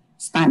Finance.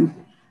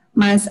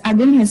 Mas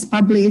Agung has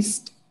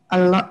published a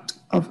lot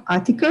of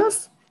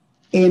articles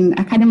in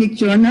academic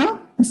journal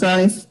as well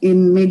as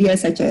in media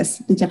such as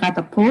the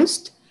Jakarta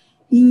Post.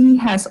 He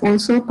has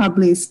also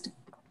published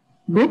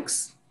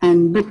books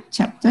and book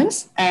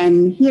chapters,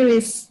 and here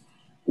is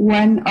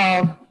one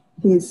of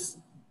his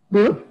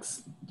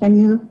books. Can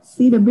you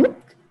see the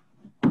book?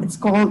 It's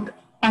called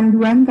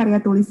Panduan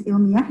Karya Tulis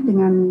Ilmiah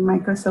dengan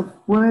Microsoft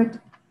Word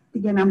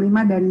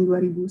 365 dan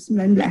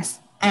 2019.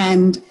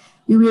 And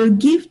we will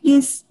give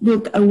this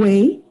book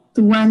away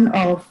to one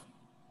of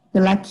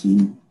the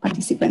lucky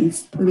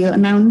participants. We will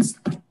announce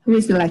who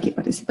is the lucky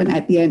participant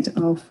at the end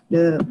of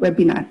the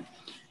webinar.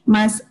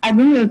 Mas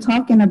Agung will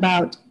talking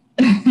about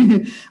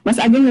 30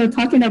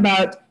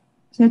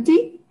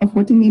 or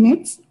 40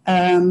 minutes.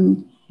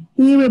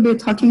 He will be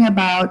talking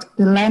about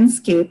the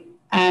landscape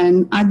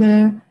and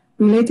other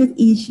related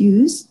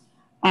issues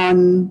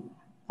on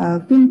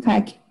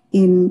fintech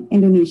in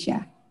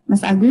Indonesia.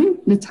 Mas Agung,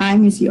 the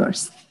time is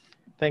yours.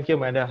 Thank you,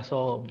 Meda.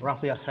 So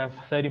roughly I have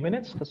 30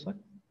 minutes. Is that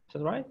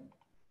right?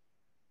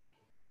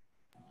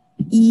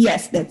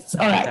 Yes, that's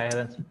all right.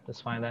 Okay,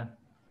 that's fine then.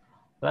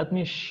 Let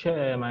me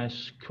share my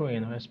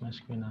screen. Where's my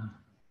screen now?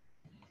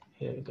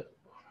 Here we go.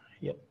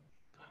 Yep.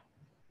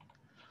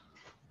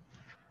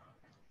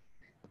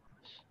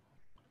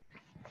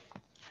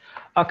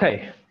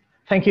 Okay,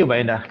 thank you,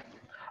 Indah.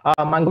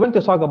 I'm going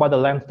to talk about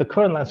the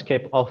current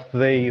landscape of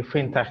the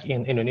fintech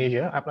in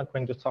Indonesia. I'm not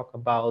going to talk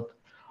about,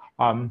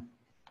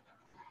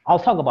 I'll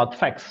talk about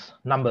facts,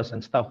 numbers,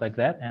 and stuff like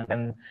that,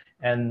 and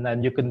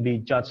then you can be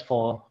judged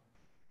for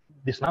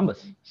these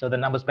numbers. So the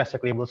numbers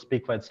basically will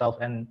speak for itself,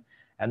 and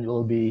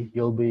you'll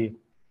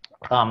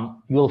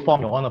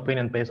form your own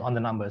opinion based on the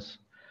numbers.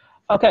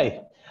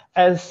 Okay,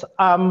 as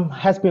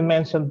has been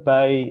mentioned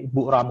by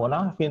Bu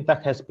Ramona,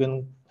 fintech has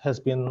been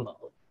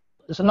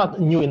it's not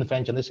a new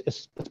invention.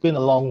 It's been a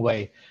long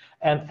way,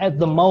 and at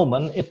the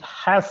moment it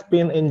has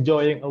been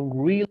enjoying a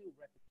really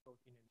rapid growth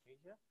in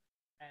Indonesia.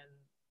 And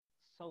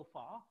so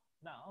far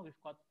now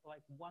we've got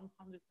like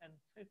 158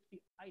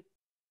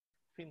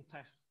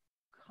 fintech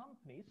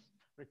companies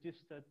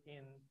registered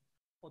in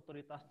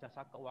Otoritas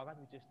Jasa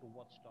Keuangan, which is the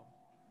watchdog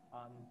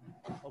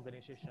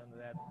organization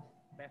that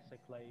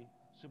basically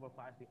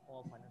supervises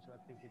all financial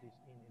activities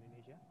in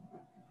Indonesia.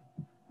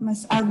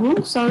 Ms.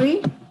 Agung,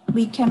 sorry,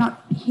 we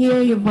cannot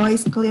hear your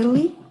voice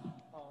clearly.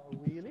 Oh,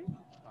 really?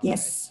 Okay.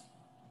 Yes.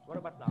 What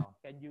about now?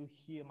 Can you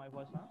hear my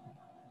voice now?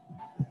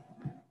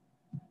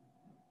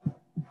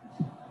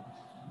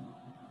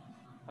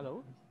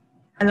 Hello?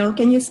 Hello,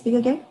 can you speak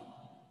again?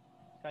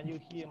 Can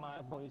you hear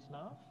my voice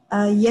now?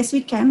 Yes,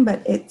 we can,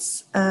 but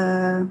it's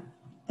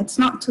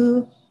not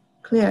too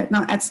clear,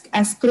 not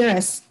as clear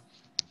as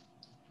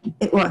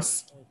it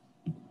was.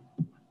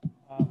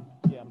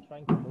 Yeah, I'm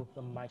trying to move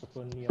the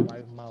microphone near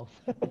my mouth.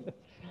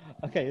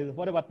 Okay,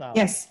 what about now?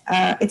 Yes,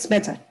 it's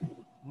better.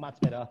 Much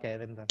better. Okay,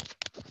 then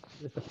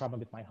there's the problem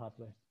with my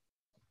hardware.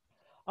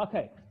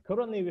 Okay,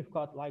 currently we've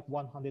got like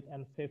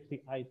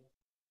 158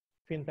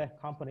 fintech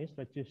companies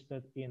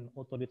registered in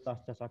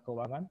Otoritas Jasa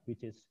Keuangan,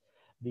 which is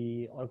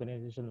the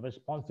organization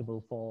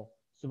responsible for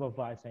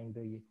supervising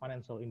the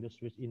financial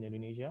industries in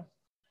Indonesia.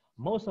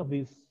 Most of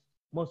the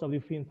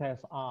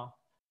fintechs are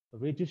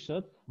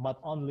registered, but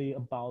only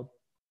about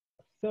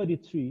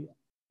 33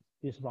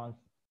 is around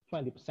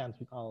 20%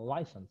 with our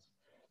license.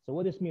 So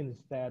what this means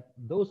is that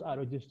those are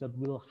registered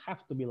will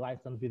have to be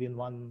licensed within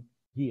 1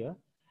 year,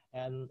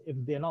 and if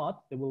they're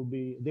not, they will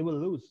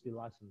lose the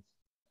license.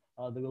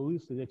 They will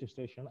lose the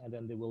registration, and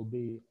then they will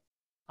be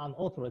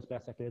unauthorized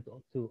basically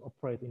to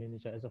operate in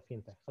Indonesia as a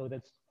fintech. So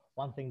that's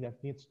one thing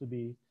that needs to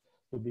be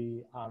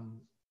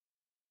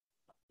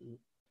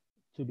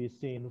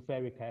seen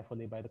very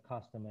carefully by the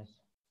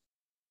customers.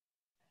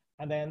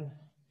 And then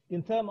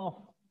in terms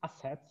of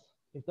assets,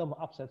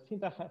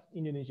 fintech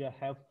in Indonesia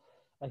have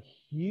a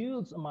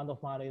huge amount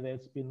of money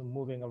that's been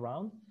moving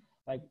around,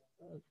 like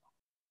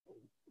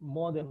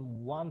more than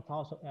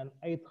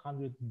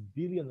 1,800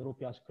 billion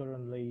rupiah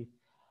currently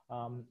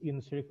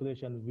in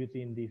circulation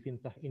within the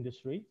fintech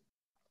industry.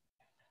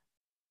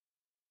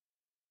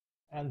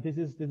 And this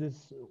is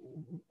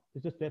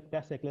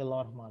basically a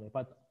lot of money,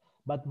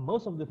 but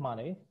most of the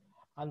money,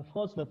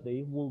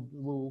 unfortunately,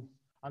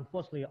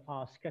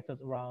 are scattered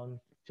around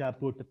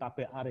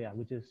Jabodetabek area,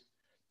 which is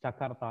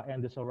Jakarta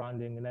and the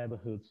surrounding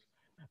neighborhoods.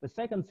 The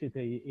second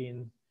city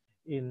in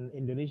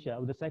Indonesia,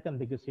 the second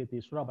biggest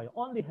city, Surabaya,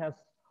 only has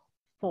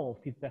 4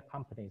 fintech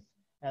companies.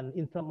 And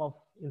in terms of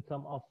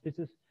this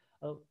is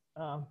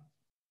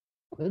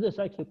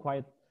actually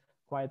quite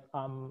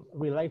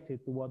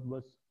related to what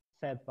was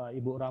said by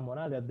Ibu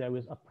Ramona, that there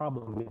is a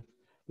problem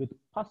with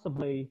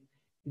possibly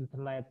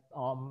internet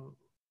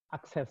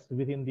access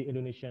within the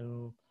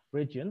Indonesian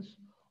regions,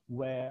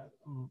 where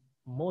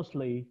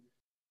mostly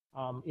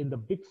in the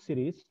big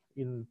cities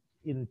in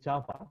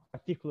Java,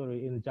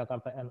 particularly in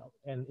Jakarta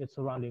and its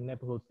surrounding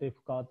neighborhoods,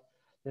 they've got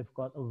a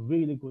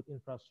really good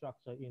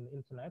infrastructure in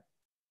internet.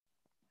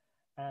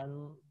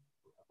 And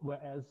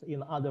whereas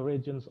in other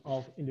regions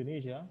of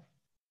Indonesia,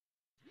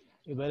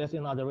 we do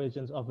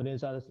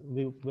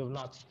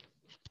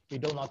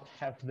not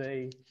have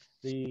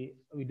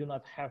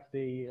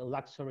the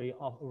luxury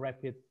of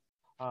rapid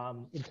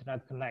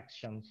internet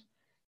connections.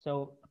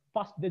 So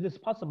this is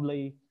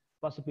possibly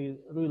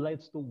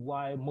relates to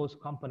why most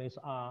companies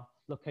are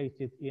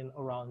located in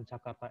around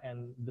Jakarta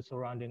and the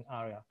surrounding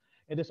area.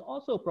 It is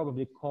also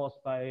probably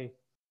caused by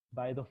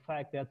the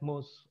fact that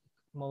most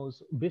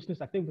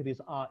business activities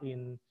are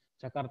in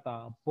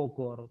Jakarta,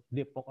 Bogor,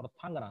 Depok, or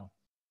Tangerang.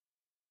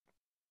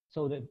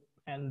 So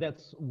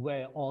that's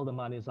where all the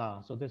monies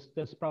are. So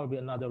there's probably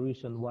another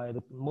reason why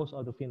most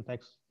of the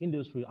fintech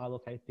industry are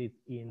located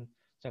in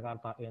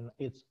Jakarta and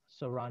its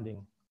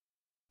surrounding.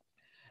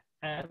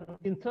 And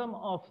in terms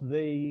of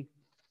the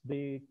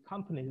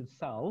company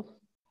itself,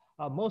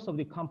 most of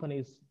the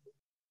companies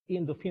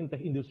in the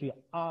fintech industry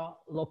are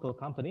local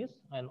companies,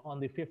 and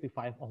only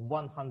 55 of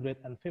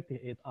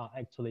 158 are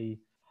actually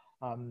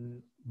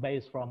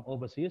based from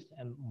overseas,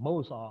 and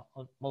most are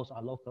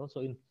local.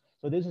 So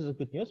this is a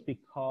good news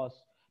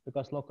because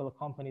local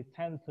companies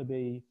tend to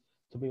be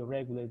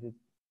regulated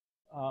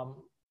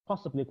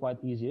possibly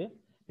quite easier,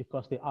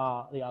 because they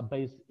are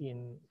based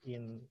in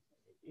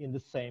the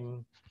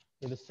same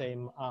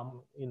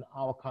in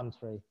our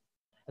country.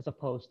 as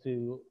opposed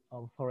to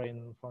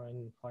foreign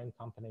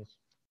companies.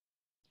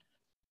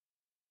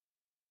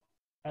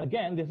 And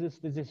again,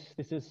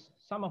 this is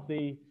some of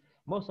the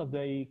most of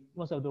the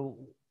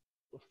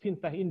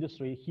fintech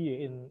industry here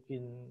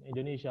in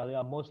Indonesia. They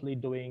are mostly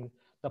doing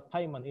the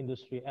payment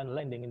industry and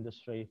lending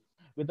industry.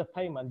 With the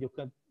payment, you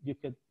could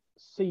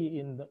see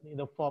in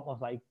the form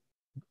of like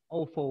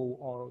OVO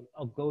or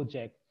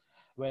Gojek,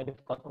 where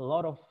they've got a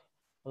lot of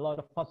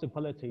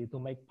possibility to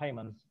make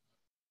payments,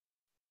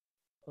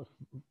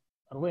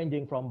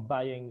 ranging from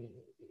buying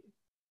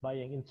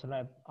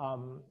internet,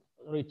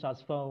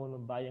 recharge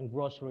phone, buying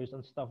groceries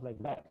and stuff like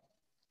that.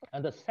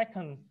 And the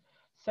second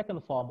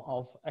form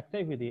of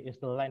activity is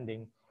the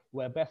lending,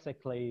 where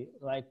basically,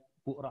 like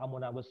Bu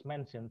Ramona was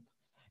mentioned,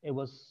 it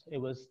was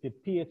the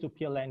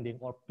peer-to-peer lending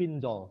or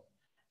pinjol,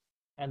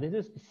 and this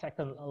is the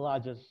second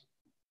largest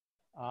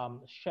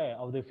share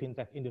of the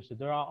fintech industry.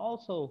 There are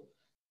also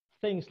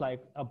things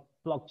like a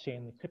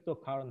blockchain,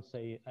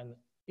 cryptocurrency, and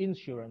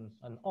insurance,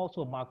 and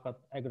also market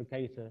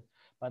aggregator,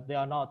 but they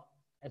are not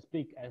as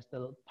big as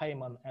the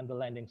payment and the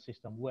lending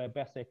system, where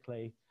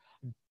basically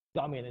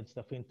dominates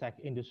the fintech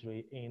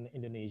industry in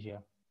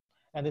Indonesia.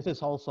 And this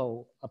is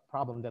also a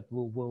problem that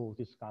we will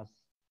discuss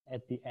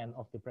at the end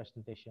of the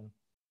presentation.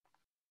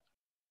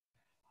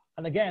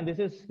 And again, this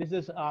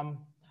is a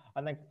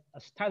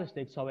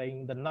statistic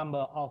showing the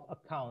number of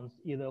accounts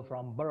either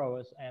from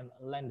borrowers and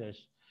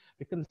lenders.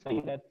 We can see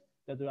that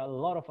there are a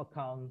lot of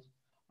accounts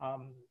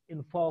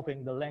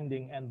involving the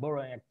lending and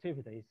borrowing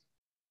activities.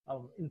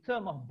 In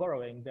terms of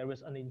borrowing, there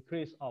is an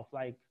increase of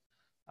like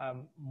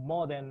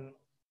more than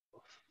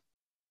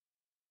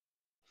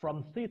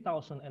from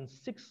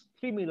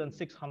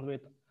 3,600,000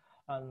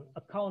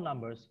 account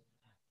numbers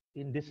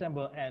in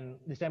December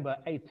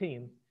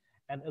 18,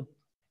 and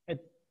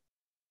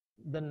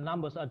the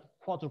numbers are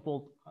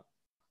quadrupled,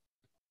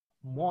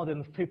 more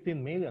than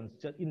 15 million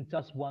in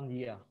just 1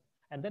 year.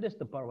 And that is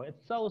the borrower. It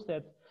shows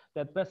that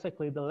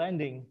basically the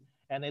lending,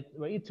 and it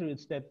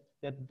reiterates that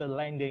the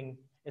lending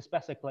is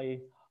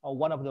basically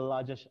one of the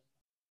largest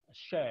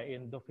share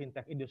in the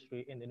fintech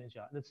industry in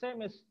Indonesia. The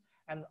same is,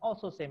 and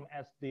also same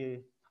as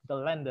the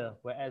lender,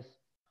 whereas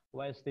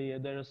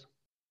there's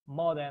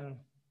more than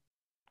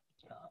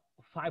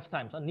 5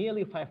 times, or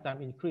nearly 5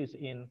 times increase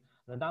in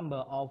the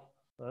number of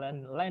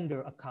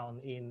lender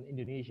account in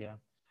Indonesia.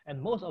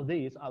 And most of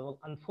these are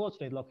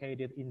unfortunately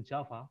located in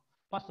Java,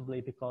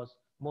 possibly because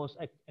most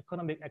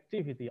economic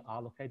activity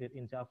are located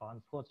in Java,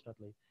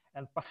 unfortunately,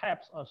 and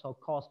perhaps also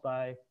caused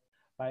by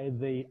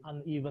the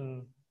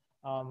uneven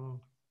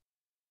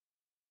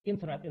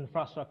internet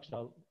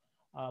infrastructure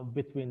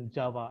between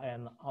Java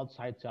and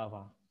outside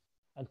Java.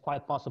 And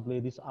quite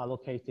possibly these are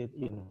located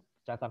in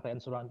Jakarta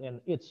and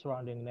its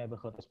surrounding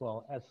neighborhood as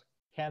well, as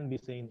can be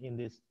seen in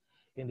this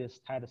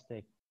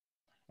statistic.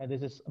 And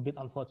this is a bit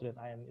unfortunate,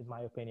 in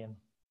my opinion.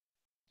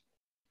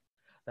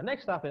 The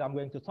next topic I'm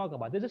going to talk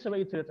about, this is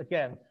related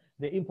again,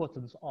 the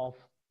importance of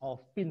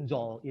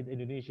pinjol in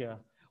Indonesia,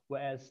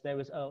 whereas there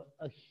is a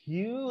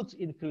huge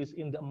increase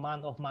in the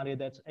amount of money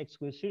that's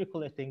actually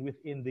circulating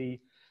within the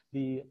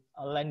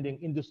lending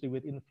industry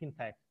within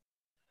fintech.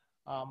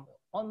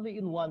 Only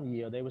in 1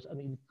 year, there was an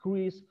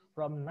increase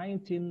from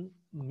 19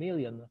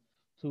 million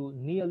to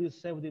nearly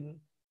 70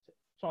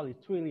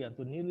 trillion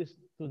to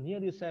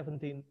nearly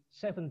 70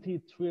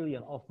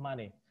 trillion of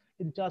money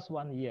in just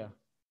 1 year.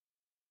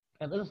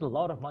 And there's a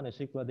lot of money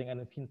circulating in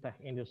the fintech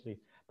industry.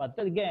 But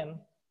then again,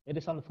 it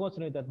is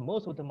unfortunate that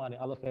most of the money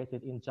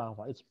allocated in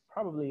Java. It's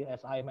probably,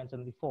 as I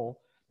mentioned before,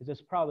 this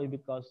is probably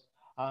because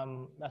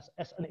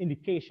as an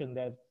indication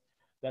that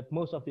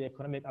most of the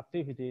economic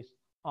activities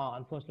are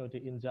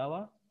unfortunately in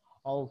Java.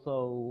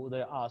 Also,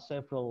 there are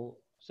several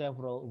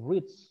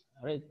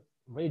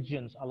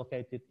regions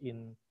allocated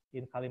in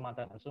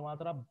Kalimantan and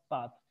Sumatra,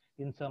 but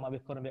in terms of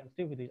economic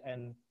activity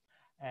and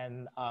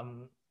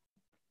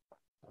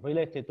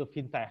related to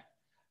fintech,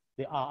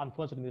 they are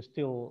unfortunately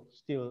still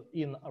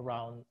in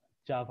around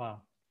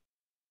Java.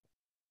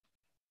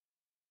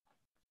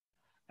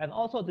 And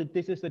also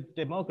this is the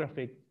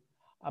demographic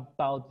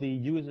about the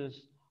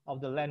users of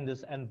the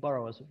lenders and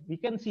borrowers. We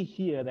can see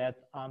here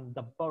that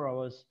the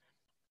borrowers,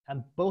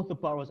 and both the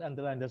borrowers and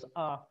the lenders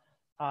are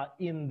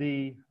in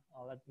the,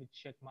 let me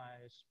check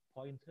my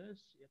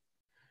pointers.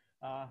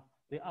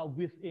 They are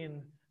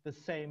within the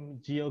same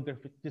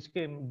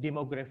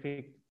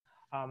demographic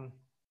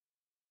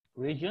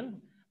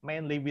region,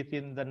 mainly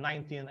within the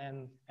 19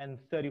 and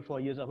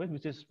 34 years of age,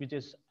 which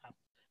is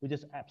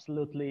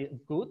absolutely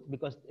good,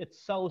 because it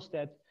shows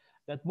that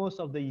most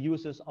of the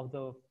users of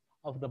the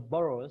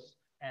borrowers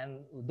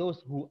and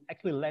those who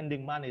actually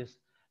lending monies,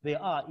 they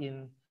are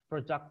in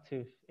the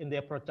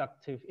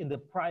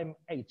prime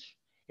age,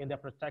 in their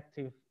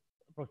productive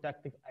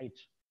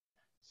age.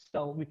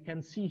 So we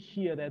can see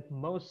here that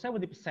most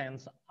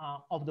 70%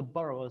 of the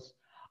borrowers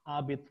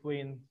are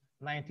between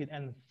 19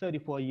 and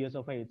 34 years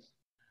of age.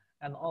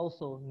 And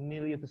also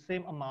nearly the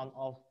same amount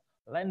of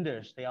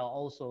lenders, they are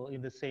also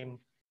in the same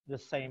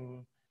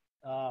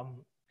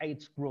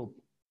age group,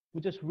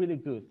 which is really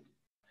good.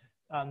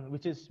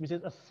 Which is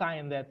a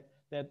sign that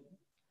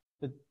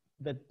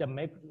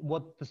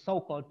what the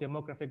so-called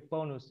demographic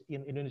bonus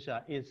in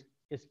Indonesia is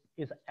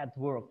at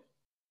work.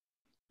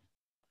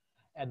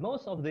 And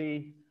most of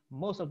the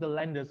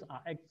lenders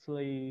are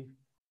actually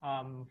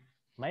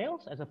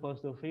males as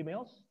opposed to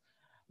females,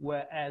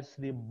 whereas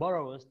the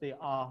borrowers, they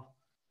are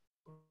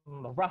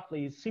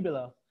roughly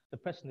similar, the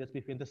percentage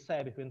between the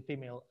share between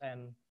female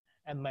and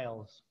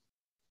males.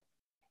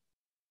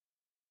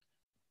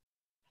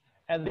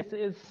 And this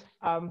is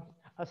a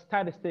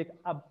statistic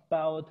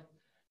about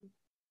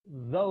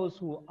those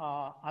who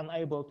are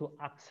unable to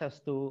access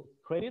to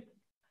credit.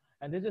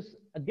 And this is,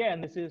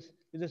 again, this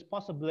is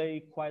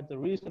possibly quite the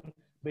reason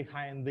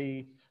behind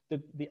the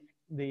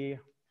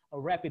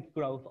rapid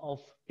growth of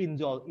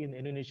pinjol in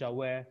Indonesia,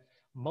 where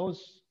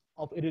most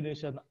of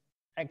Indonesians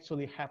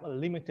actually have a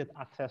limited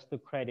access to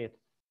credit.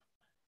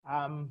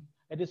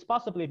 It is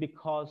possibly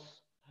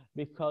because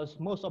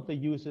most of the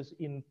users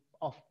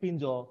of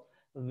pinjol,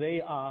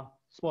 they are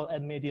small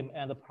and medium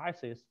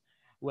enterprises,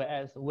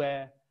 whereas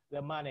where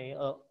their money,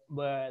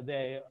 where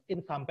their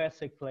income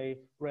basically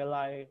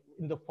rely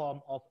in the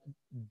form of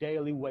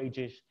daily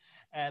wages.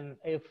 And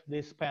if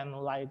they spend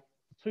like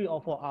 3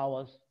 or 4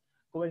 hours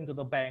going to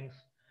the banks,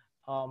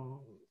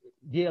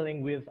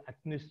 dealing with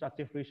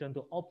administrative reason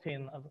to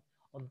obtain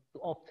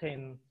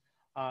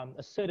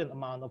a certain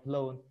amount of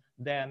loan,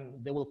 then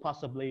they will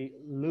possibly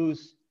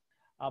lose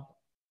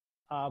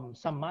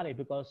some money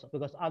because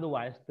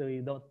otherwise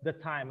the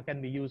time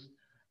can be used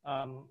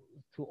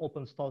to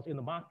open stalls in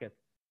the market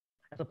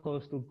as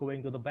opposed to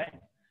going to the bank.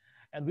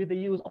 And with the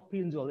use of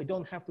pinjol, you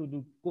don't have to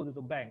go to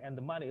the bank, and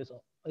the money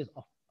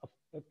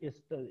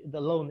the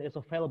loan is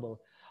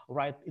available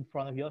right in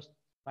front of you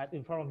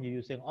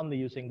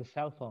using the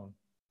cell phone.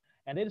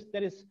 And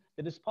that is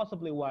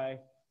possibly why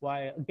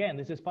again,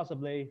 this is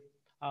possibly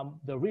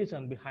the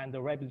reason behind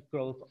the rapid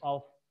growth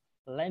of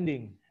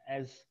lending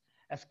as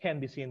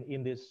can be seen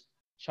in this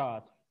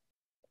chart.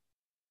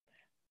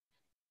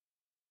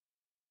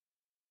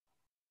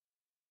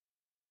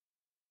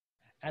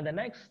 And the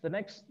next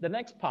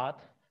part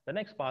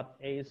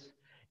is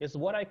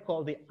what I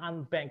call the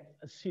unbanked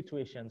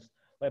situations,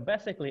 where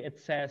basically it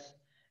says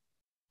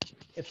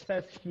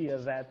here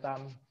that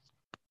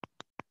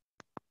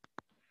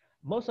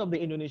most of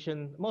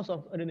Indonesian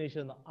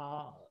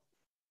are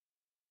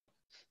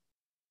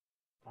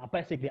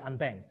basically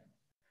unbanked.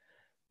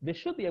 They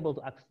should be able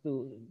to access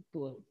to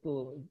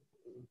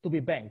be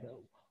banked.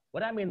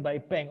 What I mean by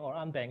bank or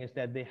unbanked is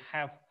that they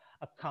have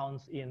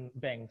accounts in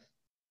banks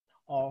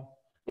or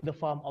in the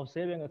form of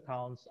saving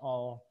accounts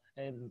or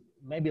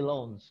maybe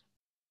loans.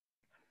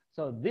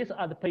 So these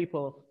are the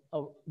people.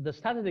 The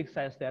statistic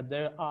says that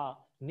there are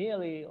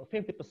nearly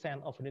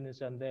 50% of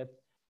Indonesians that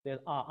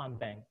are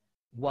unbanked,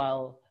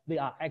 while they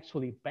are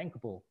actually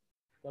bankable.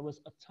 There was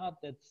a chart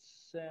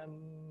that's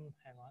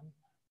hang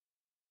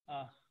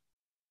on.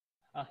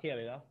 Here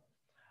we go.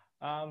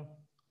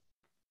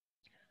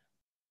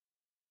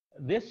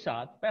 This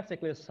chart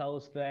basically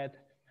shows that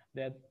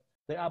there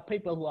are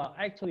people who are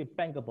actually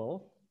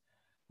bankable,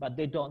 but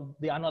they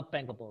are not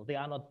bankable. They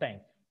are not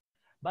banked.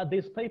 But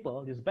these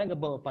people, these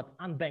bankable but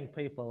unbanked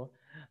people,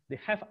 they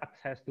have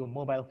access to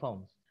mobile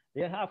phones.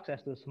 They have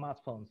access to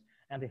smartphones,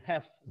 and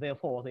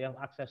therefore they have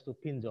access to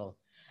pinjol.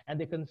 And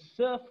they can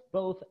serve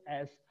both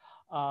as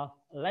a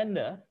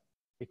lender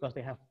because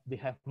they have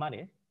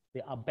money,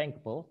 they are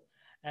bankable,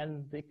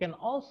 and they can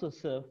also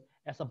serve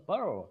as a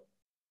borrower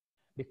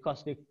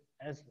because they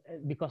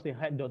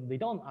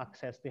don't have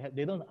access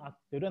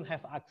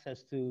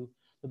to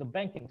the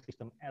banking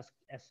system as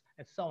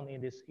shown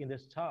in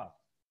this chart.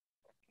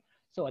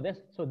 So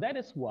that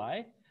is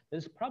why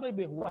this is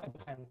probably why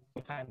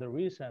behind the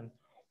reason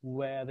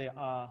where there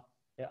are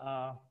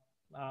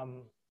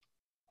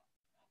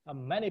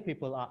many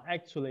people are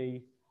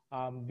actually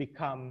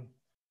become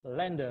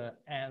lender,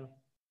 and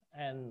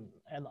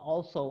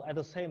also at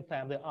the same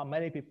time there are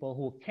many people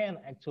who can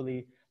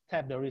actually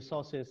tap the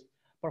resources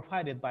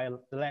provided by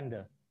the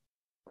lender.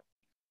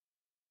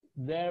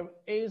 There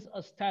is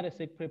a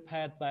statistic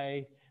prepared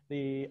by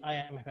the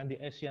IMF and the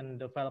Asian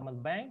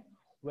Development Bank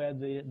where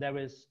there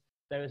is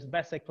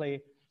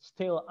basically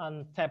still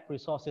untapped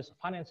resources,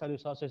 financial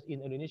resources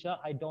in Indonesia.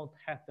 I don't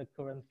have the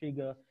current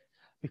figure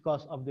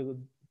because of the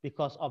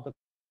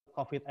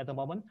COVID at the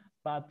moment,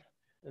 but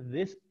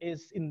this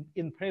is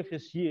in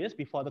previous years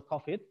before the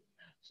COVID.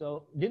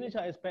 So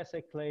Indonesia is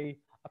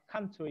basically a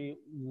country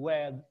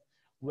where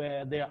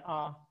there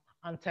are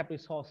untapped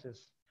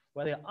resources,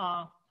 where there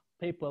are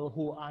people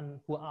who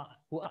are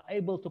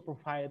able to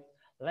provide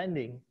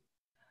lending,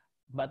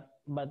 but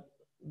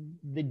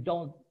they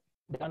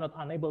are not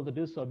unable to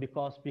do so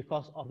because they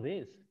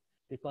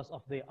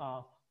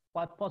are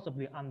quite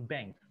possibly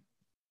unbanked.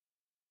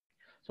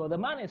 So the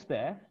money is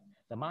there,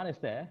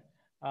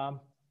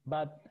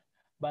 but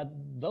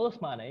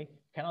those money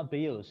cannot be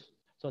used.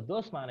 So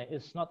those money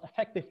is not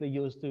effectively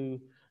used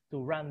to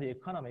run the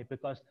economy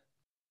because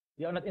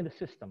they are not in the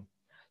system.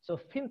 So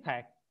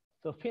fintech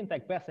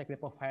basically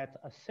provides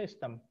a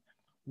system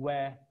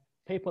where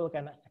people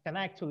can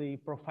actually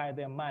provide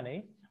their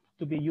money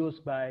to be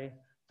used by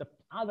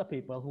other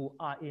people who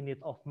are in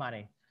need of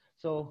money.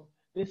 So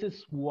this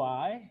is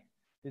why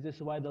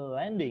the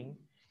lending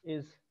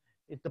is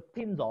the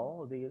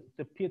pinball,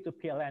 the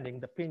peer-to-peer lending.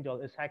 The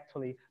pinball is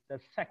actually the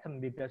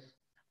second biggest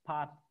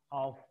part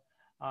of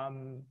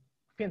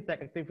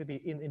fintech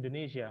activity in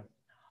Indonesia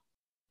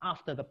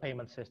after the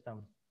payment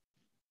system.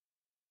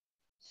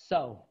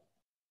 So,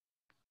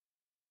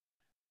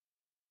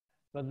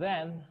 but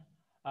then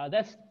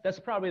that's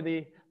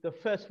probably the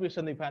first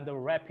reason behind the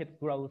rapid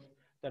growth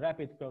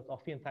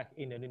of fintech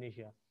in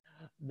Indonesia.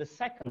 The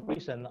second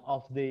reason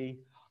of the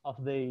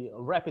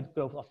rapid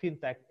growth of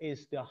fintech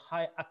is the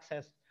high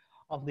access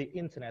of the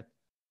internet.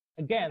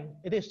 Again,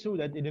 it is true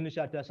that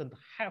Indonesia doesn't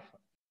have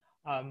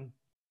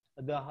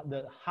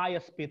the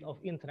highest speed of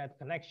internet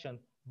connection,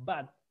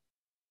 but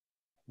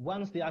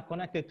once they are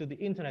connected to the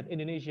internet,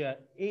 Indonesia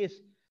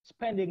is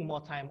spending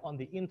more time on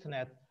the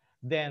internet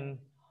than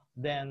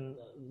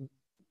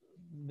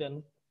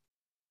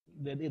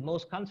in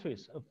most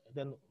countries.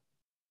 Then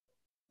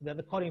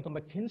according to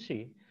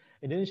McKinsey,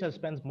 Indonesia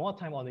spends more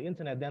time on the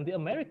internet than the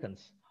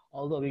Americans,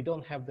 although we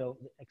don't have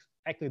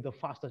actually the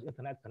fastest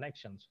internet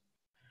connections.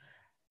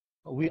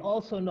 We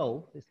also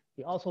know that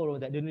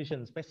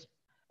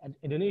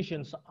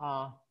Indonesians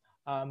are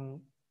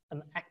an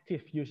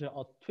active user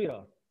of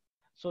Twitter,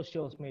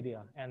 social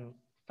media, and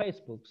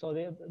Facebook. So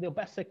they're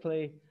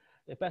basically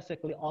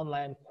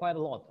online quite a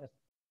lot,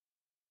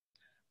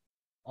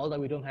 although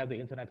we don't have the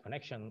internet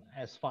connection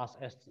as fast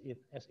as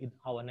in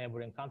our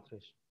neighboring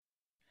countries.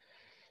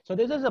 So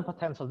this is a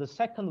potential. The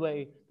second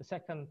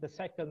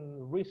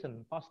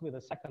reason, possibly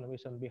the second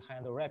reason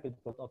behind the rapid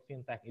growth of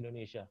fintech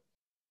Indonesia.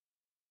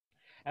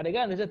 And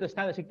again, this is the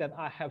statistic that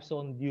I have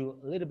shown you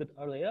a little bit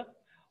earlier,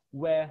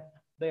 where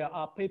there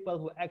are people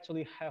who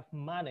actually have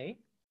money,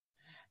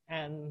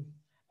 and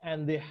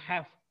they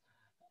have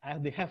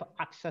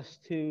access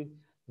to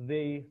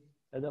the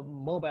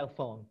mobile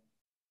phone.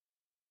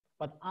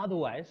 But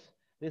otherwise,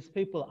 these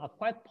people are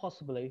quite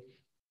possibly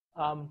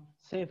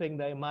saving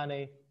their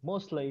money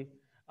mostly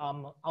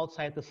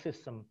outside the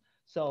system.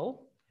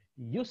 So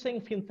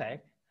using fintech,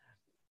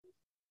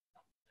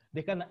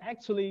 they can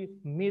actually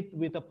meet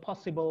with the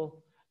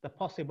possible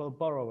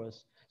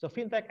borrowers. So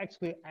fintech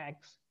actually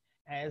acts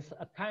as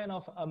a kind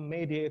of a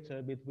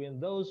mediator between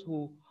those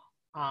who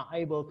are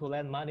able to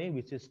lend money,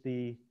 which is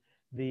the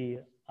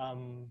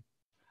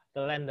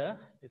lender,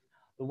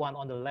 the one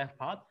on the left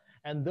part,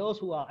 and those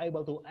who are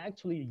able to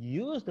actually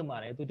use the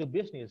money to do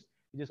business,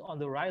 which is on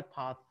the right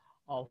part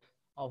of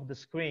the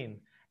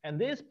screen. And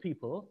these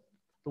people,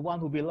 the one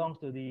who belongs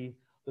to the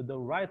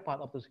right part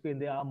of the screen,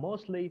 they are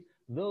mostly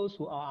those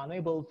who are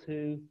unable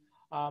to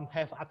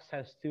have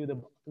access to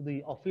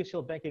the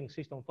official banking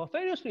system for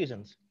various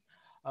reasons.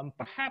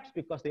 Perhaps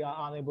because they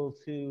are unable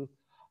to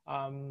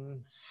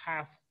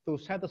have to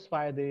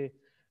satisfy the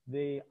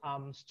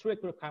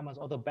strict requirements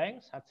of the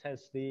bank, such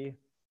as the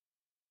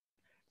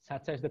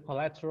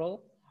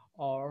collateral,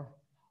 or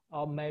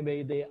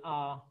maybe they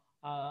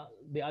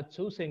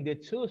choose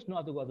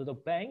not to go to the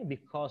bank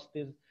because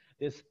they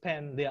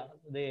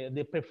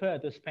prefer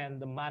to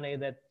spend the money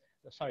they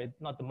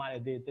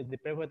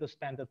prefer to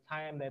spend the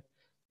time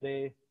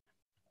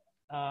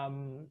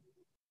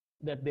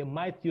that they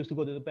might use to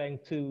go to the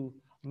bank to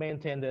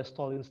maintain their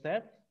store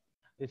instead.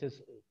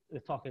 We're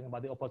talking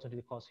about the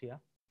opportunity cost here.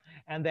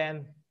 And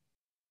then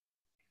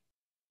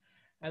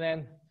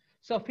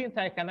so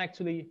fintech can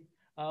actually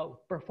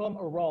perform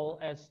a role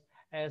as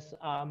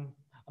a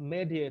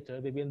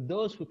mediator between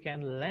those who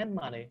can lend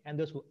money and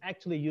those who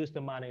actually use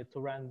the money to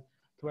run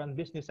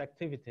business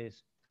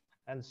activities.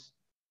 And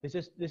this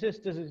is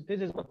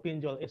what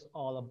Pinjol is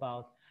all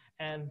about.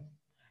 And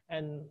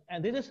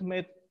this is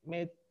made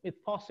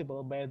it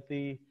possible by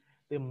the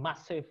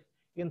massive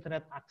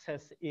internet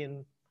access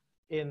in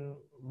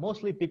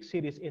mostly big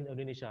cities in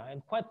Indonesia,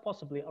 and quite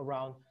possibly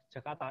around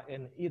Jakarta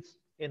and its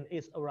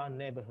around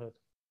neighborhood.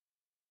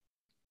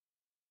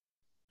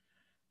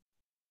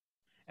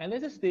 And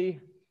this is the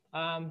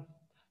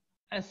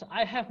as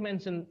I have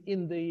mentioned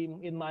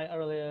in my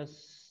earlier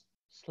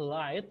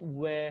slide,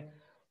 where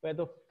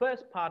the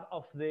first part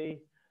of the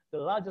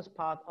largest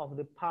part of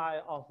the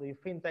pie of the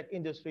fintech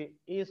industry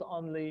is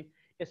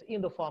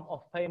in the form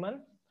of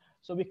payment.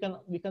 So we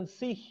can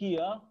see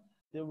here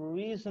the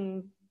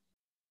recent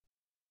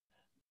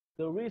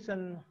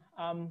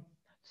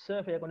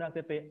survey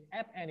conducted by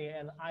App.Any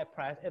and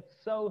iPrice. It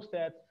shows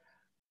that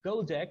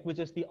Gojek, which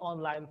is the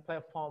online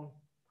platform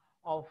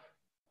of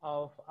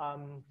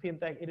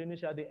fintech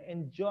Indonesia, they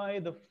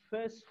enjoy the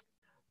first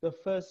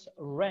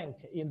rank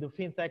in the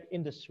fintech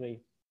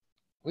industry,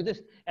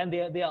 and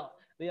they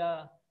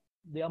are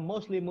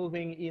mostly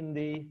moving in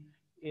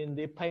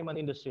the payment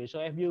industry. So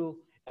if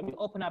you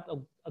open up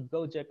a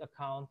Gojek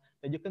account,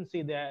 then you can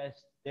see there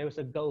is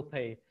a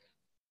GoPay,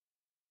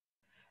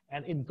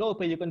 and in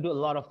GoPay you can do a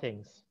lot of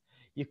things.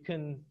 You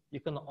can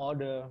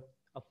order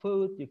a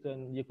food, you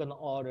can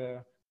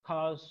order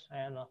cars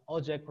and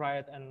ojek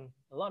ride and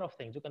a lot of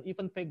things. You can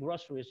even pay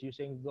groceries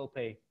using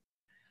GoPay.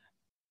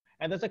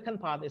 And the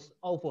second part is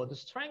OVO. The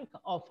strength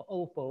of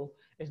OVO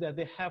is that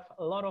they have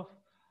a lot of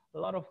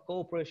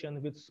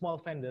cooperation with small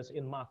vendors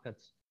in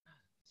markets.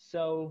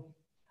 So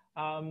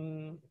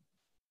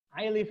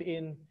I live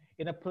in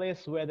a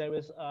place where there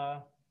is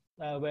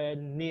where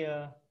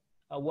near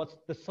what's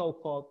the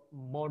so-called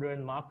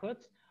modern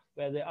markets,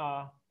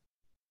 where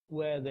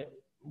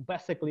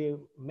basically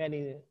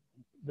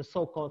the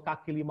so-called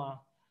kaki lima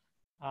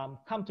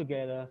come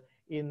together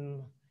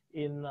in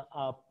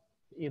a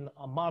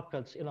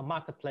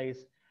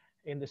marketplace,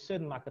 in the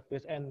certain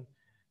marketplace, and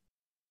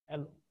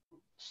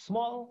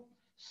small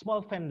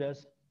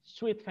vendors,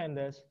 street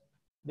vendors,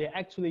 they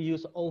actually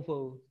use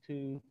OVO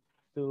to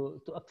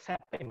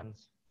accept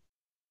payments,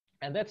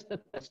 and that's the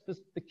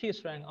key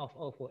strength of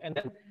OVO.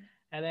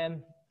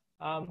 And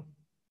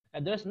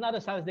there's another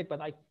statistic, but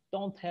I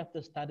don't have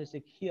the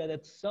statistic here,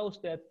 that shows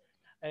that,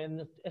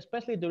 and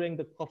especially during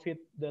the COVID,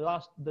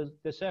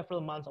 the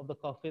several months of the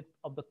COVID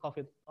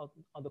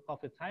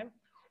time,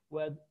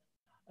 where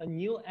a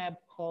new app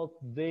called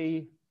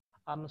the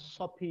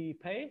Shopee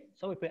Pay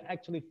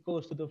actually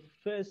goes to the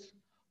first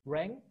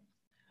rank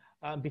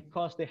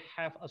because they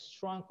have a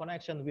strong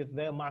connection with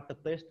their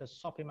marketplace, the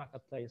Shopee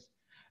marketplace,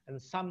 and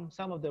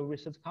some of the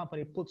research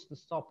company puts the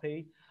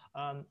Shopee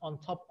on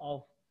top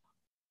of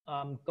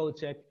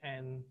Gojek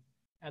and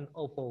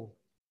OVO,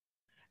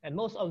 and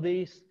most of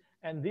these.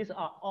 And these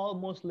are all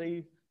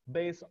mostly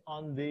based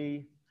on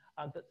the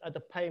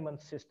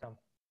payment system.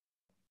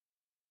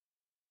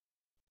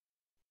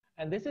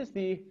 And this is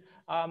a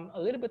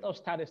little bit of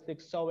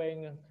statistics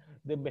showing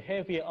the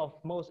behavior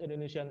of most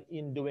Indonesians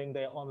in doing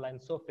their online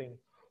shopping,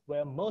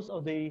 where most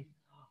of there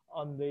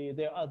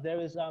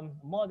is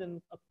more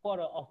than a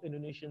quarter of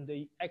Indonesians,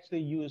 they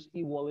actually use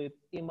e-wallet,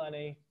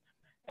 e-money,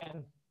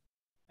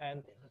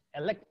 and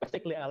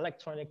basically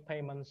electronic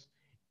payments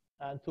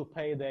to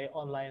pay their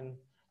online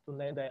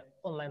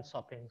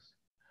shoppings.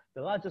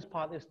 The largest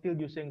part is still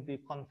using the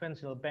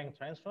conventional bank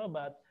transfer,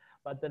 but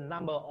the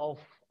number of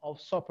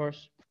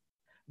shoppers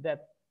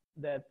that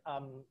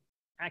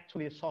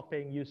actually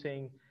shopping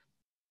using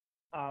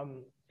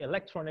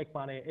electronic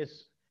money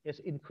is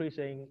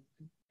increasing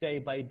day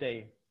by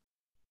day.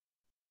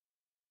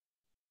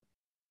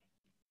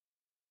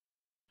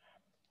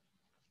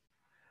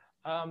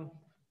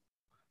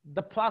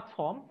 The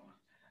platform,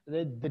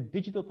 the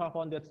digital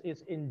platform that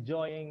is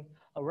enjoying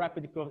a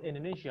rapid growth in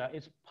Indonesia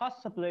is quite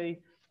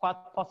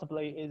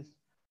possibly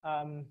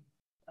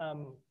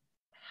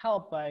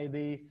helped by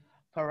the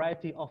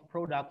variety of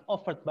products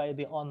offered by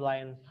the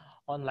online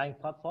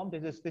platform.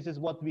 This is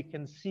what we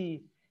can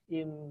see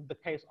in the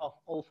case of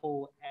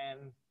OVO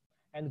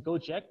and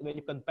Gojek, where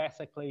you can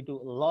basically do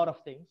a lot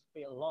of things,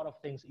 pay a lot of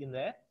things in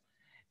there,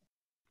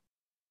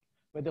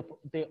 where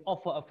they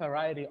offer a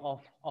variety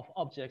of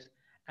objects,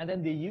 and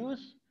then they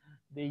use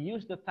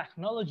the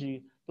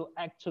technology to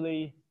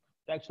actually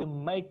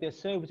make their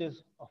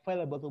services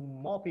available to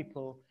more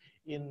people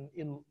in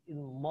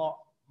more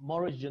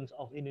regions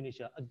of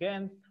Indonesia.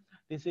 Again,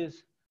 this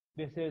is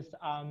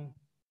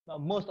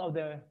most of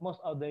their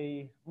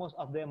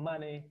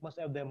money, most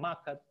of their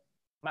market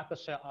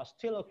share are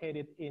still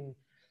located in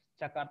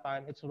Jakarta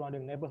and its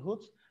surrounding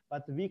neighborhoods.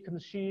 But we can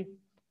see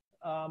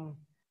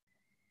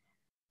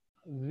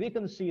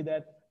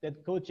that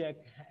Gojek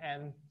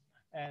and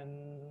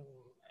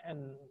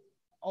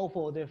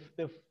OVO,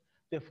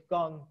 they've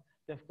gone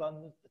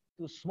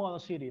to smaller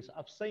cities.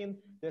 I've seen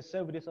their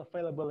services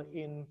available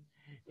in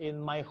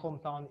my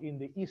hometown in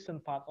the eastern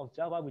part of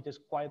Java, which is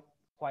quite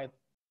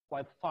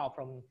far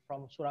from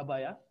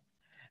Surabaya,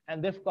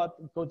 and they've got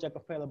Gojek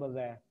available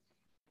there.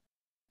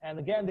 And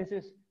again, this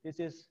is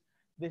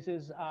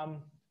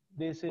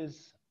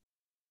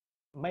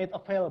made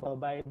available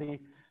by the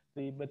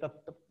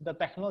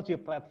technology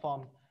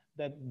platform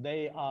that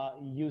they are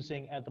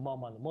using at the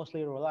moment,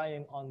 mostly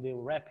relying on the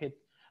rapid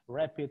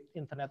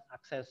internet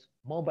access,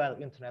 mobile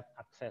internet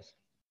access.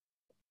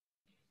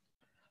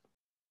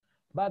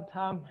 But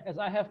as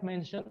I have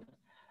mentioned,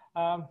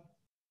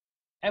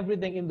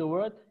 everything in the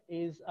world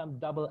is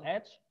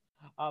double-edged.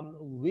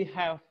 We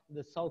have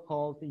the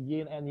so-called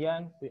yin and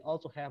yang. We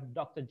also have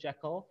Dr.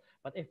 Jekyll.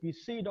 But if we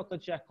see Dr.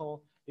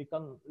 Jekyll, we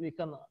can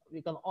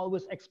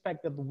always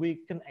expect that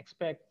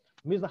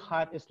Mr.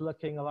 Hyde is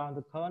looking around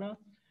the corner.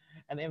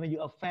 And if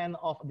you're a fan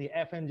of the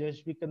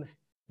Avengers, we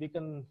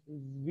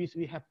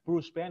have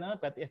Bruce Banner.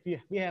 But if we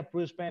have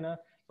Bruce Banner,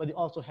 but we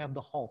also have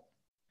the Hulk.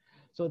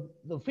 So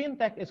the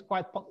fintech is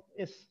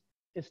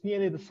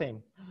nearly the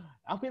same.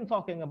 I've been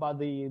talking about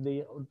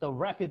the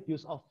rapid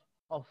use of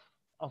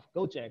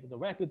Gojek, the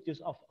rapid use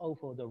of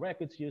OVO, the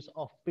rapid use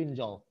of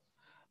Pinjol.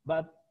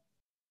 But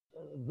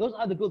those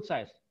are the good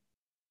sides.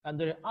 And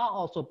there are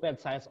also bad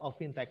sides of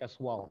fintech as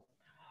well.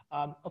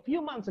 A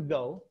few months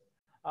ago,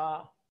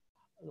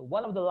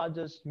 one of the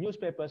largest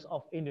newspapers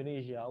of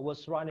Indonesia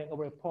was running a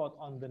report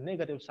on the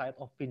negative side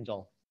of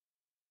Pinjol.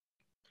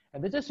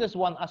 And this is just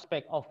one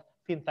aspect of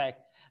fintech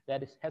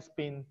that has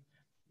been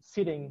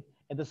sitting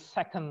at the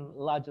second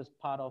largest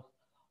part of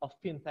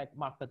fintech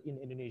market in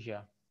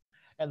Indonesia.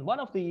 And one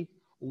of the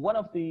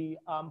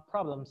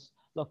problems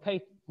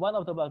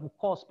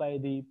caused by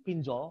the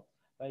Pinjol,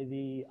 by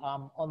the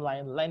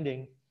online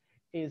lending,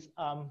 is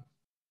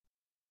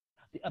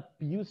the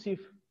abusive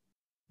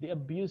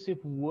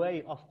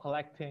way of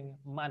collecting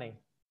money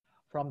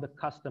from the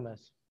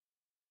customers.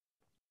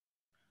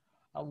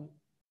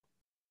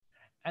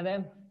 And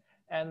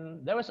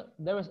there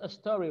was a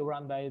story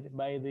run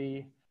by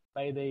the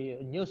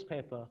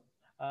newspaper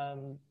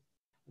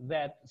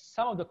that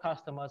some of the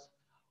customers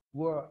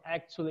were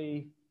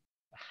actually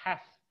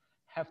have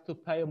to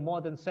pay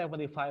more than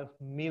 75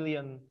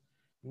 million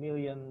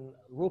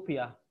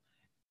rupiah,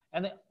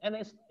 and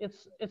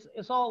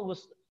it's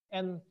always,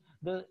 and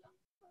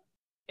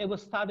it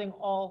was starting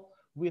all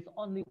with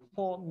only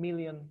 4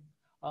 million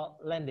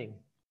lending.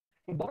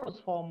 He borrows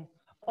from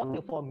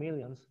only 4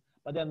 millions,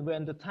 but then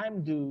when the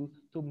time due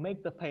to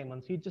make the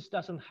payments, he just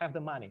doesn't have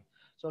the money.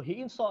 So he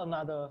installed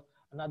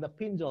another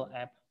pinjol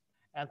app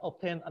and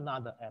obtained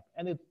another app,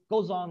 and it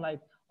goes on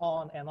like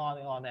on and on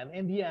and on. And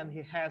in the end,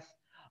 he has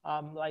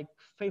like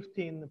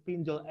 15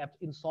 pinjol apps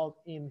installed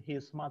in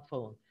his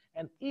smartphone,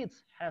 and each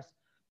has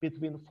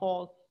between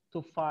 4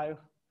 to 5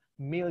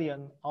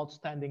 million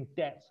outstanding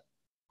debts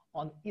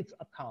on each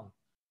account.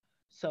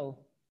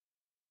 So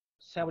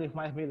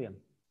 75 million.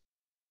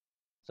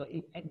 So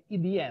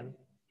in the end,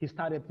 he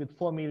started with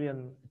 4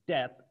 million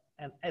debt,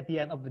 and at the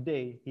end of the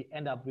day, he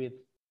ended up with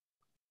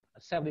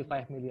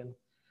 75 million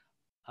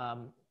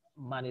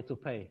money to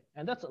pay.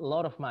 And that's a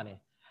lot of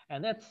money.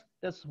 And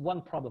that's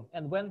one problem.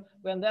 And when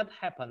that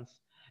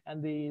happens,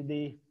 and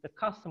the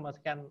customers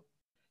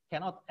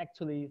cannot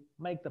actually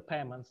make the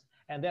payments,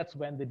 and that's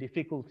when the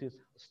difficulties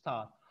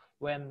start.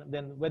 When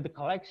the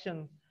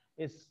collection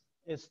is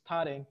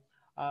starting,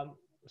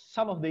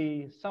 some of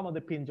the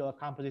pinjol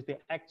companies,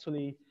 they're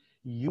actually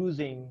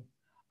using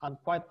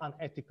quite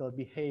unethical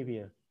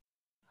behavior.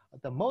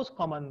 The most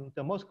common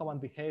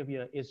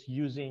behavior is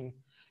using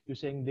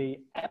the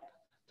app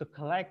to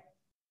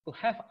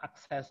have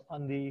access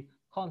on the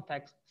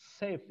contacts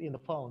saved in the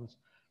phones.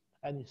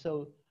 And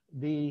so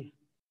the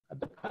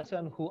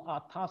person who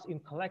are tasked in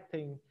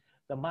collecting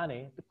the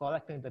money,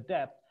 collecting the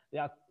debt,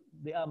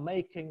 they are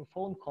making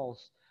phone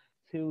calls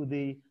to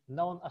the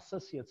known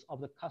associates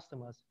of the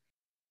customers.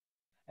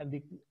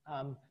 And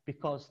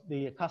because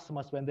the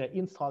customers, when they're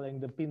installing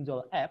the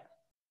pinjol app,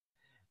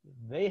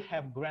 they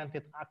have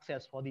granted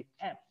access for the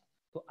app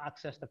to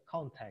access the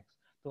contacts,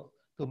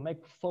 to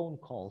make phone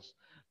calls,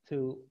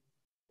 to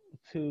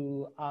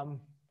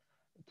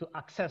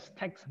access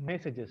text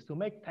messages, to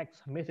make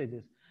text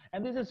messages.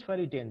 And this is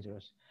very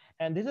dangerous.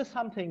 And this is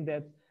something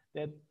that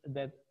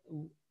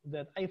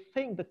I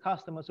think the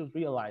customers should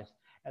realize.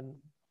 And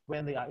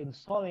when they are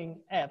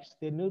installing apps,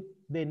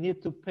 they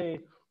need to pay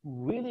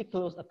really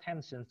close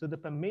attention to the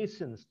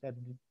permissions that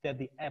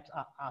the apps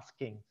are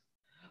asking.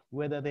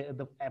 Whether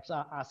the apps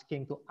are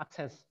asking to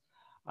access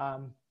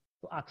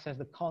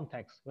the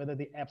contacts, whether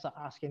the apps are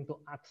asking to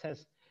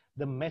access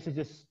the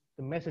messages,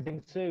 the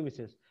messaging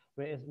services,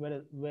 where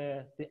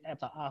the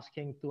apps are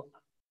asking to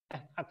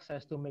have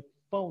access to make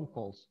phone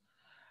calls.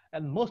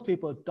 And most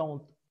people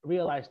don't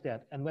realize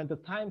that. And when the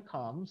time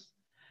comes,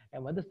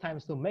 and when the time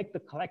is to make the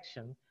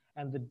collection,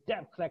 and the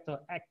debt collector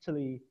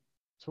actually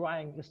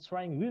is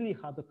trying really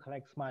hard to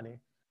collect money,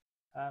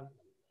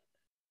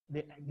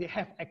 they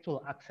have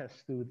actual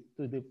access to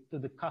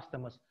the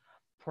customer's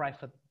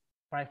private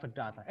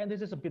data. And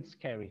this is a bit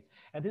scary.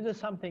 And this is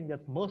something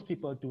that most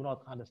people do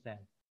not understand.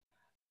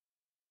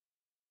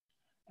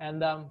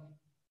 And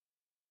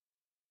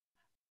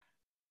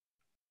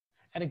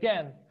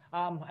again,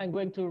 I'm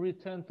going to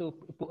return to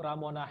what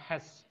Ramona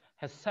has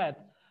said,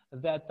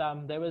 that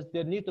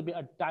there need to be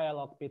a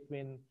dialogue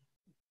between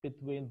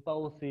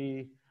both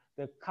the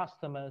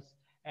customers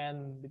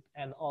and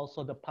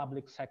also the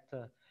public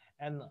sector.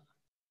 And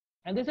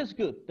this is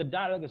good. The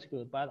dialogue is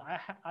good, but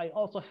I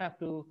also have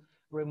to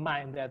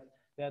remind that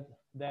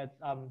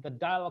the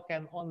dialogue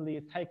can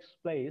only take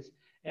place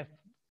if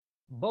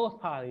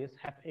both parties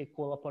have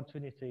equal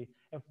opportunity.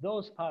 If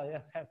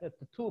the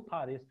two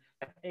parties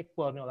have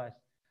equal knowledge,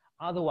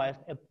 otherwise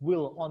it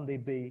will only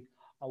be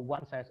a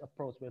one-sided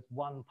approach with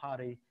one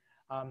party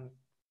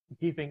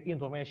giving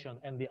information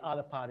and the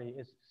other party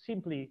is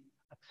simply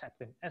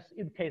accepting, as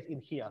in case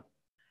in here,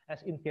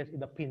 as in case in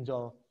the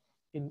pinjol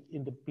in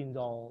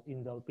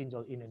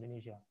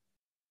Indonesia.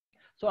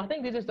 So I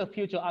think this is the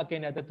future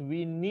agenda that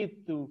we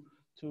need to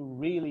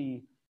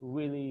really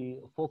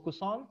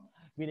focus on,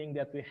 meaning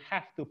that we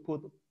have to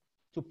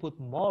put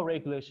more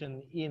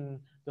regulation in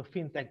the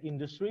fintech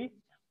industry,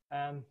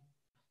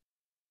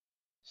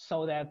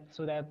 so that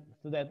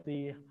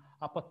the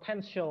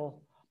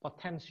potential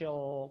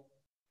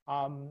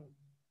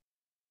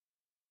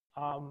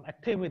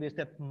activities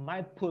that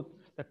might put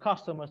the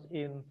customers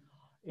in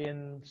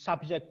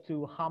subject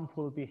to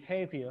harmful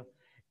behavior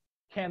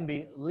can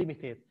be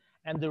limited,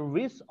 and the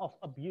risk of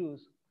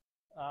abuse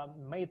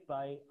made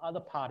by other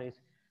parties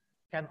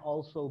can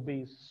also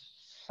be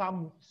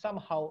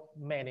somehow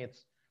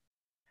managed.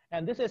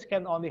 And this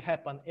can only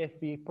happen if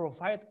we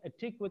provide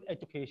adequate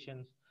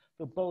education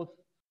to both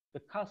the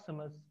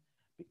customers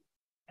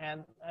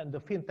and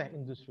the fintech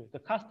industry. The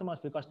customers,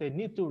 because they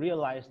need to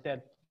realize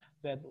that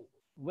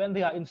when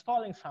they are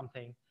installing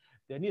something,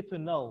 They need to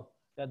know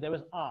that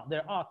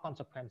there are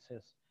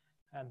consequences,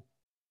 and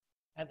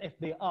if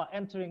they are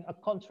entering a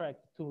contract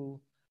with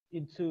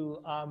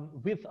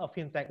a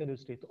fintech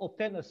industry to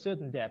obtain a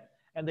certain debt,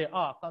 and there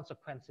are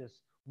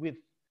consequences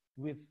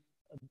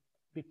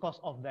because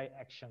of their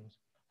actions.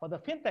 For the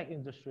fintech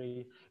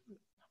industry,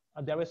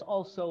 there is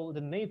also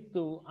the need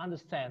to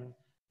understand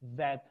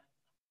that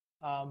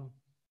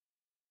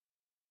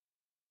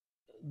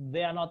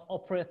they are not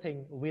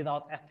operating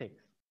without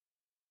ethics.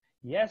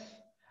 Yes,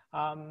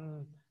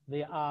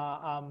 they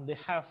are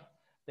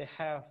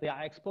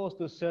exposed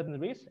to certain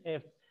risks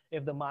if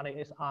the money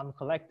is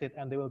uncollected,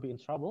 and they will be in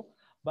trouble.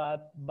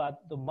 But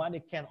the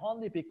money can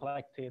only be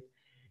collected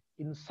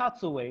in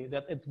such a way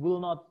that it will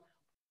not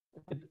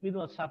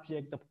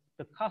subject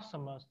the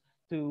customers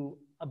to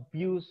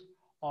abuse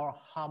or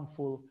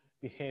harmful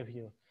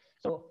behavior.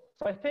 So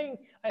I think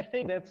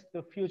that's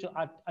the future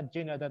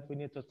agenda that we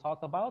need to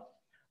talk about,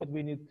 that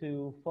we need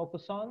to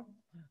focus on: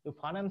 the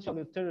financial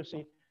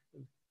literacy,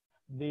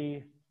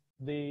 the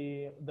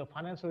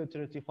financial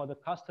literacy for the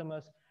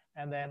customers,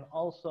 and then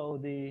also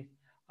the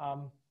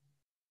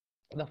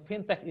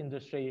fintech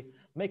industry,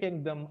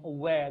 making them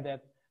aware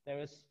that there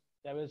is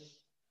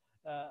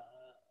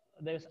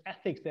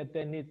ethics that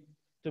they need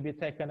to be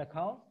taken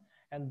account,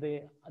 and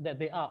that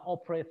they are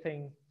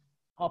operating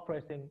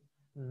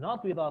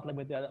not without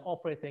limit. They are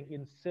operating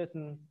in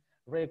certain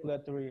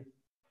regulatory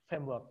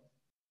framework.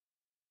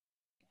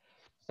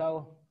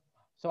 So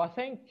I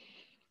think,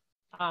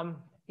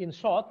 in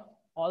short,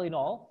 all in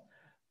all,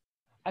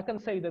 I can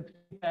say that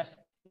fintech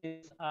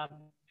is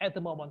at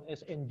the moment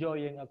is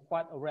enjoying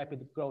quite a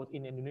rapid growth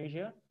in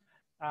Indonesia.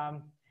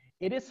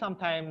 It is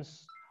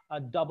sometimes a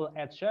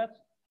double-edged,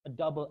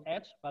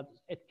 but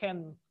it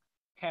can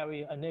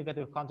carry a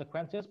negative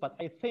consequences. But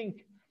I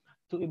think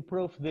to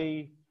improve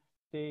the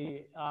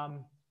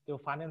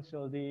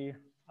financial, the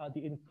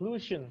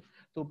inclusion,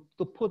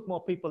 to put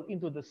more people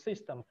into the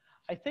system,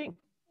 I think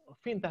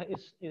fintech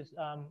is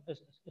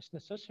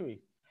necessary,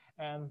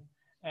 and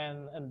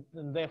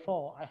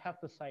therefore I have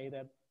to say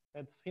that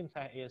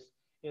fintech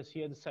is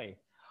here to stay.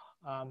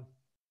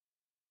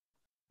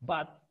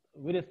 But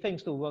with the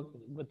things to work,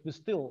 but we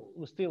still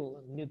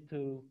need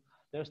to.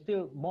 There's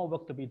still more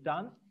work to be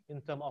done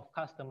in terms of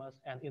customers,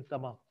 and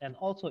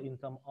also in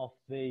terms of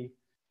the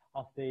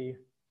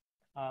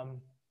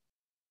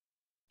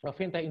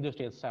fintech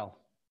industry itself.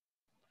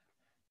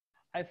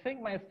 I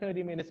think my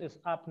 30 minutes is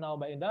up now,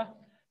 by Indah.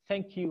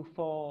 Thank you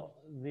for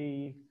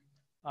the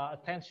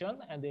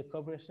attention and the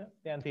cooperation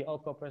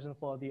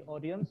for the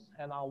audience,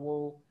 and I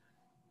will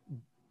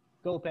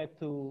go back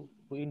to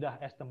Bu Indah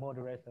as the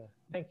moderator.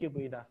 Thank you,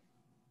 Bu Indah.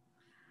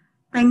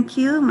 Thank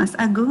you, Mas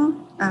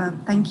Agung.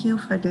 Thank you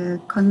for the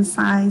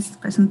concise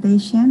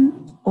presentation.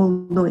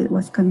 Although it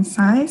was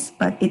concise,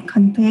 but it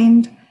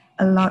contained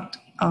a lot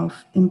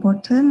of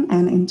important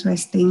and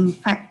interesting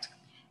facts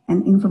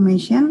and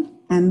information,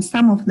 and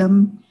some of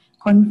them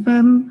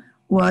confirm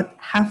what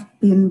have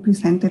been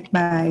presented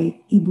by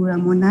Ibu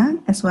Ramona,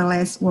 as well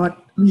as what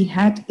we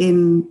had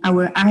in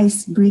our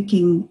ice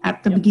breaking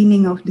at the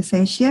beginning of the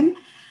session,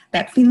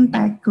 that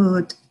fintech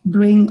could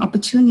bring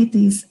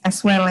opportunities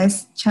as well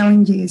as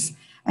challenges.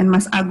 And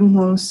Mas Agung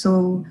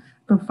also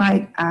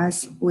provide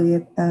us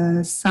with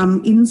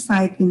some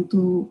insight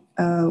into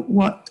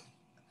what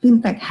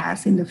fintech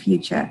has in the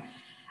future.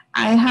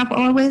 I have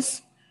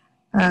always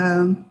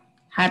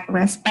had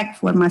respect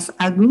for Mas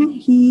Agung.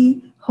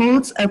 He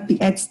holds a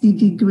PhD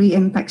degree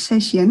in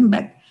taxation,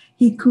 but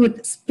he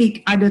could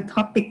speak other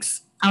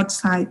topics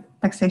outside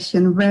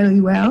taxation very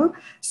well.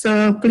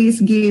 So please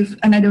give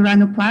another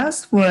round of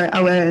applause for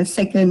our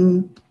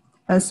second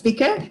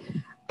speaker.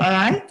 All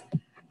right.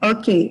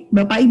 Okay,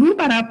 Bapak Ibu,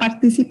 para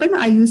partisipan,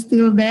 are you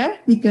still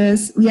there?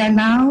 Because we are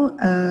now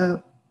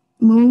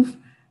move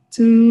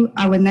to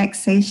our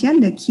next session,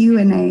 the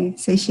Q&A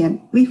session.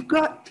 We've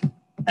got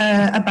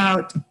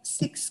about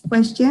 6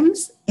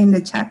 questions in the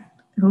chat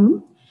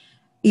room.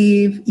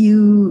 If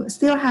you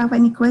still have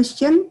any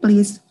question,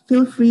 please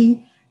feel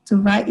free to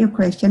write your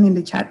question in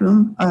the chat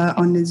room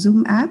on the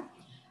Zoom app.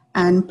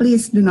 And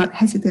please do not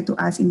hesitate to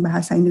ask in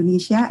Bahasa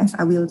Indonesia, as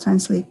I will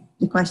translate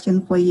the question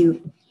for you.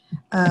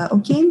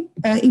 Okay,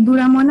 Ibu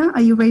Ramona, are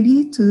you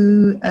ready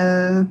to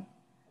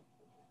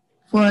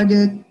for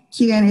the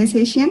Q&A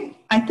session?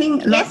 I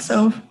think lots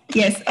of,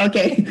 yes,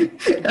 okay.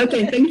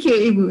 Okay, thank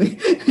you, Ibu.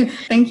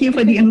 Thank you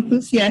for the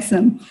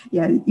enthusiasm.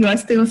 Yeah, you are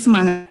still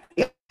smart.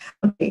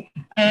 Okay,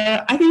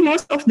 I think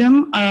most of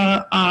them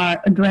are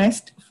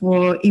addressed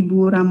for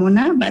Ibu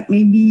Ramona, but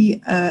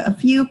maybe a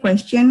few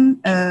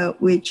questions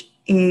which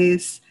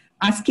is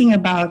asking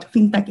about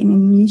fintech in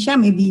Indonesia.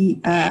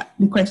 Maybe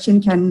the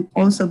question can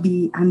also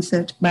be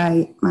answered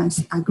by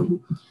Mas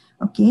Agung.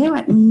 Okay,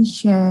 let me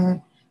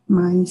share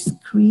my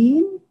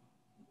screen.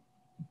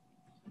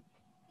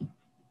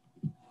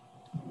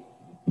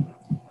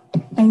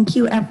 Thank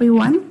you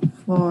everyone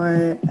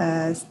for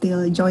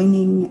still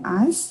joining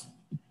us.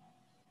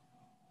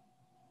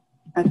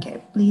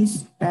 Okay,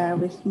 please bear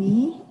with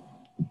me.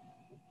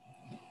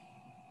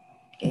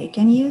 Okay,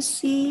 can you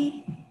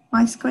see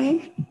my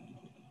screen?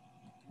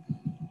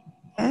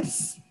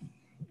 Yes.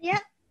 Yeah.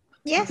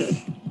 Yes.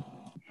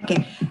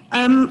 Okay.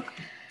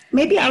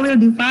 Maybe I will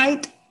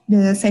divide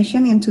the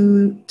session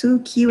into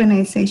two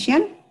Q&A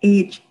sessions.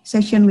 Each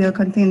session will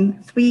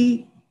contain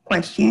 3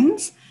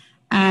 questions,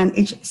 and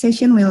each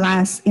session will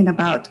last in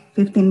about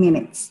 15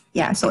 minutes.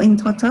 Yeah, so in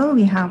total,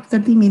 we have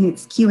 30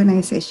 minutes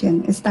Q&A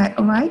session. Is that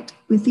all right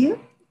with you,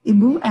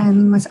 Ibu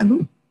and Mas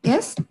Agung?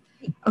 Yes?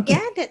 Okay.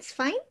 Yeah, that's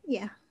fine.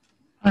 Yeah.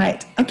 All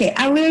right. Okay,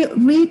 I will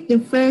read the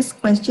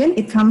first question.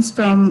 It comes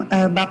from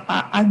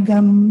Bapak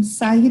Agam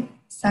Said,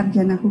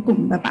 Sarjana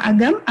Hukum. Bapak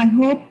Agam, I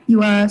hope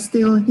you are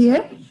still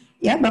here.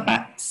 Yeah,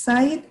 Bapak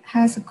Said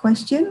has a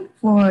question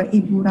for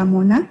Ibu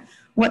Ramona.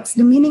 What's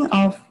the meaning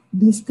of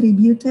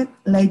distributed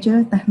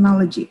ledger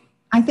technology?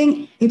 I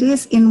think it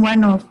is on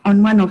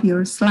one of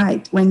your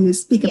slides when you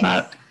speak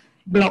about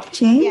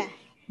blockchain. Yeah.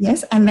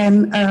 Yes, and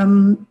then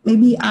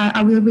maybe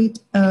I will read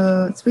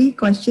 3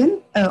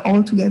 questions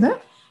all together.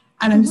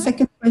 And then the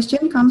second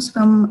question comes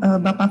from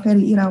Bapak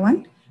Ferry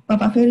Irawan.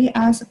 Bapak Ferry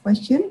asked a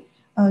question,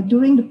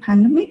 during the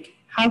pandemic,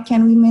 how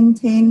can we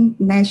maintain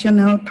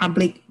national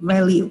public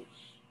value?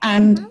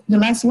 And the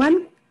last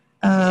one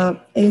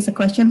is a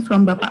question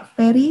from Bapak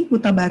Ferry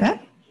Huta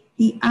Barat.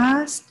 He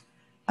asked,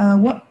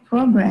 what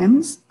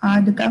programs are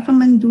the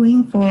government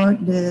doing for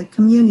the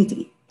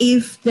community?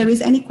 If there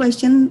is any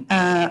question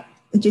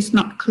which is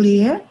not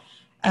clear,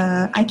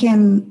 I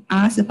can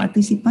ask the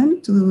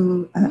participant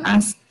to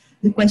ask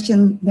the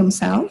question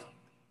themselves,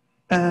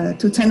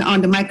 to turn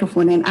on the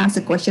microphone and ask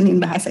the question in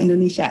Bahasa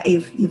Indonesia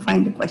if you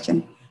find the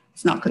question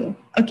is not clear.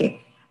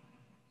 Okay.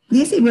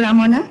 Please, Ibu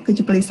Ramona, could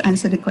you please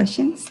answer the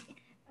questions?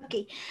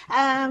 Okay.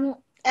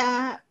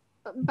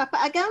 Bapak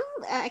Agam,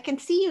 I can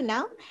see you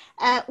now.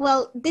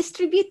 Well,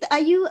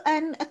 are you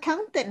an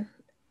accountant?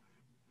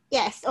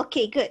 Yes,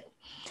 okay, good.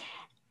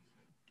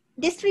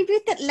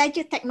 Distributed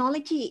ledger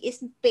technology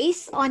is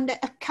based on the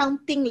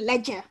accounting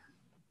ledger.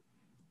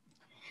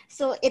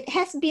 So it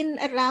has been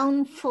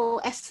around for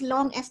as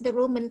long as the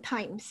Roman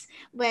times,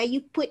 where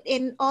you put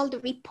in all the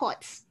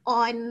reports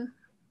on,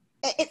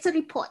 it's a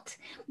report,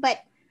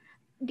 but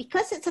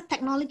because it's a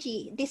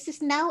technology, this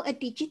is now a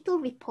digital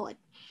report.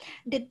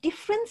 The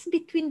difference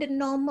between the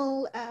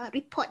normal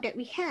report that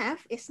we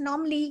have is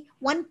normally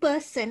one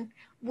person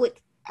would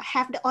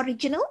have the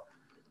original,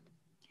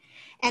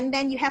 and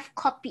then you have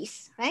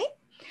copies, right?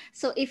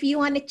 So if you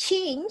want to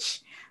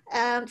change,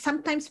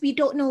 sometimes we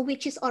don't know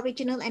which is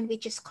original and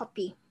which is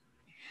copy.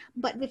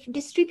 But with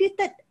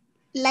distributed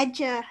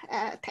ledger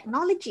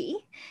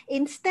technology,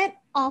 instead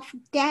of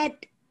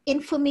that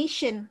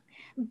information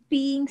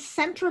being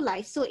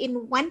centralized, so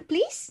in one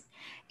place,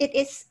 it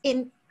is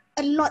in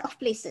a lot of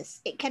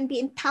places. It can be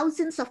in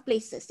thousands of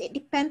places. It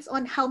depends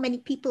on how many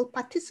people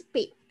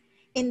participate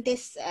in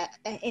this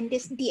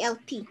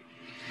DLT.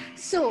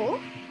 So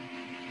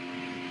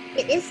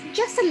it is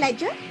just a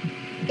ledger.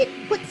 It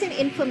puts in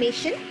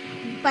information,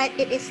 but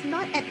it is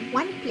not at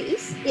one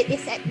place. It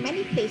is at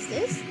many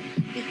places.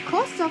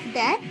 Because of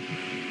that,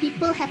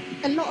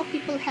 a lot of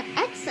people have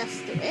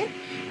access to it.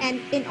 And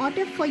in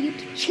order for you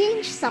to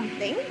change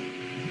something,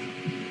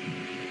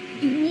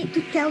 you need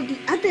to tell the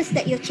others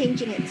that you're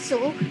changing it.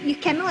 So you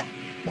cannot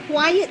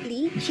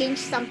quietly change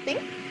something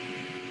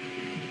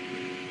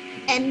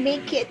and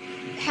make it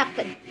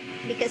happen,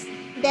 because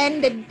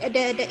then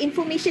the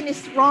information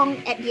is wrong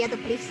at the other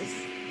places.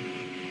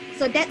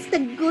 So that's the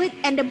good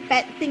and the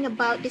bad thing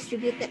about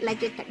distributed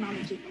ledger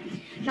technology.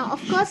 Now,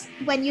 of course,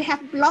 when you have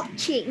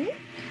blockchain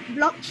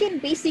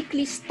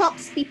basically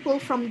stops people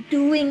from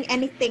doing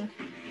anything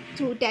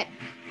to that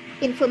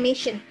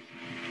information.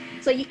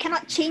 So you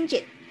cannot change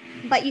it,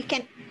 but you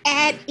can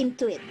add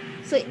into it.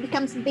 So it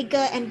becomes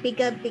bigger and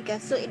bigger.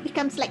 So it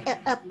becomes like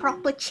a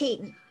proper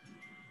chain.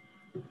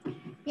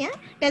 Yeah,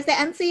 does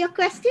that answer your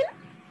question?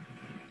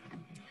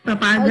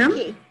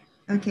 Okay.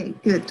 Okay,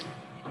 good.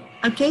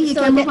 Okay, you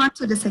can move on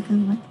to the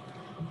second one.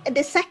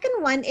 The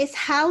second one is,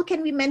 how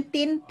can we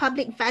maintain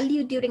public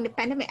value during the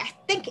pandemic? I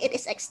think it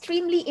is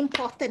extremely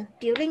important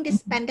during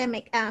this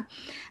pandemic,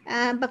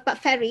 Bapak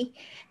Ferry,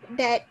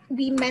 that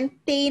we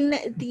maintain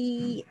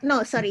Pak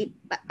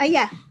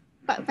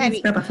Ferry.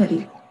 Bapak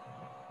Ferry.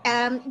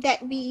 That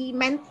we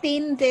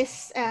maintain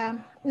this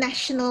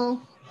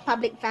national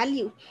public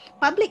value.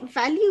 Public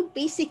value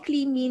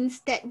basically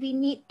means that we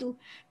need to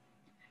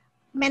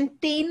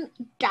maintain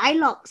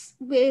dialogues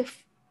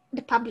with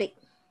the public,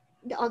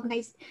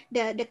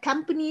 the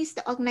companies,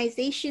 the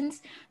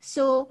organizations.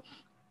 So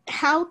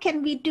how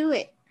can we do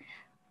it?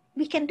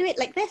 We can do it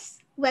like this,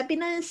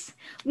 webinars.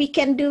 We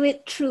can do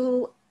it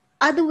through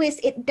other ways.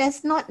 It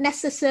does not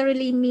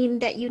necessarily mean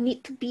that you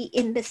need to be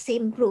in the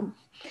same room.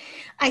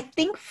 I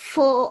think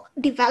for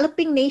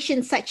developing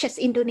nations such as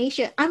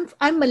Indonesia,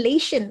 I'm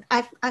Malaysian.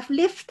 I've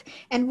lived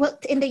and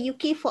worked in the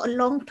UK for a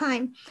long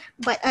time,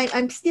 but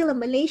I'm still a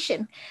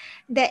Malaysian.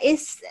 There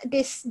is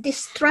this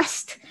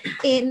distrust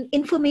in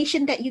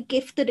information that you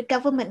give to the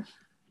government.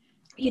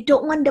 You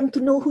don't want them to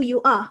know who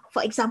you are,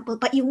 for example,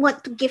 but you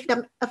want to give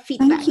them a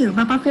feedback. Thank you.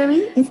 Bapak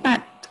Ferry, is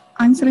that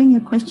answering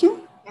your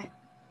question?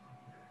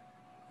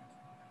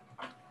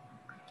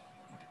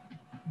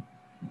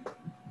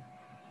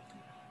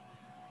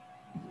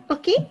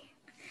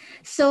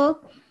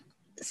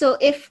 So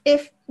if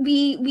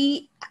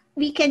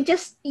we can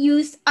just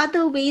use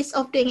other ways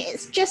of doing it.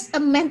 It's just a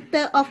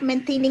method of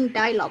maintaining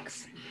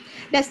dialogues.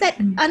 Does that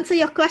answer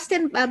your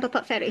question,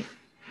 Bapak Ferry?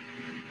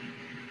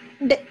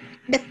 The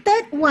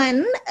third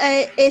one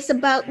is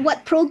about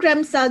what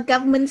programs are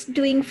governments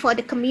doing for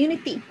the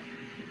community.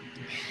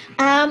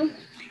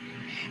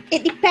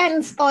 It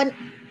depends on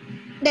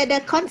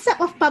the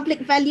concept of public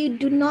value.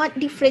 Do not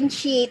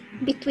differentiate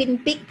between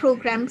big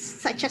programs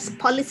such as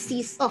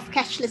policies of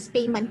cashless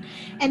payment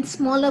and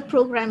smaller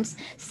programs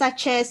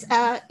such as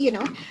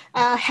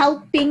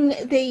helping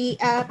the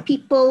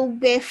people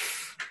with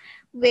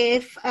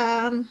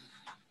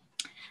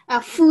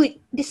food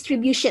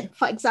distribution,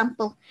 for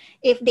example,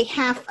 if they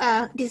have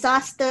a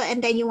disaster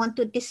and then you want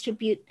to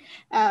distribute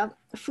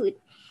food.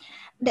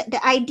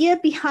 The idea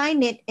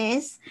behind it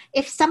is,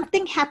 if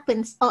something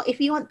happens or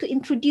if you want to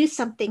introduce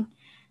something,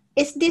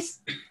 is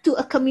this to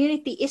a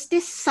community? Is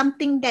this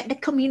something that the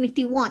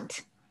community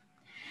want?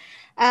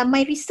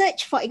 My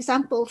research, for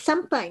example,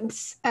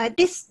 sometimes,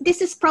 this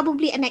is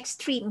probably an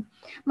extreme.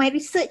 My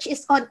research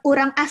is on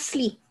orang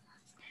asli.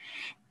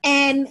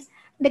 And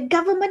the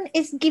government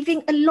is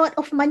giving a lot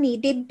of money.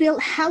 They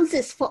build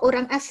houses for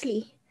orang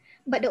asli.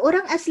 But the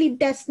orang asli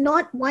does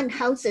not want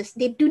houses.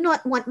 They do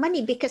not want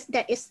money because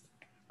that is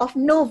of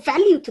no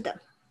value to them.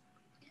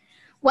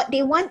 What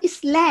they want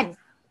is land.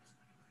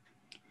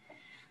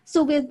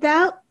 So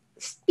without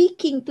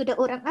speaking to the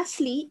orang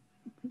asli,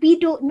 we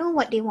don't know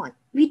what they want.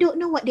 We don't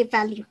know what they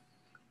value.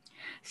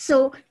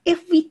 So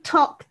if we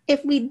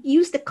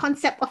use the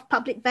concept of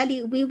public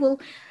value, we will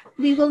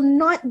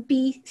not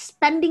be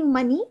spending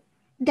money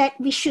that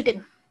we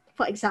shouldn't,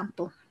 for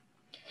example.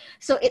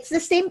 So it's the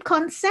same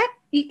concept.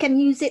 You can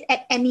use it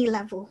at any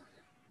level.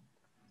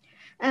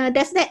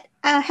 Does that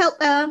help,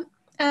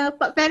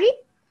 Pak Ferry?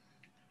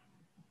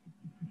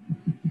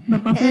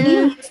 Bapak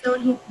Ferry, still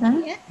here?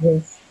 Yeah.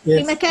 Yes.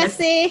 Terima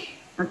kasih.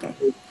 Okay.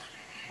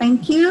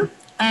 Thank you.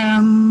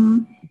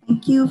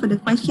 Thank you for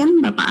the question,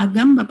 Bapak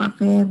Agam, Bapak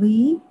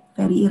Ferry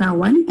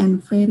Irawan,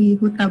 and Ferry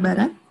Huta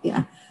Barat.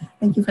 Yeah.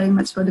 Thank you very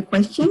much for the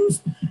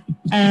questions.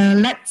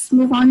 Let's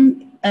move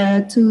on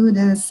to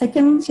the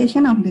second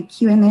session of the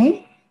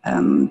Q&A.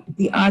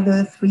 The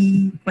other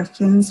three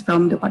questions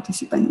from the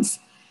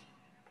participants.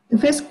 The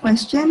first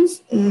question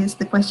is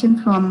the question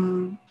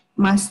from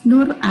Mas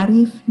Nur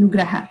Arif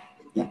Nugraha.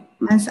 Yeah.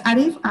 Mas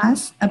Arif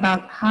asked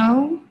about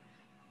how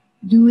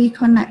do we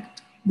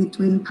connect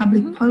between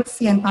public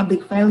policy and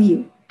public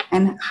value,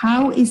 and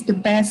how is the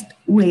best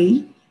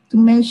way to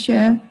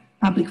measure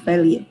public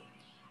value.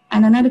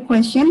 And another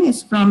question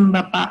is from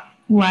Bapak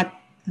Puat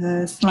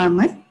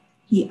Slamet.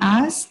 He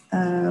asked,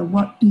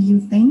 what do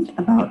you think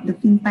about the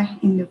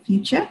fintech in the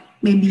future?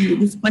 Maybe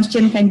this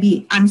question can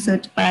be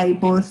answered by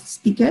both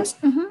speakers,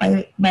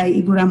 by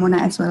Ibu Ramona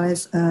as well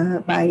as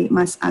by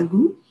Mas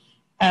Agung.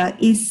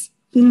 Is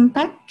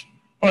fintech,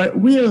 or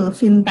will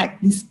fintech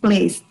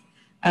displace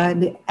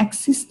the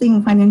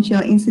existing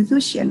financial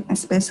institution,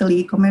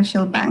 especially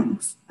commercial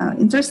banks?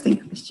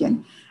 Interesting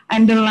question.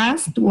 And the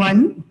last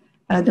one,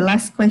 the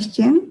last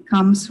question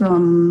comes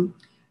from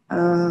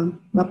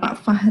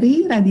Bapak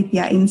Fahri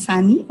Raditya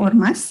Insani, or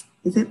Mas.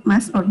 Is it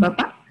Mas or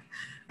Bapak?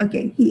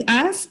 Okay, he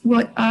asked,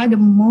 what are the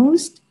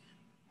most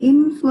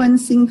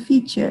influencing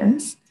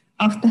features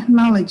of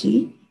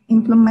technology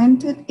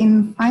implemented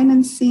in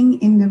financing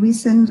in the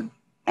recent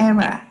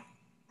era,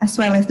 as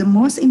well as the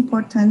most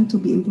important to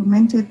be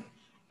implemented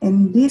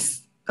in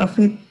this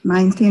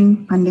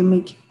COVID-19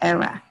 pandemic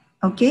era?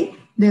 Okay,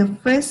 the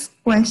first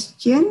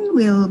question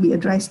will be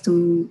addressed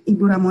to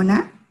Ibu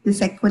Ramona. The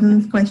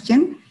second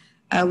question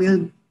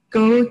will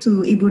go to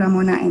Ibu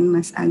Ramona and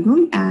Mas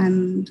Agung.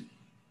 And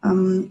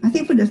I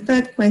think for the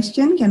third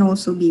question can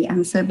also be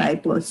answered by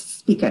both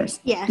speakers.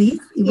 Yes, please,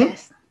 Ibu.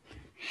 Yes.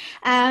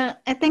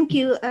 Thank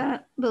you,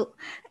 Bo.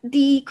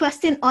 The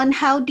question on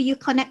how do you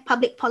connect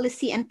public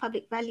policy and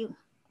public value?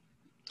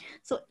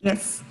 So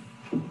yes,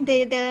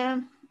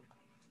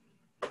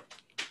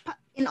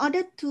 in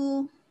order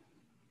to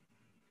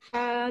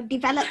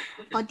develop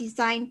or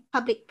design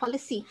public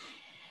policy,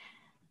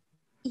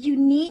 you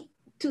need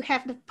to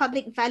have the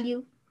public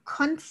value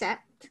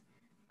concept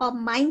or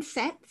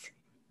mindset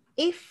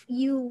if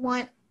you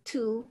want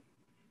to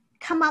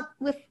come up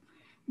with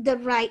the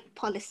right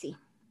policy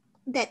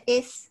that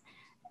is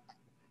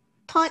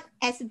thought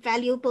as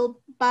valuable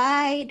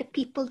by the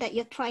people that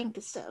you're trying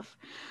to serve.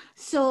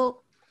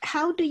 So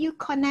how do you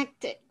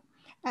connect it?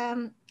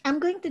 I'm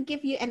going to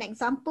give you an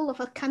example of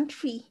a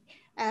country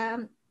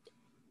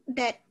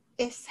that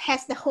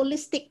has the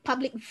holistic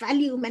public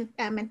value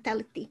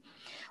mentality.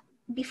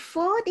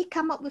 Before they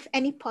come up with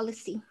any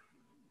policy,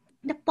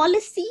 the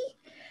policy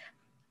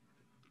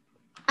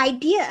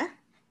idea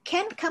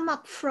can come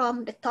up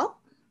from the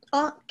top,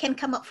 or can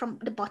come up from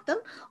the bottom,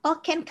 or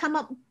can come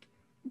up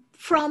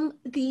from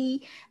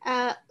the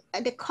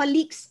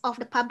colleagues of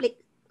the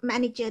public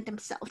manager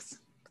themselves.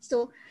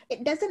 So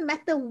it doesn't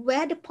matter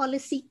where the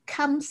policy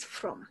comes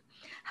from.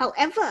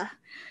 However,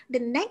 the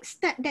next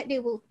step that they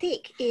will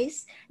take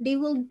is they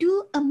will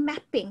do a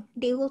mapping.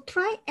 They will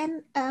try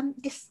and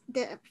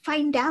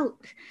find out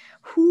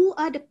who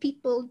are the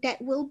people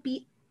that will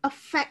be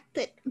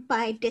affected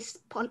by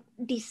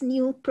this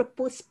new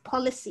proposed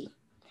policy.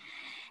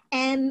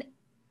 And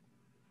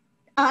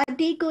are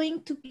they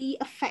going to be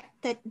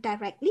affected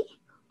directly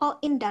or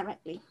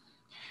indirectly?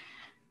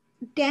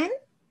 Then,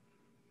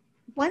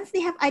 once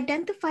they have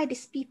identified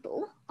these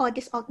people or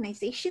these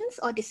organizations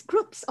or these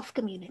groups of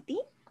community,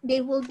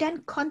 they will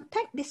then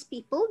contact these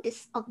people,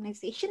 this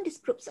organization, these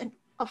groups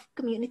of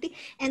community,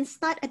 and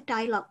start a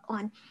dialogue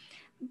on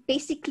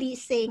basically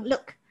saying,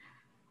 look,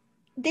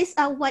 these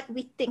are what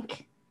we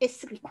think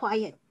is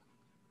required.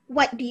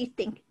 What do you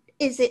think?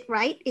 Is it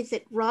right? Is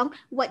it wrong?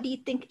 What do you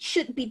think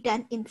should be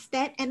done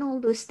instead? And all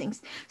those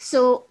things.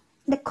 So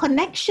the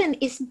connection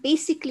is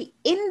basically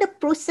in the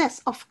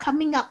process of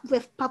coming up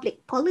with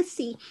public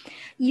policy.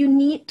 You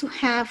need to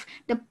have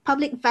the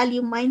public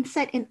value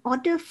mindset in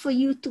order for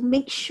you to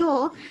make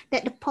sure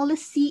that the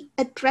policy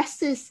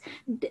addresses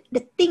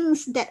the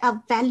things that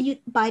are valued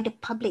by the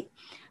public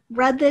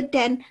rather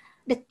than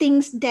the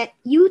things that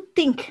you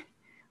think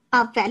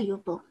are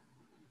valuable.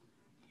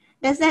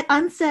 Does that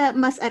answer,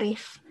 Mas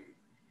Arif?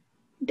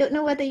 Don't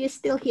know whether you're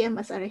still here,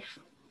 Mas Arif.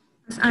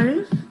 Mas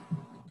Arif,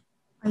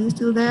 are you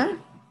still there?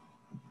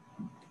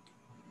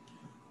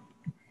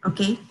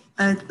 Okay,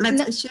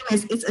 let's assume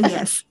it's a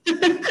yes.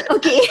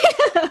 Okay.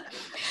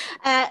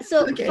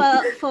 So okay.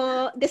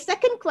 For the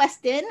second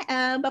question,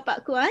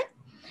 Bapak Kuan,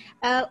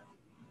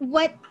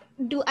 what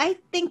do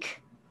I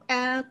think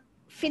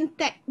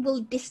fintech will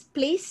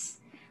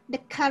displace the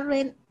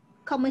current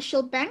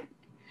commercial bank?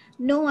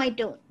 No, I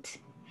don't.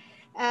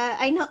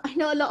 I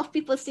know a lot of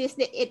people say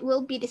that it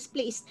will be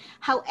displaced.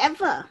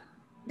 However,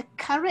 the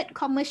current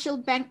commercial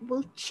bank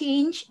will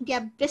change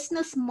their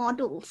business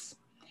models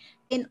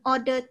in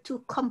order to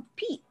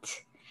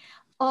compete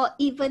or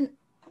even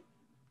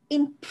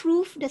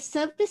improve the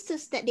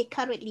services that they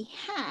currently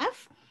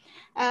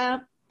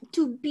have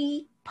to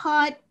be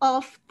part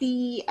of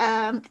the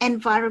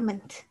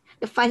environment,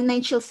 the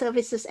financial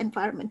services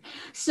environment.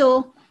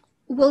 So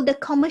will the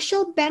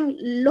commercial bank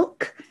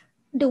look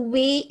the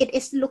way it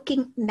is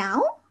looking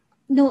now?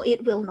 No,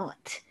 it will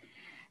not.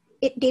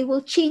 They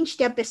will change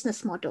their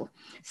business model.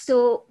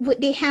 So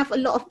would they have a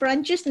lot of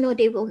branches? No,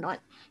 they will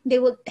not. They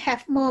will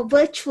have more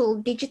virtual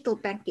digital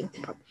banking.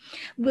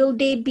 Will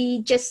they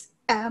be just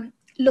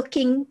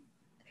looking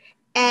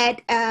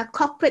at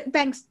corporate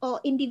banks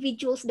or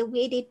individuals the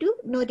way they do?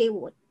 No, they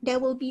won't. There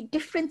will be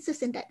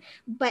differences in that,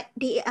 but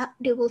they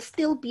will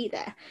still be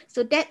there.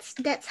 So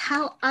that's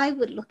how I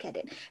would look at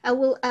it. I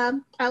will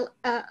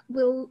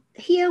will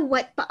hear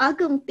what Pak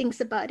Agung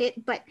thinks about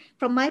it, but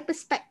from my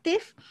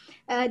perspective,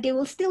 they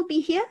will still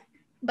be here,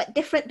 but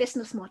different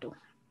business model.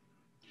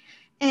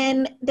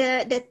 And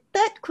the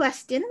third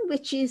question,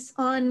 which is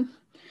on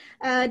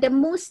the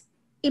most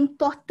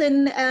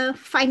important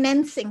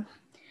financing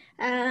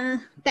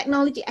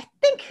technology, I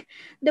think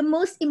the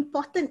most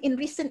important in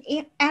recent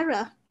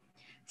era,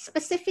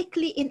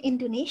 specifically in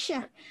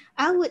Indonesia,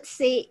 I would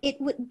say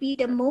it would be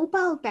the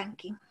mobile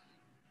banking.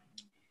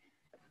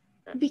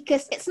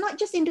 Because it's not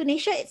just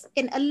Indonesia, it's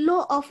in a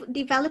lot of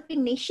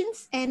developing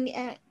nations and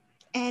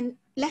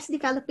less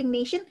developing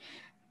nation.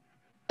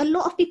 A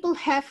lot of people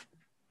have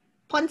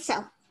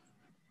ponsel.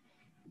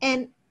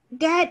 And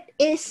that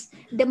is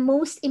the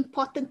most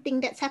important thing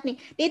that's happening.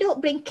 They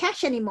don't bring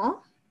cash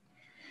anymore,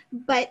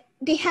 but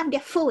they have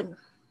their phone.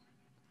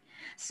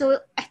 So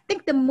I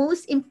think the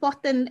most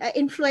important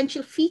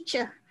influential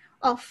feature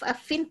of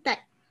fintech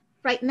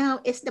right now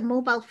is the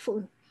mobile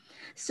phone.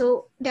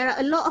 So there are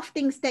a lot of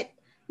things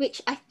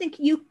which I think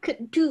you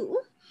could do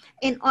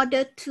in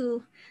order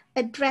to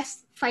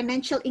address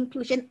financial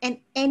inclusion, and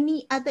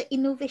any other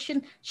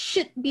innovation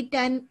should be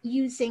done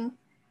using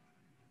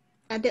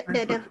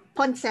the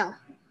ponsel.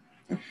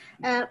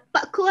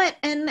 Pak Kuat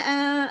and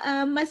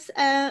Mas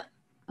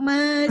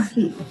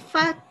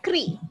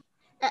Fakri,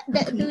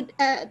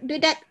 do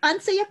that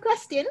answer your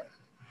question?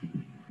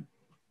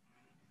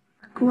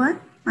 Kuat,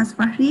 Mas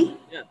Fahri,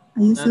 yeah.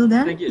 Are you still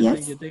there? Thank you.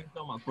 Yes. Thank you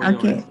so much for your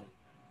answer.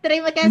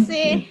 Terima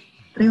kasih.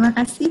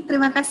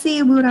 Terima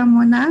kasih Ibu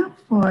Ramona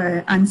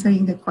for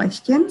answering the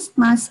questions.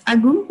 Mas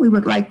Agung, we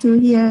would like to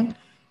hear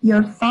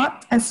your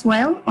thought as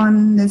well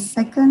on the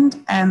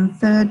second and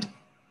third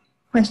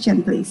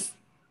question, please.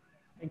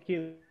 Thank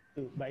you,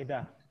 Mbak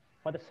Indah.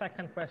 For the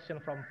second question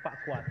from Pak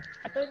Kuat,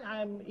 I think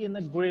I'm in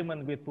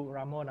agreement with Bu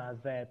Ramona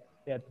that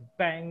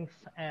banks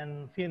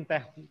and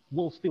fintech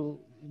will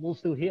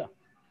still here.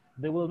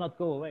 They will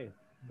not go away.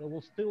 There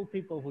will still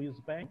people who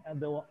use bank, and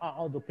there are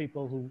other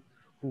people who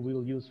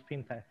will use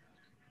fintech.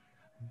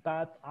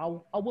 But I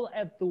will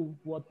add to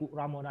what Bu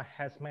Ramona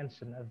has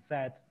mentioned,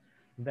 that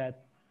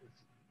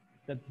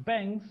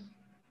banks,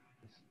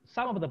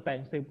 some of the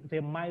banks,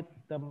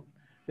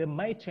 they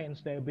may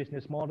change their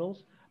business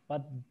models,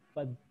 but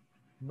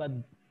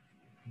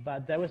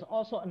there is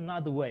also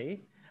another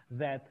way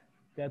that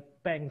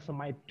banks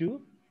might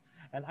do,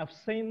 and I've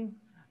seen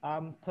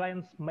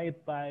plans made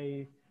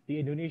by the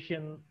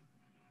Indonesian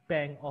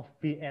bank of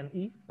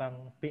BNE, Bank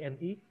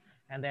BNE,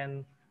 and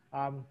then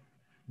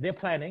they're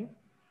planning,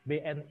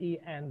 BNE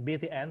and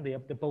BTN,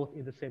 they're both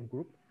in the same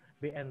group.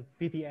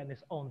 BTN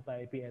is owned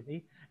by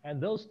BNE,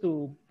 and those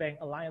two bank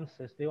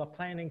alliances, they were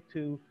planning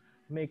to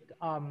make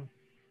a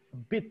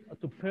bid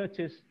to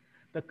purchase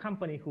the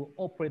company who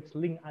operates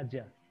Link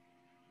Aja.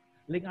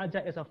 Link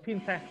Aja is a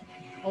fintech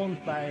owned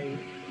by a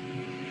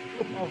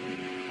group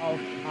of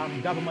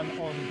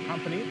government-owned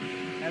companies,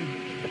 and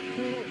the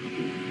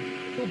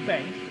two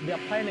banks, they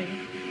are planning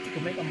to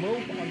make a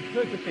move on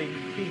purchasing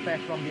fintech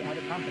from the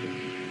other companies.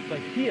 So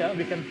here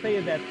we can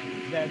say that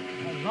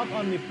not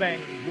only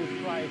banks will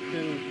try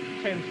to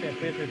change their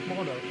business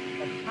model,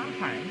 but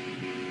sometimes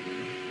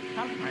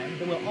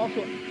they will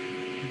also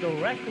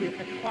directly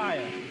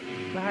acquire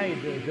by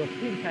the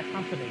fintech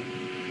companies,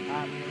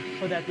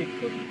 so that they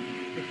could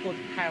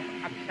have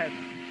access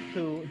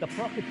to the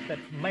profits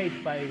that's made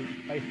by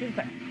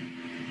fintech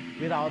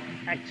without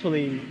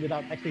actually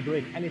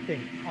doing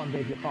anything on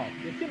their behalf.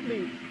 They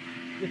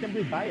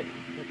simply buy it.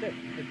 That's it.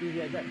 It's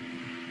easy as that.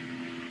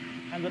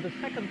 And with the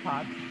second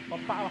part, for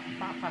Pak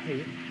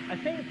Fahri, I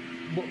think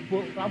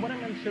Ramona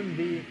mentioned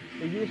the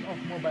use of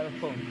mobile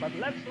phones, but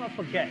let's not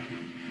forget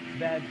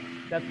that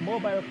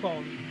mobile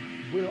phone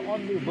will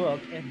only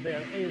work if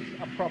there is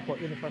a proper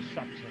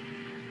infrastructure.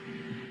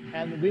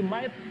 And we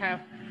might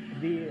have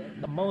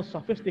the most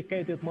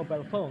sophisticated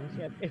mobile phones,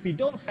 and if we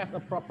don't have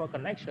a proper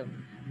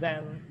connection,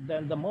 then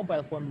the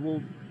mobile phone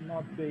will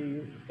not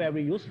be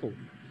very useful.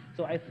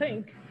 So I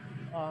think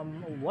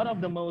one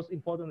of the most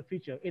important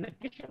features, in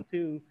addition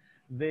to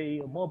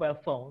the mobile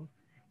phone,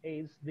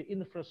 is the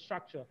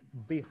infrastructure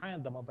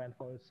behind the mobile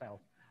phone itself.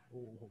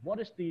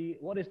 What is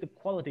the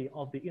quality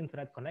of the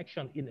internet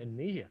connection in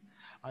Indonesia,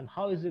 and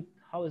how is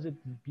it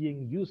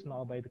being used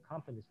now by the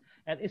companies?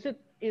 And is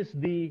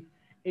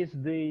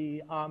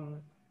the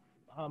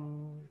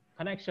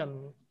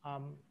connection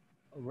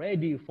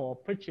ready for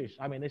purchase?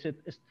 I mean,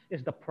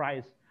 is the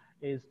price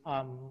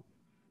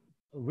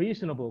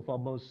reasonable for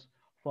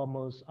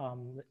most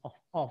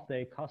of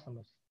their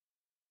customers?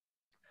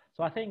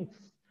 So I think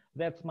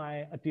that's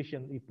my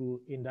addition, Ibu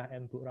Indah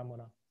and Bu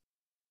Ramona.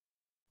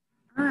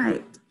 All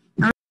right.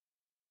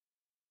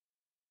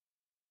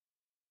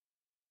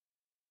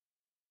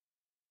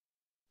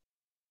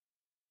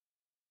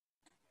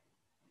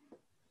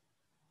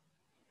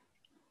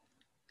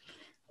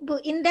 Bu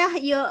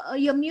Indah,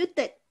 you're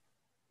muted.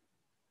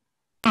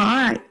 All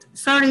right.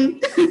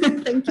 Sorry.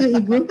 Thank you,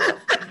 Ibu.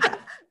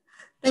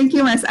 Thank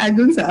you, Mas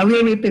Agung. So I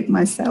will repeat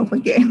myself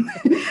again.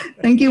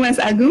 Thank you, Mas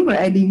Agung, for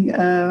adding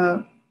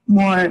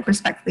more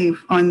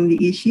perspective on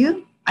the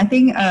issue. I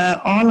think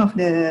all of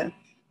the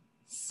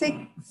 6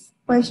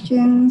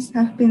 questions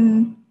have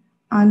been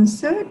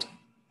answered.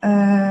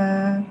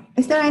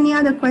 Is there any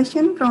other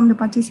question from the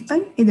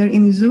participant, either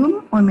in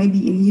Zoom or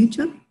maybe in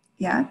YouTube?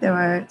 Yeah, there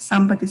are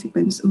some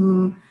participants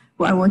who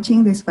are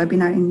watching this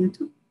webinar in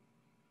YouTube.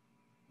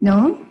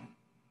 No?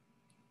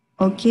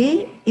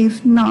 Okay,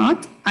 if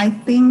not, I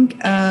think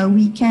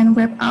we can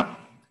wrap up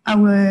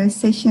our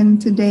session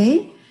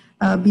today.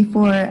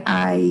 Before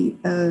I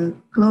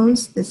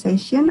close the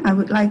session, I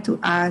would like to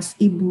ask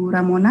Ibu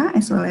Ramona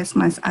as well as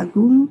Mas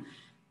Agung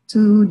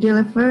to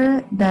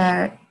deliver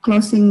their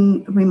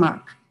closing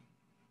remark.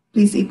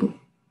 Please, Ibu.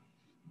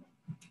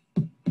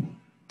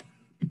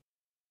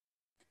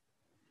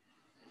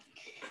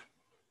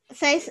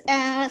 Saya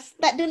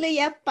start dulu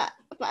ya, Pak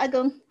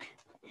Agung.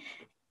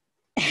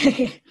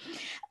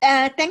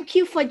 Thank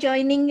you for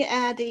joining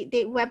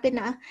the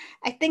webinar.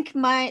 I think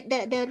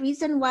the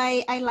reason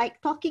why I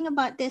like talking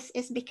about this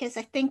is because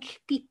I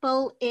think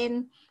people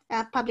in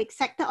public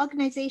sector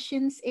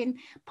organizations, in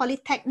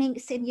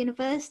polytechnics, in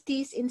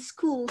universities, in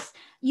schools,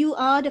 you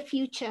are the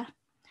future.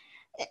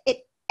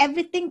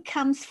 Everything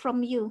comes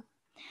from you.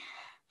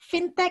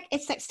 Fintech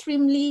is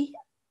extremely,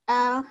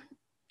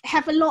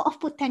 have a lot of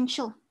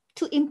potential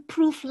to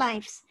improve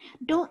lives.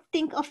 Don't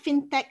think of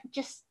fintech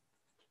just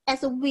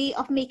as a way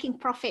of making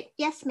profit.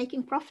 Yes,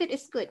 making profit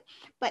is good,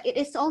 but it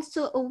is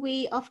also a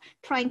way of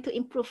trying to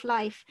improve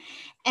life.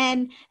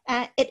 And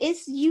it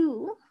is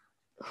you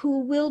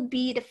who will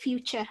be the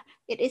future.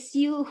 It is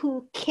you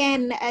who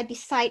can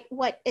decide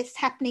what is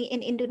happening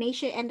in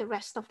Indonesia and the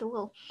rest of the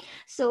world.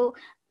 So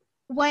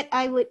what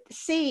I would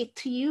say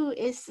to you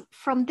is,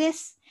 from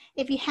this,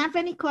 if you have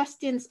any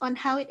questions on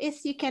how it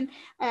is you can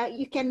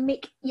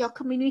make your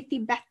community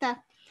better,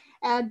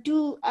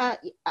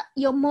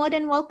 you're more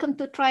than welcome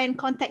to try and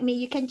contact me.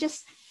 You can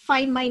just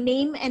find my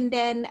name and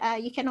then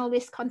you can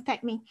always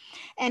contact me.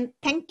 And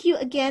thank you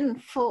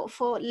again for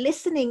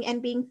listening and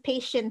being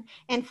patient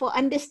and for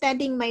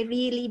understanding my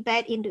really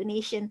bad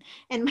Indonesian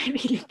and my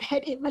really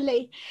bad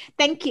Malay.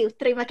 Thank you.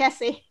 Terima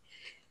kasih.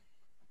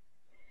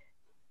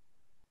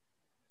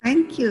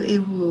 Thank you,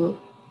 Ibu.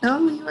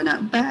 No, you are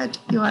not bad.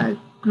 You are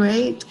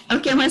great.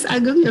 Okay, Mas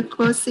Agung, your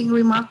closing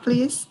remark,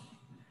 please.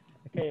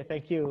 Okay,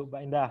 thank you,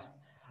 Mbak Indah.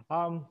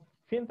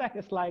 Fintech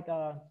is like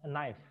a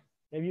knife.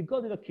 If you go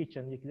to the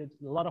kitchen, there's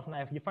a lot of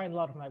knives. You find a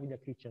lot of knives in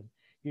the kitchen.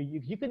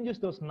 You can use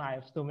those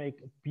knives to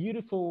make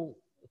beautiful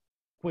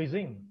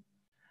cuisine.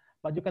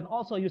 but you can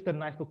also use the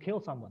knife to kill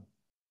someone.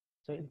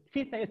 So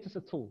Fintech is just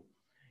a tool,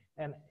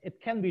 and it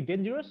can be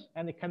dangerous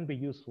and it can be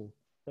useful.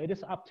 So it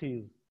is up to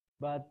you.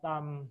 But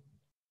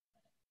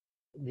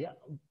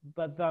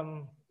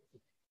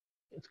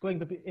it's going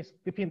to be,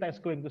 the Fintech is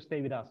going to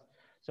stay with us.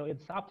 So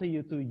it's up to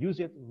you to use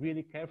it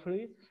really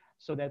carefully,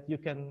 so that you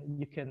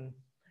can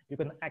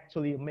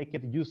actually make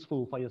it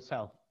useful for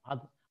yourself,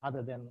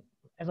 other than,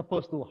 as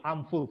opposed to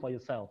harmful for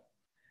yourself.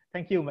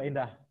 Thank you,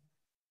 Indah.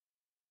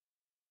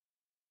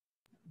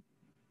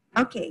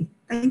 Okay,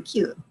 thank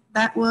you.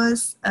 That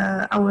was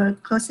our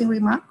closing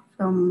remark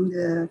from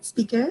the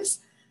speakers.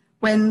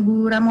 When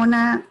Bu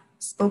Ramona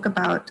spoke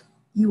about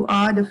you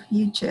are the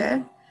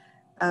future,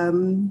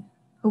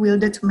 who will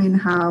determine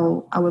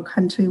how our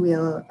country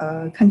will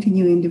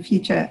continue in the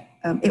future.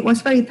 It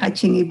was very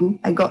touching, Ibu.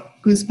 I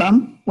got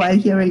goosebumps while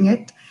hearing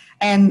it.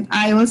 And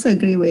I also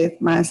agree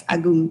with Mas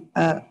Agung.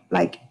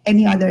 Like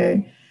any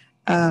other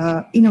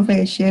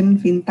innovation,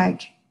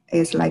 Fintech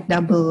is like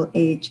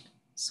double-edged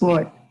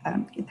sword.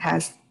 It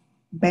has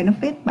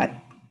benefit, but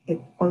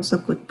it also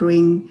could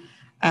bring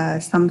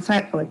some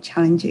threat or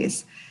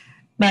challenges.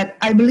 But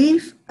I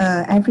believe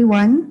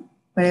everyone,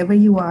 wherever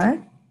you are,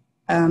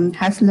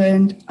 has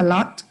learned a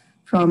lot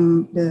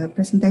from the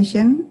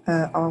presentation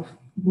of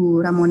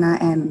Bu Ramona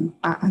and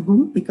Pak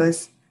Agung,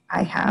 because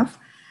I have.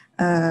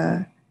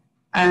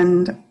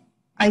 And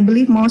I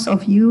believe most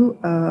of you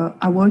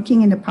are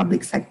working in the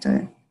public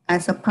sector.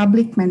 As a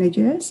public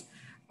managers,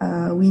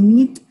 we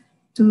need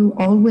to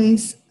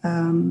always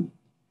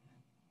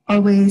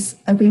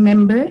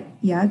remember,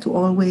 to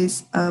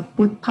always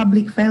put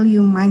public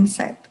value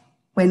mindset.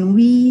 When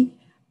we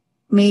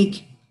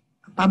make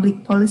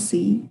public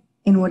policy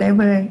in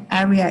whatever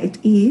area it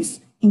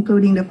is,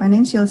 including the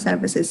financial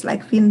services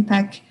like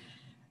Fintech,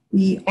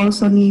 we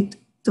also need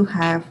to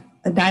have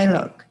a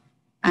dialogue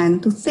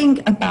and to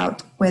think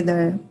about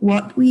whether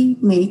what we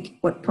make,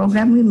 what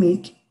program we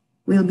make,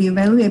 will be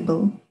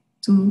valuable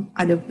to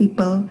other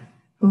people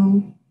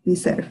who we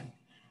serve.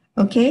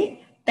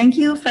 Okay, thank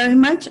you very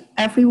much,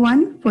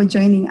 everyone, for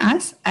joining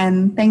us,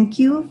 and thank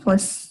you for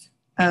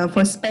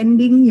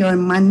spending your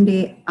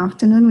Monday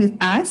afternoon with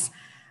us.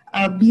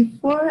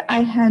 Before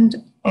I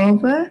hand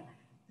over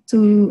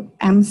to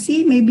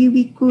MC, maybe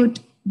we could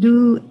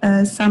do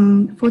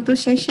some photo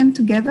session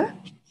together.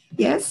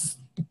 Yes?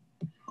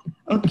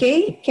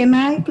 Okay, can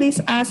I please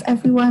ask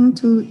everyone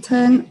to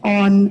turn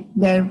on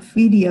their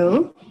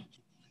video?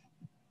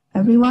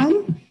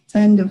 Everyone,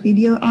 turn the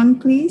video on,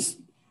 please.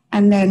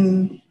 And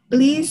then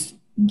please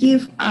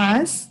give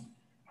us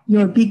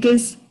your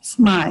biggest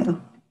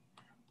smile.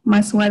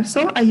 Mas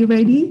Warso, are you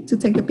ready to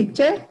take a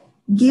picture?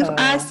 Give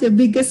us your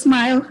biggest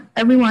smile,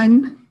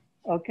 everyone.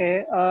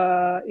 Oke,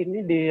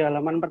 ini di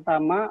halaman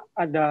pertama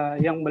ada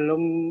yang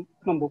belum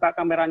membuka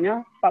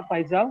kameranya, Pak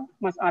Faizal,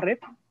 Mas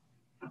Arif.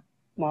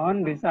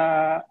 Mohon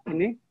bisa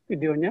ini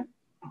videonya.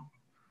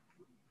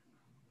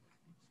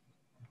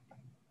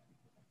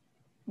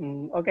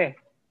 Oke.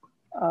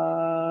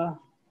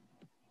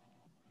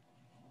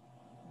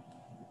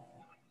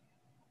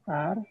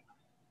 Bentar.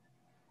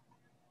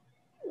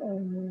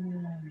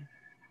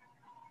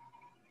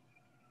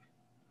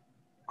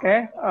 Oke,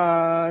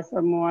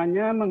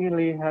 semuanya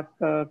melihat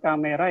ke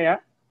kamera ya.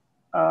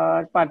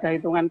 Pada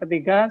hitungan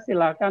ketiga,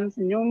 silakan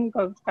senyum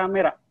ke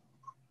kamera.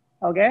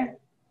 Oke,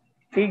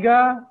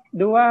 3,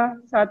 2,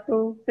 1,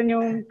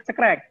 senyum,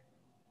 cekrek.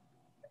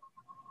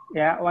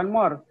 Ya, one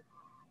more.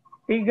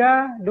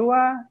 3, 2,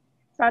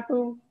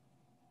 1,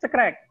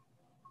 cekrek.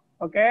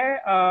 Oke,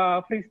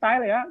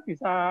 freestyle ya,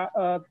 bisa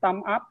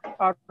thumb up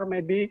or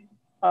maybe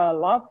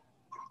love.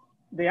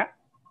 Ya,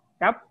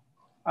 yap.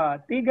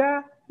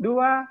 3, 2,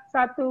 1,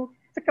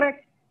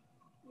 cekrek.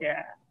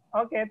 Ya,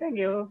 oke, thank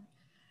you.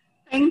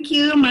 Thank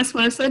you, Mas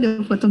Warso,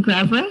 the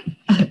photographer.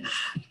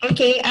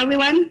 Okay,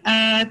 everyone,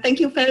 thank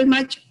you very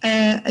much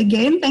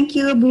again. Thank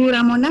you, Bu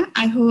Ramona.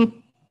 I hope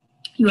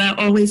you are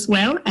always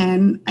well,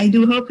 and I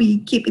do hope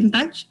we keep in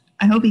touch.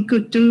 I hope we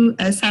could do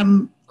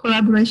some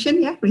collaboration,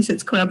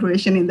 research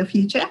collaboration in the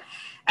future.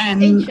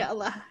 And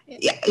Inshallah.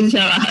 Yeah,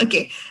 inshallah.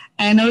 Okay.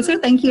 And also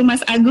thank you, Mas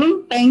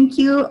Agung. Thank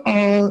you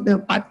all the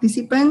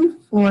participants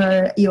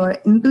for your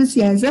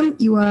enthusiasm.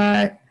 You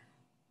are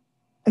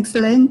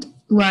excellent.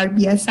 Luar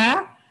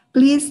biasa.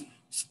 Please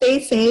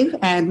stay safe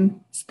and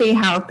stay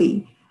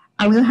healthy.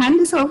 I will hand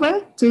this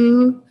over to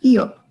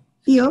Theo.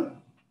 Theo.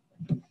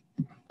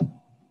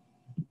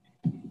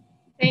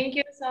 Thank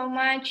you so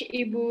much,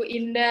 Ibu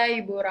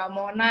Indah, Ibu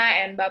Ramona,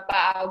 and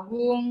Bapak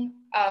Agung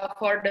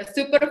for the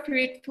super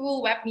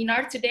fruitful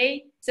webinar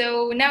today.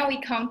 So now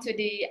we come to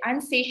the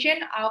end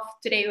session of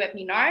today's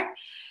webinar.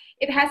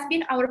 It has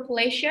been our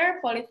pleasure,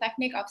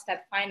 Politeknik of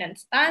State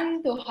Finance,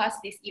 to host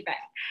this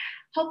event.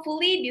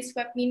 Hopefully, this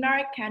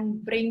webinar can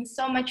bring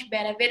so much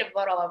benefit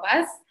for all of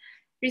us.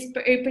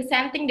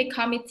 Representing the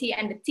committee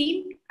and the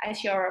team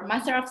as your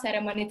master of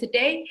ceremony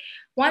today,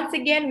 once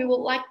again, we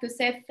would like to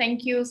say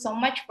thank you so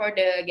much for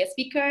the guest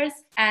speakers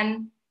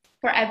and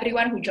for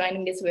everyone who joined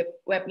in this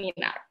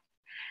webinar.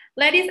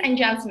 Ladies and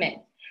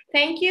gentlemen,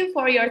 Thank you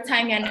for your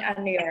time and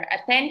your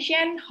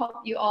attention.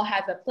 Hope you all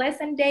have a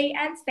pleasant day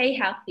and stay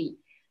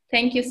healthy.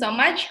 Thank you so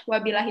much.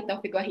 Wabillahi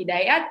taufiq wa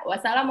hidayat.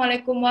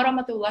 Wassalamualaikum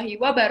warahmatullahi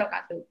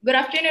wabarakatuh. Good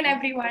afternoon,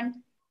 everyone.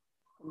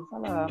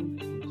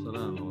 Salam.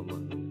 Assalamualaikum.